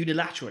 laws,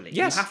 unilaterally.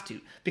 Yes. You have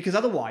to. Because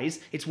otherwise,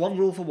 it's one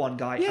rule for one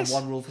guy and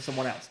one rule for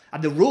someone else.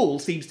 And the rule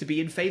seems to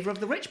be in favour of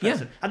the rich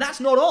person. Yeah. And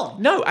that's not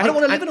on. No. I don't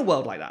want to live in a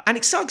world like that. And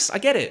it sucks, I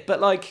get it, but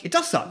like... It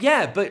does suck.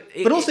 Yeah, but...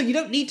 But also, you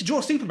don't need to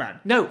draw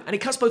Superman. No, and it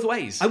cuts both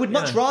ways. I would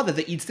much rather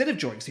that instead of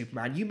drawing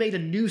Superman, you made a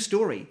new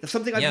story.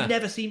 Something I've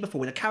never seen before,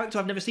 with a character character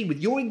I've never seen with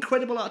your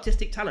incredible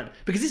artistic talent.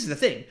 Because this is the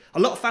thing. A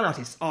lot of fan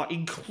artists are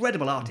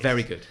incredible artists.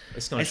 Very good.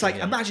 It's nice. It's like,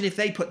 imagine if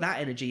they put that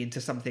energy into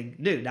something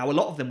new. Now, a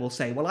lot of them will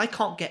say, well, I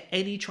can't get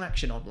any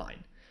traction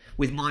online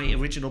with my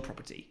original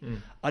property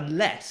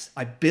unless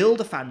I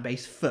build a fan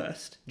base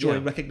first,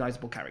 drawing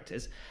recognizable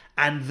characters,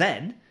 and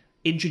then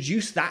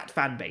introduce that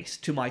fan base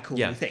to my cool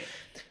new thing.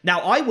 Now,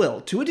 I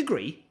will, to a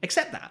degree,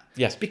 accept that.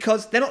 Yes.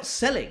 Because they're not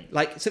selling.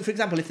 Like, so for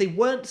example, if they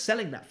weren't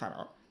selling that fan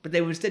art, but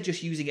they were instead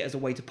just using it as a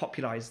way to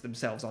popularize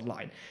themselves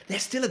online,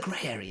 there's still a grey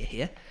area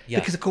here. Yeah.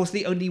 Because, of course,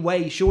 the only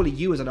way, surely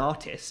you as an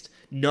artist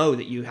know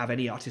that you have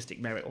any artistic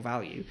merit or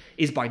value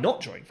is by not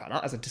drawing fan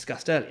art, as I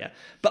discussed earlier.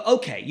 But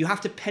okay, you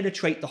have to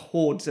penetrate the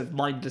hordes of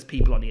mindless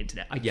people on the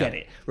internet. I get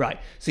it. Right.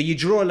 So you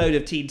draw a load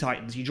of Teen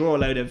Titans, you draw a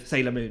load of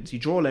Sailor Moons, you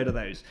draw a load of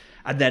those,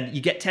 and then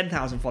you get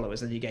 10,000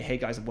 followers, and then you go, hey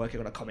guys, I'm working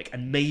on a comic,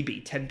 and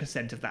maybe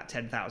 10% of that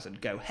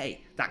 10,000 go,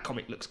 hey, that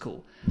comic looks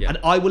cool. Yeah. And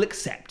I will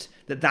accept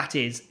that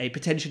is a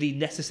potentially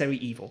necessary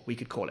evil, we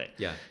could call it,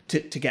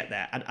 to get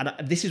there.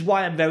 And this is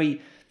why I'm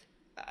very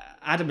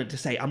adamant to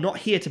say I'm not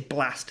here to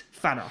blast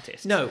fan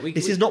artists. No,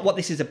 this is not what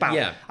this is about.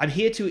 Yeah. I'm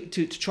here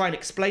to try and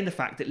explain the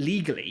fact that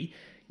legally,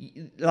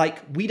 like,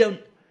 we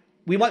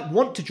might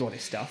want to draw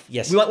this stuff.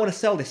 Yes. We might want to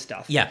sell this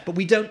stuff. Yeah. But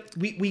we don't.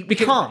 We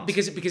can't.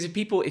 Because if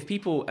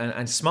people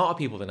and smarter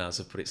people than us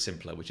have put it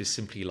simpler, which is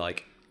simply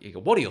like, you go,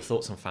 what are your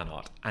thoughts on fan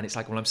art? And it's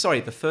like, well, I'm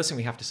sorry, the first thing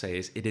we have to say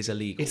is it is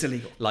illegal. It's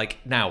illegal.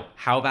 Like, now,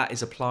 how that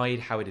is applied,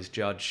 how it is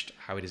judged,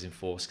 how it is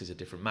enforced is a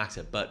different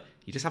matter. But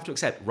you just have to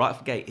accept right off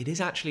the gate, it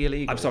is actually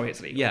illegal. I'm sorry, it's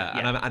illegal.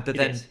 Yeah. But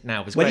then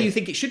now, whether you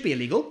think it should be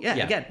illegal,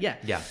 again.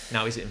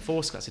 Now, is it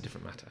enforced? That's a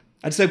different matter.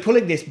 And so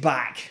pulling this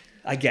back,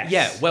 I guess.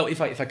 Yeah, well, if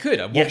I could,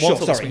 one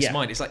thought that springs to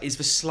mind, it's like, is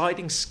the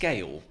sliding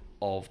scale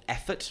of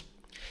effort.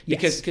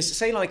 Because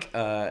say like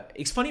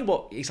it's funny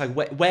what it's like,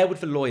 where would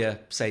the lawyer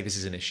say this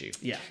is an issue?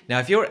 Yeah. Now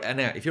if you're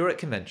at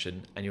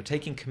convention and you're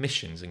taking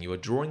commissions and you are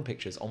drawing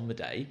pictures on the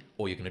day,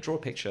 or you're going to draw a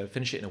picture,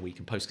 finish it in a week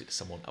and post it to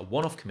someone, a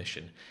one-off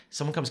commission,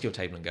 someone comes to your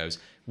table and goes,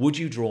 would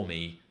you draw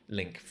me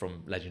Link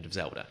from Legend of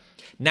Zelda?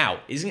 Now,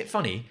 isn't it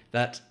funny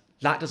that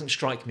doesn't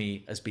strike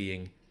me as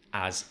being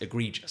as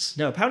egregious?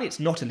 No, apparently it's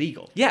not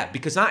illegal. Yeah,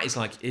 because that is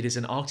like, it is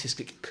an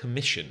artistic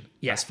commission.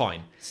 Yeah. That's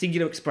fine.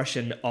 Singular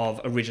expression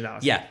of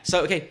originality. Yeah.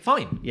 So, okay,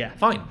 fine. Yeah.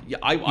 Fine. Yeah,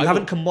 I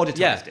haven't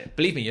commoditized it.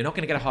 Believe me, you're not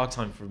going to get a hard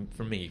time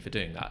from me for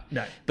doing that.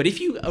 No. But if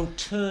you are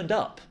turned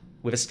up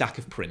with a stack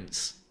of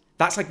prints,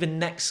 that's like the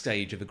next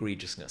stage of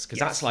egregiousness. Because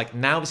that's like,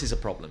 now this is a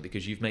problem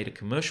because you've made a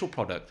commercial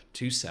product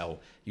to sell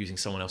using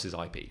someone else's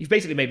IP. You've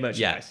basically made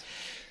merchandise.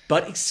 Yeah.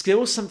 But it's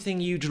still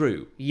something you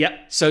drew.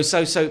 Yep. So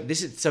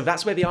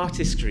that's where the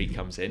artistry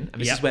comes in,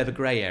 and this is where the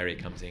grey area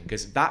comes in,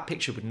 because that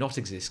picture would not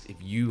exist if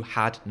you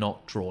had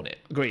not drawn it.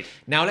 Agreed.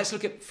 Now let's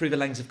look at through the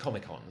lens of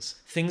Comic-Cons,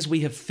 things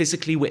we have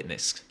physically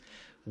witnessed.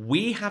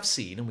 We have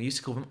seen, and we used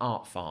to call them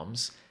art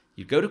farms.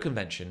 You go to a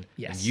convention,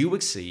 and you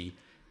would see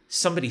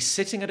somebody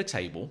sitting at a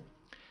table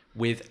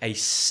with a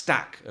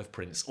stack of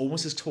prints,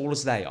 almost as tall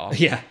as they are.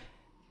 Yeah.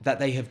 That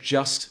they have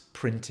just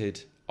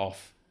printed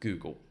off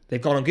Google.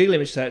 They've gone on Google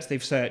Image Search,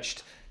 they've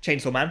searched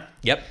Chainsaw Man.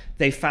 Yep.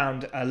 They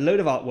found a load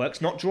of artworks,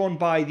 not drawn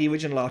by the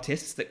original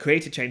artists that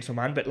created Chainsaw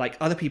Man, but like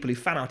other people who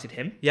fan-arted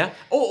him. Yeah.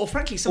 Or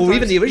frankly, sometimes... Or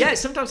even the original. Yeah,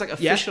 sometimes like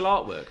official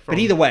artwork. But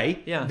either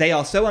way, they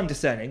are so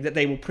undiscerning that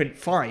they will print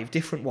 5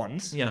 different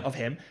ones of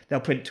him. They'll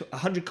print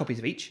 100 copies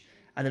of each,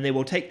 and then they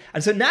will take...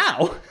 And so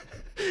now...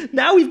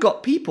 Now we've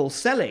got people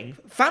selling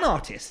fan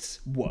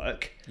artists'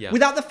 work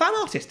without the fan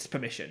artist's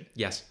permission.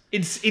 Yes.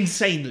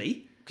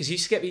 Insanely. Because you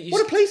used to get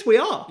what a place we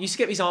are. You used to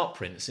get these art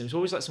prints. It was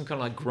always like some kind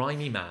of like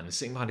grimy man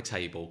sitting behind a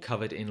table,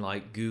 covered in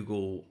like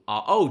Google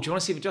art. Oh, do you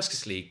want to see the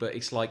Justice League? But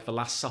it's like the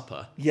Last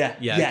Supper. Yeah.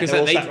 Because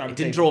they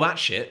didn't draw that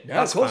shit. No,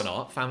 that's fan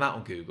art. Found that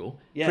on Google.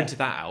 Yeah. Printed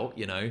that out.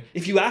 You know.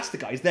 If you ask the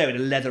guy, he's there in a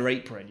leather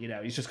apron. You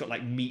know, he's just got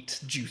like meat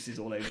juices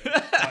all over.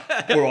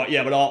 All right,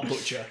 yeah, but art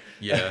butcher.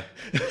 Yeah.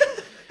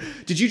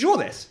 Did you draw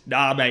this?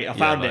 Nah, mate, I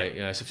found it.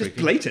 Yeah, it's just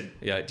blatant.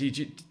 Yeah, did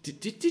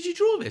you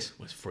draw this?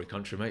 Well, it's a free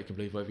country, mate. You can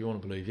believe whatever you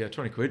want to believe. Yeah,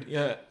 20 quid.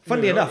 Yeah.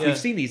 Funnily enough, we've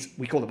seen these.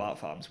 We call them art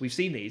farms. We've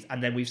seen these,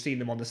 and then we've seen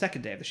them on the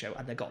second day of the show,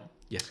 and they're gone.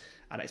 Yes.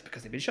 And it's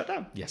because they've been shut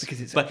down. Yes. Because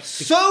it's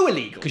so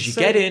illegal. Because you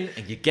get in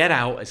and you get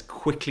out as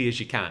quickly as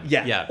you can.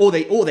 Yeah. Or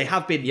they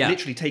have been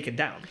literally taken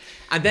down.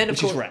 And then, of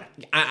course, is rare.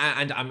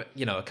 And a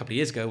couple of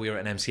years ago, we were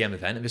at an MCM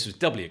event, and this was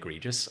doubly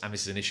egregious, and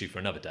this is an issue for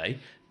another day.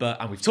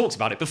 And we've talked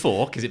about it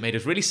before because it made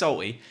us really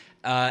salty.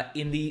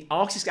 In the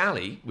Artist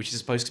Alley, which is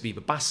supposed to be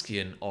the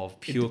bastion of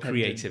pure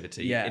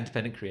creativity,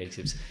 independent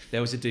creatives, there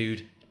was a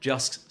dude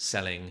just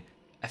selling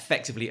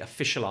effectively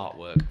official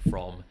artwork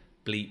from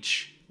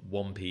Bleach,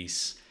 One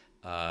Piece,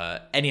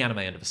 any anime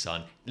under the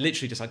sun,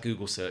 literally just like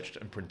Google searched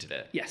and printed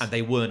it. Yes. And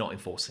they were not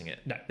enforcing it.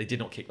 No. They did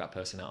not kick that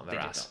person out of their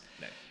ass.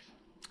 No.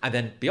 And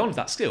then beyond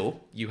that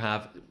still, you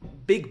have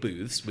big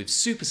booths with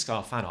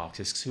superstar fan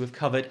artists who have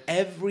covered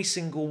every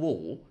single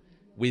wall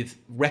with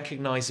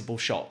recognizable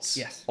shots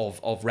Yes.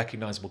 of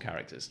recognizable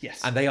characters. Yes.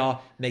 And they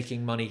are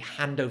making money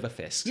hand over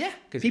fist. Yeah,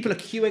 'Cause- people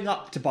are queuing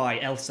up to buy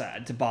Elsa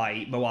and to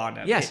buy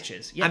Moana Yes.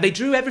 pictures. Yeah. And they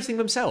drew everything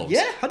themselves.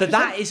 Yeah, But 100%.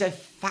 that is a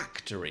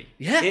factory.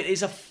 Yeah. It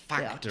is a They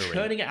are factory.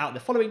 churning it out. They're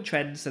following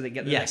trends so they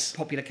get the Yes. next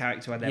popular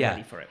character and they're Yeah.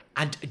 ready for it.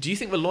 And do you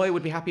think the lawyer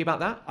would be happy about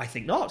that? I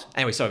think not.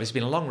 Anyway, sorry, this has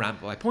been a long rant,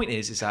 but my point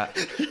is that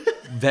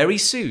very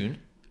soon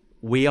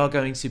we are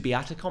going to be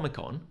at a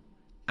Comic-Con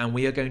and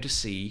we are going to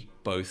see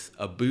both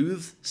a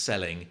booth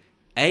selling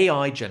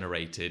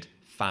AI-generated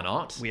fan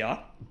art We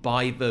are.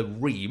 by the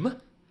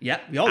Ream, Yeah.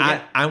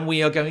 Yeah. and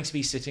we are going to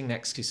be sitting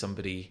next to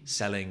somebody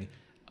selling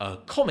a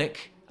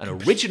comic, an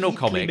original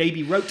comic,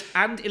 Maybe wrote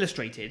and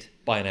illustrated.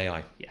 by an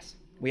AI. Yes,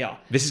 we are.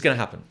 This is going to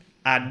happen.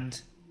 And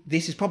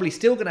this is probably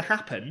still going to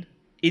happen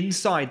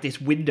inside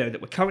this window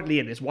that we're currently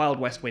in, this Wild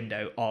West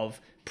window of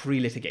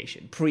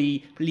pre-litigation,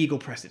 pre-legal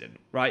precedent,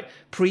 right?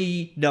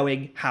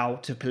 Pre-knowing how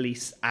to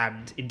police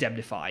and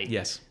indemnify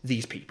Yes.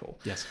 these people.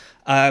 Yes.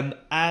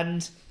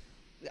 And,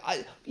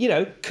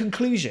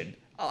 conclusion.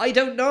 I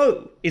don't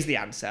know is the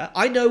answer.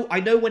 I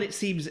know when it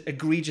seems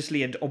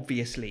egregiously and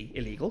obviously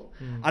illegal,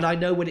 and I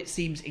know when it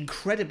seems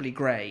incredibly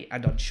grey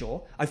and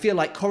unsure. I feel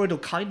like Corridor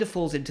kind of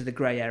falls into the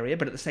grey area,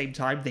 but at the same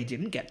time, they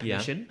didn't get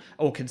permission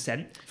or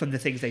consent from the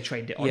things they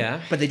trained it on.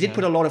 Yeah, But they did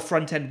put a lot of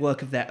front-end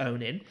work of their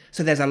own in,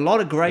 so there's a lot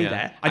of grey Yeah.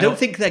 there. I don't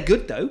think they're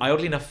good, though. I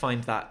oddly enough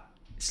find that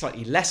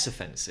slightly less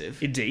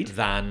offensive Indeed.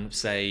 than,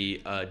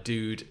 say, a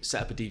dude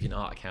set up a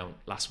DeviantArt account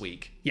last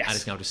week Yes. and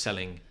is now just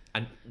selling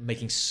and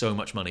making so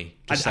much money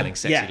just selling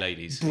sexy yeah,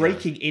 ladies.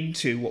 breaking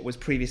into what was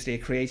previously a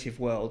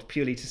creative world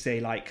purely to say,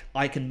 like,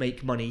 I can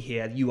make money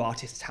here. You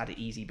artists had it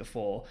easy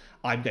before.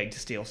 I'm going to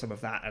steal some of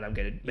that and I'm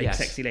going to make Yes.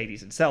 sexy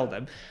ladies and sell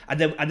them.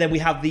 And then we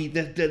have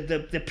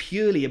the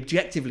purely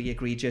objectively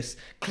egregious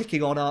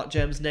clicking on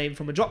Artgerm's name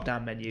from a drop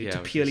down menu Yeah, to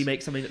which purely is-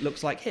 make something that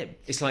looks like him.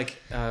 It's like,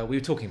 we were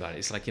talking about it,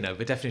 it's like,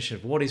 the definition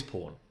of what is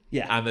porn.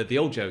 Yeah. And the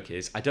old joke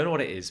is, I don't know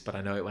what it is, but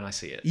I know it when I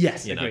see it.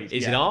 Yes, You know, agreed,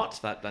 is yeah. it art,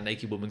 that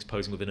naked woman's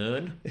posing with an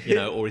urn,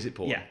 or is it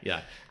porn?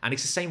 Yeah. And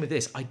it's the same with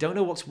this. I don't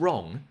know what's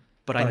wrong,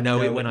 but I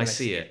know it when I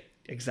see it.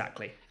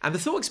 Exactly. And the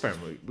thought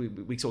experiment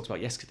we talked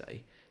about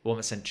yesterday, the one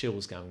that sent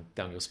chills down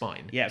your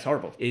spine, Yeah, it's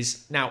horrible.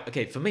 is now,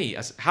 okay, for me,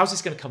 how's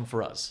this going to come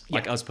for us?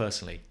 Like us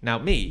personally. Now,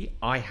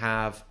 I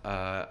have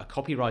a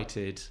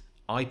copyrighted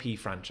IP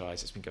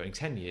franchise that's been going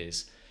 10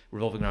 years,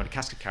 revolving around a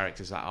cast of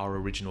characters that are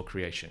original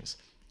creations.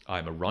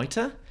 I'm a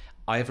writer.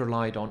 I have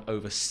relied on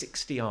over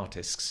 60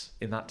 artists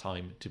in that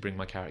time to bring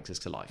my characters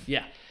to life.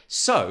 Yeah.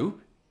 So,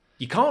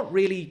 you can't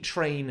really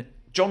train,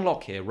 John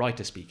Locke here,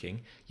 writer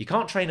speaking, you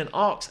can't train an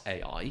art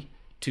AI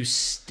to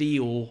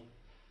steal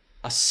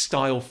a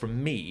style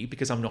from me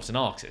because I'm not an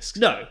artist.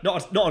 No,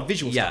 not a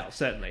visual Yeah. style,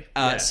 certainly.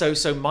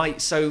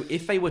 So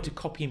if they were to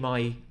copy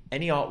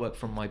any artwork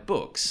from my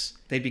books,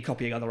 They'd be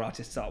copying other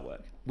artists'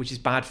 artwork. which is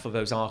bad for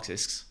those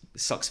artists,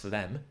 it sucks for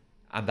them,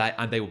 and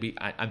they will be.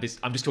 I'm just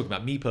talking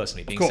about me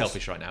personally being course.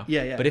 selfish right now.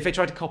 Yeah. But if they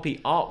tried to copy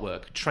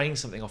artwork, train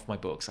something off my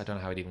books, I don't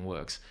know how it even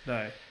works.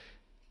 No.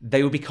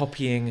 They would be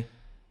copying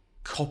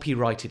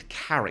copyrighted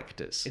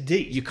characters.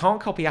 Indeed. You can't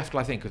copy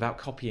Afterlife Inc. without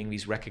copying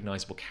these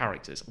recognizable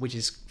characters, which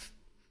is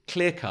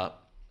clear cut.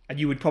 And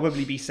you would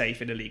probably be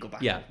safe in a legal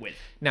battle Yeah. with.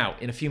 Now,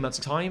 in a few months'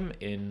 time,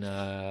 in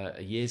a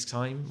year's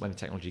time, when the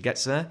technology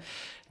gets there,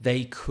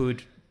 they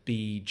could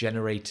be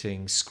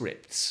generating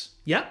scripts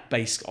Yeah,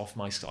 based off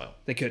my style,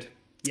 they could.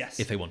 Yes.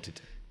 if they wanted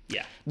to.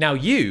 Yeah, Now,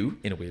 you,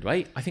 in a weird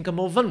way, I think are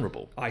more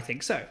vulnerable I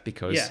think so.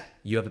 because yeah.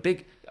 you have a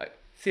big,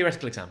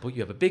 theoretical example, you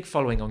have a big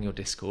following on your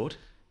Discord,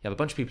 you have a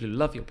bunch of people who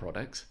love your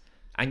products,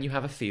 and you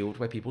have a field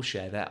where people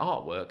share their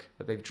artwork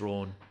that they've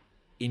drawn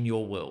in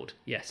your world.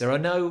 Yes. There are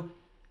no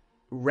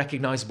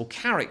recognizable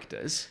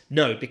characters.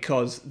 No,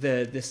 because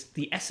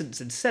the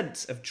essence and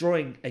sense of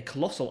drawing a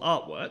colossal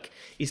artwork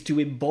is to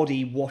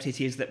embody what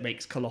it is that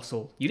makes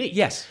Colossal unique.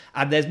 Yes.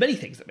 And there's many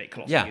things that make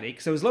Colossal Yeah. unique.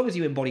 So as long as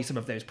you embody some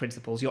of those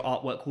principles, your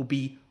artwork will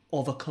be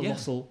of a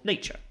colossal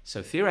nature.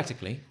 So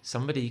theoretically,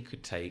 somebody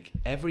could take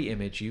every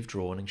image you've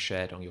drawn and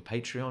shared on your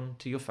Patreon,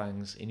 to your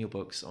fans, in your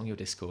books, on your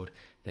Discord.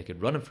 They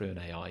could run them through an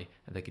AI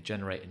and they could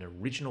generate an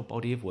original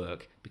body of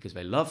work because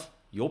they love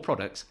your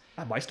products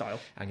And my style.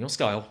 and your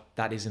style.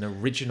 That is an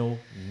original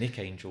Nick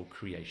Angel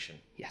creation.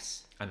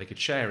 Yes. And they could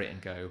share it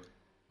and go,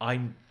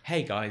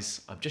 hey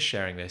guys, I'm just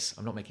sharing this.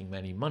 I'm not making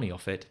any money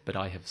off it, but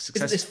I have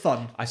Isn't this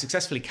fun? I've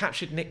successfully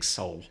captured Nick's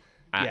soul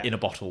Yeah. in a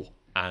bottle,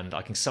 and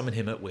I can summon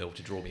him at will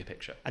to draw me a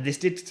picture. And this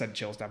did send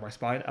chills down my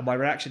spine. And my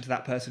reaction to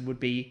that person would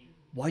be,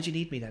 why'd you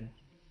need me then?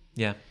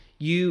 Yeah,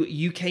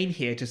 You came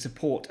here to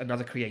support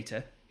another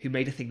creator who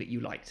made a thing that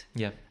you liked.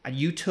 yeah. And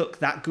you took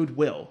that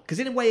goodwill, because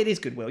in a way it is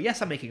goodwill. Yes,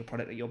 I'm making a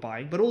product that you're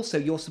buying, but also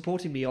you're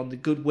supporting me on the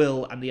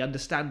goodwill and the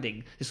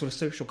understanding, this sort of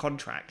social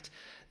contract,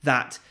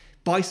 that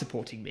by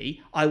supporting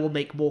me, I will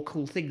make more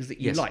cool things that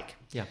you Yes. like.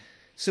 Yeah.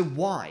 So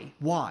why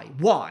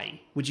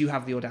would you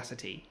have the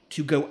audacity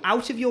to go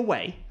out of your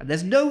way? And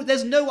there's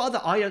no other,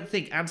 I don't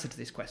think, answer to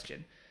this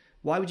question.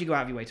 Why would you go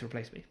out of your way to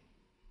replace me?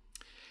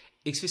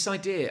 It's this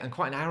idea, and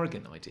quite an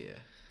arrogant idea,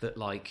 that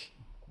like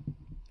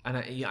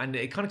And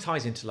it kind of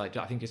ties into like,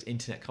 I think, just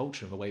internet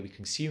culture and the way we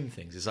consume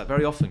things. It's like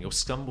very often you'll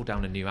stumble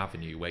down a new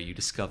avenue where you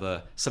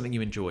discover something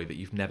you enjoy that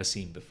you've never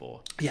seen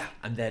before. Yeah.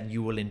 And then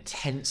you will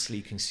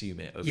intensely consume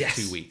it over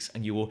 2 weeks,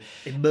 and you will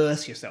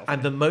immerse yourself.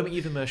 And the moment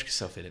you've immersed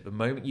yourself in it, the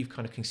moment you've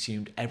kind of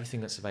consumed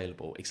everything that's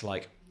available, it's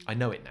like, I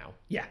know it now.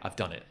 Yeah. I've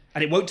done it.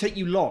 And it won't take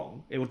you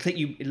long. It'll take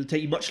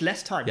you much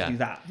less time to do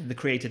that than the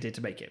creator did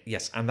to make it.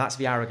 Yes, and that's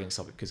the arrogance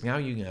of it, because now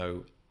you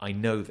know, I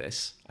know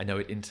this, I know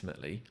it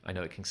intimately, I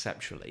know it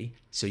conceptually,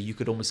 so you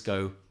could almost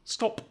go,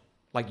 stop.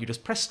 Like, you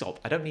just press stop,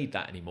 I don't need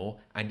that anymore,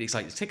 and it's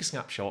like, take a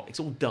snapshot, it's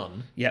all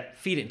done,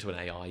 feed it into an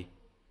AI,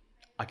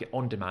 I get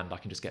on demand, I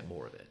can just get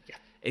more of it. Yeah.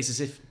 It's as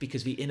if,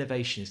 because the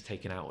innovation is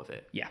taken out of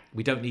it. Yeah.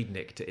 We don't need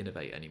Nick to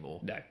innovate anymore.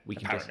 No, we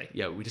can apparently.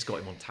 we just got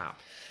him on tap.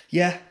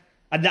 Yeah.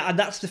 And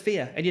that's the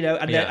fear. And,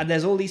 and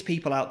there's all these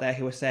people out there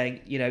who are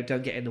saying,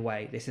 don't get in the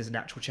way. This is a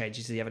natural change.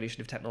 This is the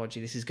evolution of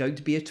technology. This is going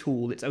to be a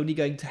tool. It's only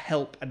going to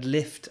help and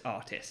lift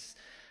artists.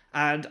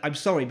 And I'm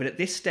sorry, but at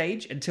this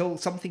stage, until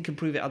something can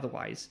prove it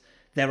otherwise,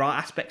 there are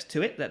aspects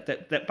to it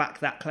that back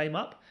that claim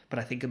up. But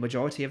I think a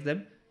majority of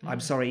them, I'm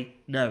sorry,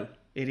 no.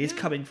 It is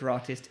coming for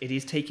artists. It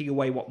is taking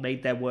away what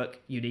made their work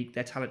unique,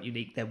 their talent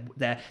unique,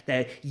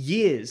 their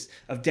years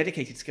of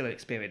dedicated skill and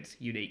experience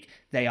unique.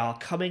 They are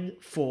coming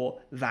for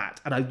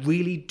that. And I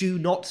really do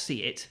not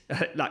see it.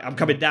 Like, I'm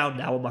coming down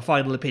now on my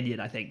final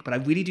opinion, I think. But I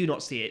really do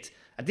not see it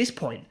at this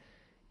point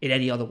in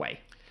any other way.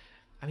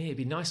 I mean, it'd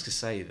be nice to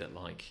say that,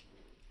 like,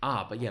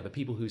 but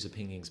people whose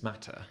opinions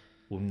matter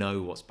will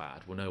know what's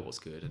bad, will know what's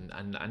good,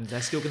 and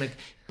they're still going to...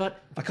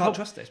 But I can't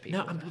trust those people.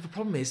 No, and the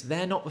problem is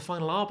they're not the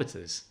final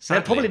arbiters. Sadly.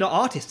 They're probably not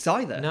artists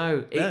either.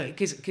 No,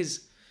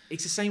 because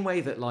it's the same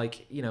way that,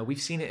 like, we've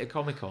seen it at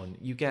Comic-Con.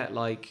 You get,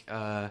 like,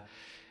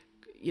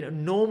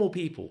 normal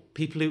people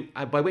who,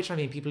 by which I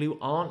mean people who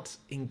aren't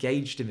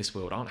engaged in this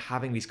world, aren't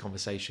having these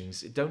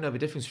conversations, don't know the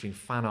difference between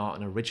fan art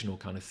and original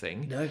kind of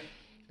thing. No.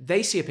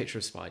 They see a picture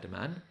of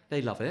Spider-Man,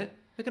 they love it.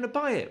 They're going to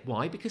buy it.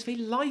 Why? Because they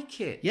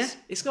like it. Yeah.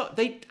 It's not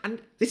and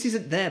this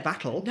isn't their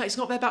battle. No, it's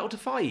not their battle to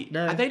fight.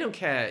 No. And they don't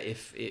care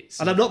if it's...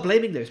 And I'm not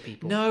blaming those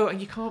people. No, and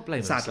you can't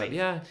blame them. Sadly.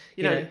 Yeah.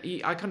 You know,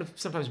 I kind of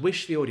sometimes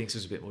wish the audience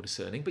was a bit more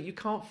discerning, but you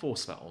can't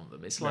force that on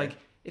them. It's like,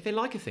 if they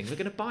like a thing, they're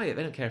going to buy it.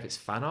 They don't care if it's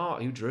fan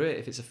art, who drew it,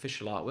 if it's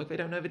official artwork. They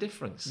don't know the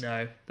difference.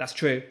 No, that's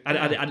true.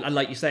 And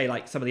like you say,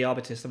 like some of the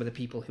arbiters, some of the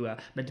people who are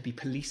meant to be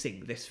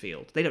policing this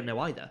field, they don't know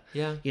either.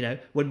 Yeah.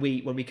 When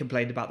we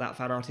complained about that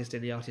fan artist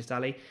in the Artist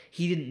Alley,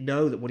 he didn't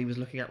know that what he was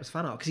looking at was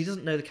fan art because he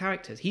doesn't know the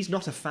characters. He's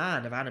not a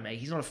fan of anime.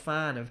 He's not a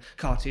fan of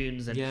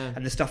cartoons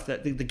and the stuff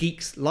that the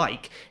geeks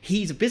like.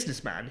 He's a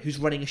businessman who's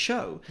running a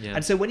show. Yeah.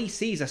 And so when he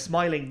sees a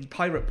smiling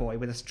pirate boy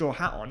with a straw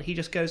hat on, he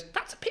just goes,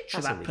 that's a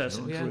picture that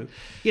person drew.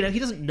 He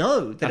doesn't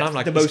know that it's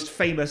like the most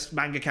famous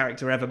manga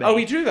character ever made. Oh,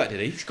 he drew that, did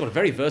he? He's got a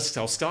very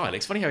versatile style.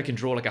 It's funny how he can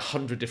draw like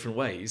 100 different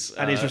ways.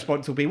 And his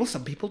response will be, well,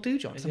 some people do,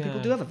 John. Some people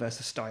do have a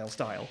versatile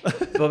style.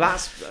 Well,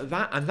 that's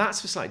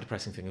the slightly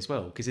depressing thing as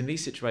well, because in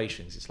these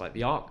situations, it's like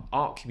the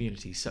art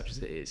community, such as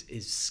it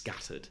is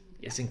scattered.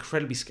 It's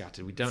incredibly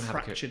scattered. We don't have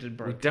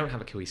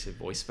a cohesive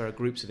voice. There are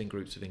groups within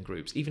groups within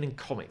groups. Even in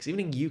comics,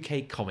 even in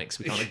UK comics,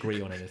 we can't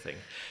agree on anything.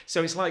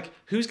 So it's like,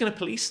 who's going to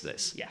police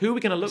this? Yeah. Who are we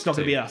going to look to? It's not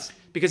going to be us.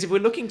 Because if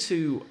we're looking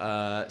to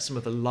some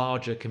of the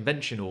larger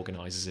convention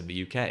organisers in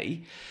the UK,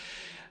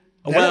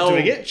 they're not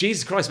doing it.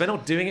 Jesus Christ, they're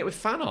not doing it with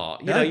fan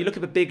art. You know, you look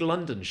at the big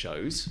London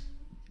shows.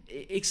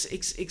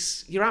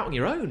 It's you're out on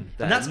your own.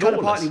 And that's kind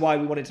of partly why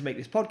we wanted to make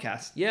this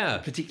podcast. Yeah.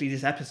 Particularly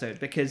this episode,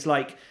 because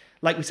like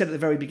we said at the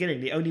very beginning,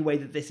 the only way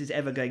that this is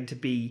ever going to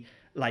be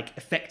like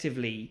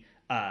effectively,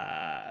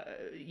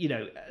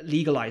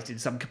 legalized in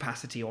some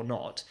capacity or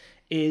not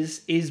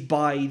is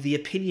by the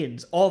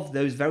opinions of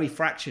those very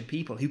fractured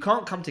people who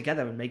can't come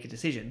together and make a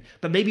decision.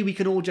 But maybe we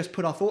can all just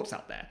put our thoughts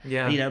out there.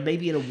 Yeah. And,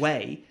 maybe in a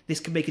way this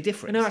can make a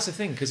difference. No, that's the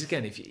thing. Because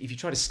again, if you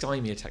try to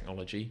stymie a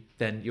technology,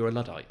 then you're a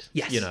Luddite.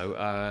 Yes.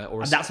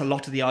 And that's a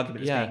lot of the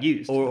argument that's being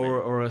used.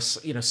 Or a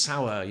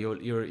sour.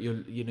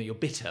 You're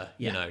bitter.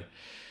 Yeah.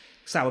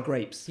 Sour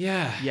grapes.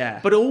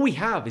 Yeah. But all we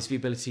have is the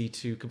ability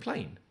to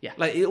complain. Yeah.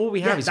 Like all we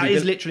have is that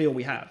is literally all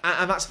we have.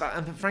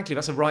 And frankly,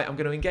 that's a right I'm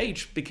going to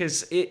engage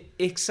because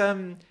it's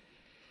kind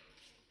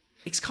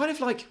of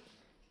like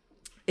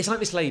it's like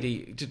this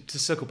lady to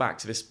circle back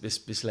to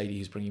this lady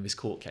who's bringing this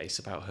court case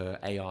about her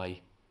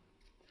AI.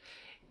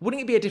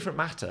 Wouldn't it be a different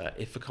matter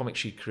if the comic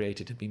she'd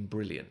created had been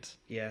brilliant?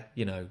 Yeah.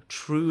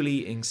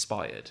 Truly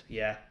inspired.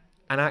 Yeah.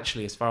 And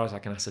actually, as far as I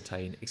can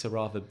ascertain, it's a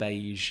rather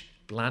beige,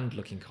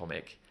 bland-looking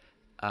comic.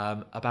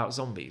 About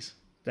zombies.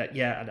 I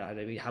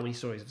know how many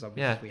stories of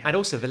zombies we have. And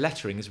also the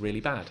lettering is really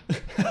bad.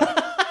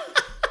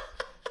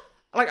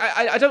 Like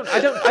I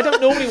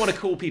don't normally want to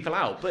call people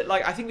out, but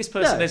like I think this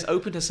person has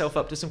opened herself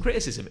up to some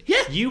criticism.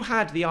 Yeah. You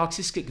had the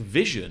artistic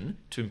vision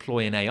to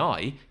employ an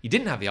AI. You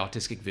didn't have the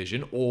artistic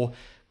vision or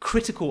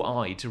critical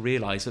eye to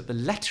realise that the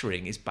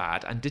lettering is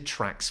bad and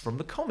detracts from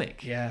the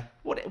comic. Yeah.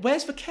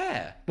 Where's the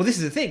care? Well, this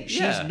is the thing.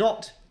 She's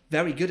not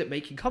very good at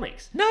making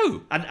comics.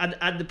 No.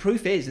 And the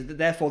proof is that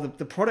therefore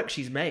the product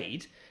she's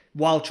made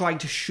while trying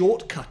to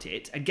shortcut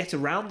it and get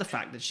around the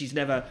fact that she's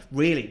never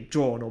really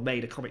drawn or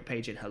made a comic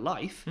page in her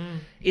life,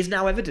 is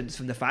now evidence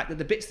from the fact that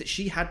the bits that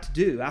she had to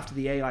do after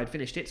the AI had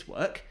finished its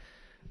work,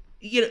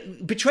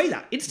 betray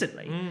that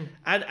instantly.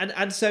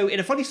 And so in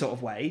a funny sort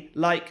of way,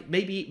 like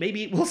maybe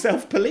it will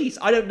self-police.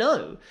 I don't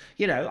know.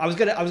 I was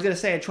gonna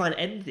say and try and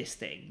end this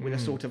thing with a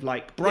sort of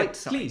like bright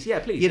side. Please.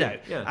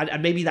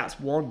 And maybe that's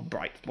one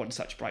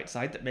such bright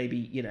side, that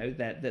maybe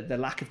the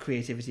lack of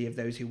creativity of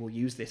those who will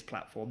use this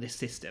platform, this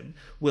system,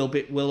 will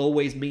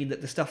always mean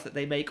that the stuff that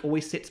they make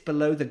always sits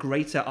below the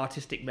greater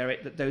artistic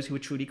merit that those who are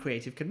truly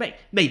creative can make.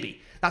 Maybe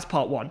that's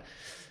part one.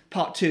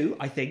 Part two,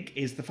 I think,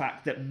 is the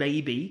fact that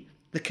maybe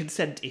the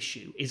consent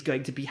issue is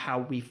going to be how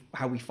we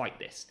fight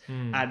this.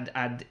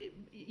 And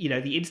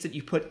the instant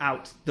you put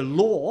out the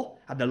law,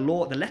 and the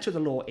letter of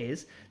the law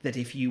is that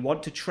if you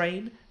want to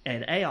train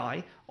an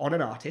AI on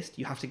an artist,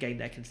 you have to gain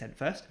their consent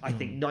first. I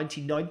think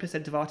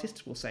 99% of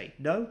artists will say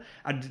no,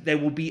 and there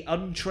will be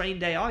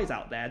untrained AIs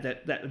out there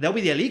that there'll be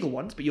the illegal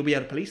ones, but you'll be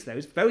able to police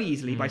those very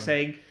easily by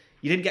saying,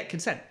 you didn't get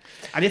consent.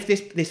 And if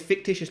this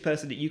fictitious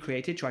person that you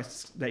created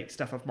tries to make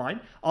stuff of mine,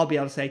 I'll be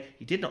able to say,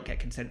 you did not get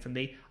consent from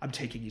me, I'm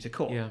taking you to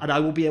court. Yeah. And I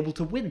will be able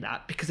to win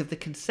that because of the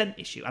consent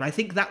issue. And I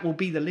think that will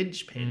be the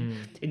linchpin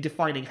in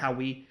defining how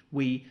we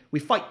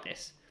fight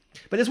this.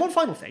 But there's one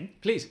final thing.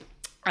 Please.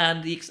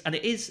 And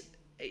it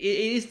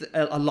is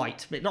a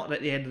light, not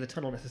at the end of the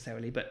tunnel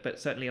necessarily, but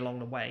certainly along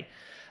the way.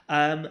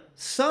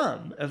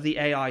 Some of the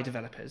AI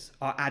developers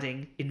are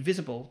adding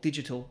invisible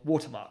digital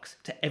watermarks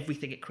to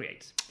everything it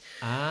creates.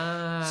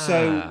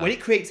 So when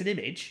it creates an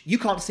image, you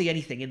can't see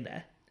anything in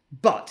there.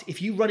 But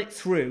if you run it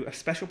through a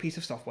special piece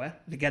of software,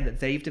 again, that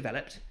they've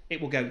developed, it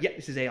will go, yeah,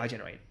 this is AI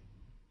generated.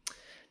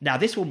 Now,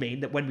 this will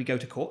mean that when we go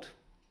to court,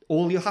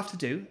 all you'll have to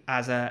do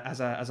as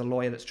a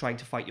lawyer that's trying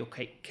to fight your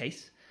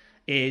case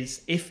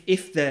is,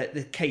 if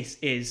the case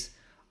is,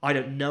 I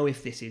don't know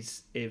if this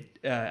is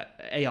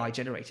AI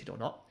generated or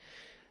not,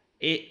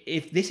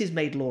 if this is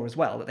made law as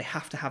well, that they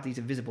have to have these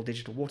invisible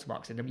digital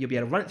watermarks in them, you'll be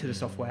able to run it through the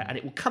software and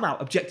it will come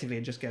out objectively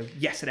and just go,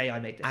 yes, an AI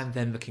made this. And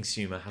then the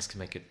consumer has to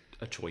make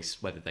a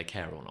choice whether they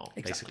care or not,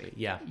 Exactly.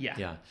 basically.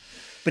 Yeah.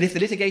 But if the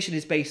litigation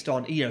is based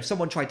on,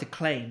 someone tried to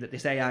claim that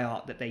this AI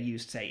art that they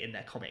used, say, in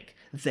their comic,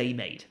 they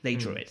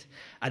drew it.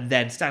 And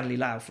then Stanley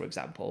Lau, for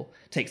example,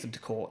 takes them to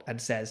court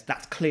and says,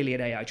 that's clearly an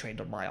AI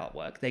trained on my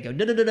artwork. They go,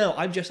 no,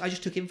 I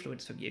just took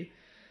influence from you.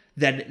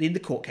 Then in the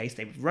court case,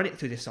 they would run it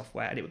through this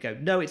software and it would go,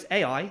 no, it's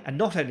AI. And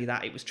not only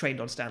that, it was trained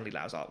on Stanley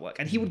Lau's artwork.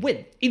 And he would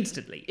win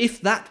instantly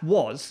if that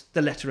was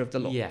the letter of the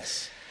law.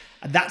 Yes.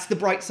 And that's the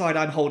bright side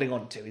I'm holding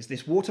on to, is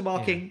this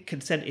watermarking,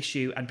 consent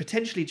issue, and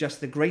potentially just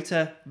the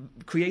greater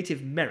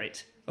creative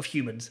merit of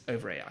humans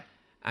over AI.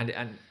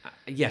 And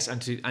yes,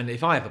 and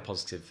if I have a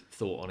positive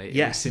thought on it,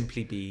 it would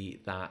simply be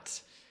that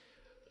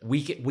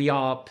we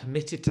are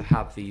permitted to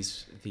have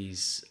these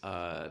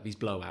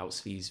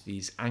blowouts,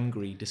 these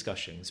angry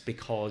discussions,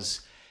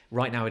 because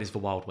right now it is the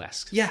Wild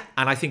West. Yeah.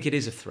 And I think it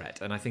is a threat,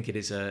 and I think it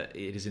is an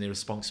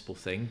irresponsible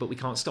thing, but we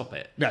can't stop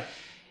it. No.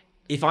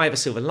 If I have a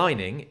silver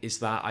lining, is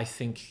that I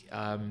think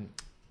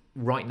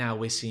right now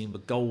we're seeing the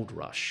gold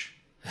rush,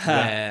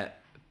 where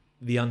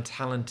the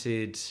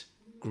untalented,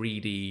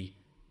 greedy,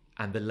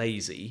 and the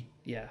lazy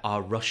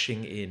are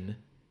rushing in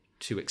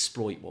to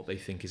exploit what they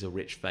think is a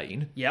rich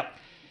vein. Yep.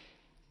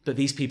 But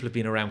these people have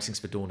been around since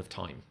the dawn of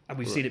time. And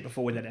we've seen it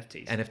before with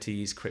NFTs.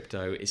 NFTs,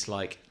 crypto. It's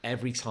like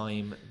every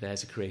time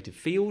there's a creative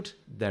field,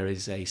 there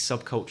is a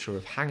subculture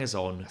of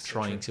hangers-on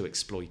trying to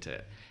exploit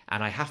it.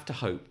 And I have to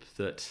hope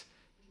that,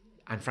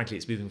 and frankly,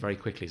 it's moving very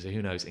quickly, so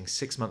who knows, in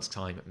 6 months'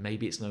 time,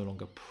 maybe it's no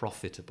longer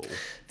profitable.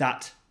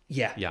 That's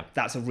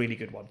a really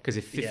good one. Because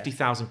if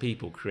 50,000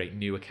 people create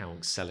new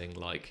accounts selling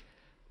like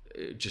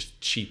just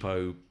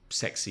cheapo,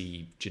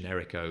 sexy,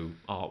 generico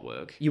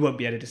artwork, you won't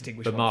be able to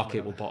distinguish. The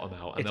market will bottom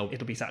out, and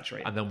it'll be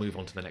saturated, and they'll move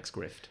on to the next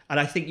grift. And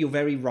I think you're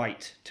very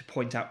right to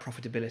point out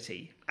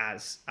profitability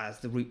as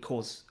the root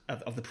cause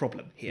of the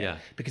problem here. Yeah.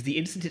 Because the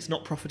instant it's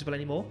not profitable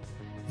anymore,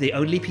 the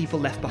only people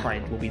left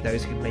behind will be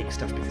those who make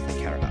stuff because they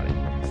care about it.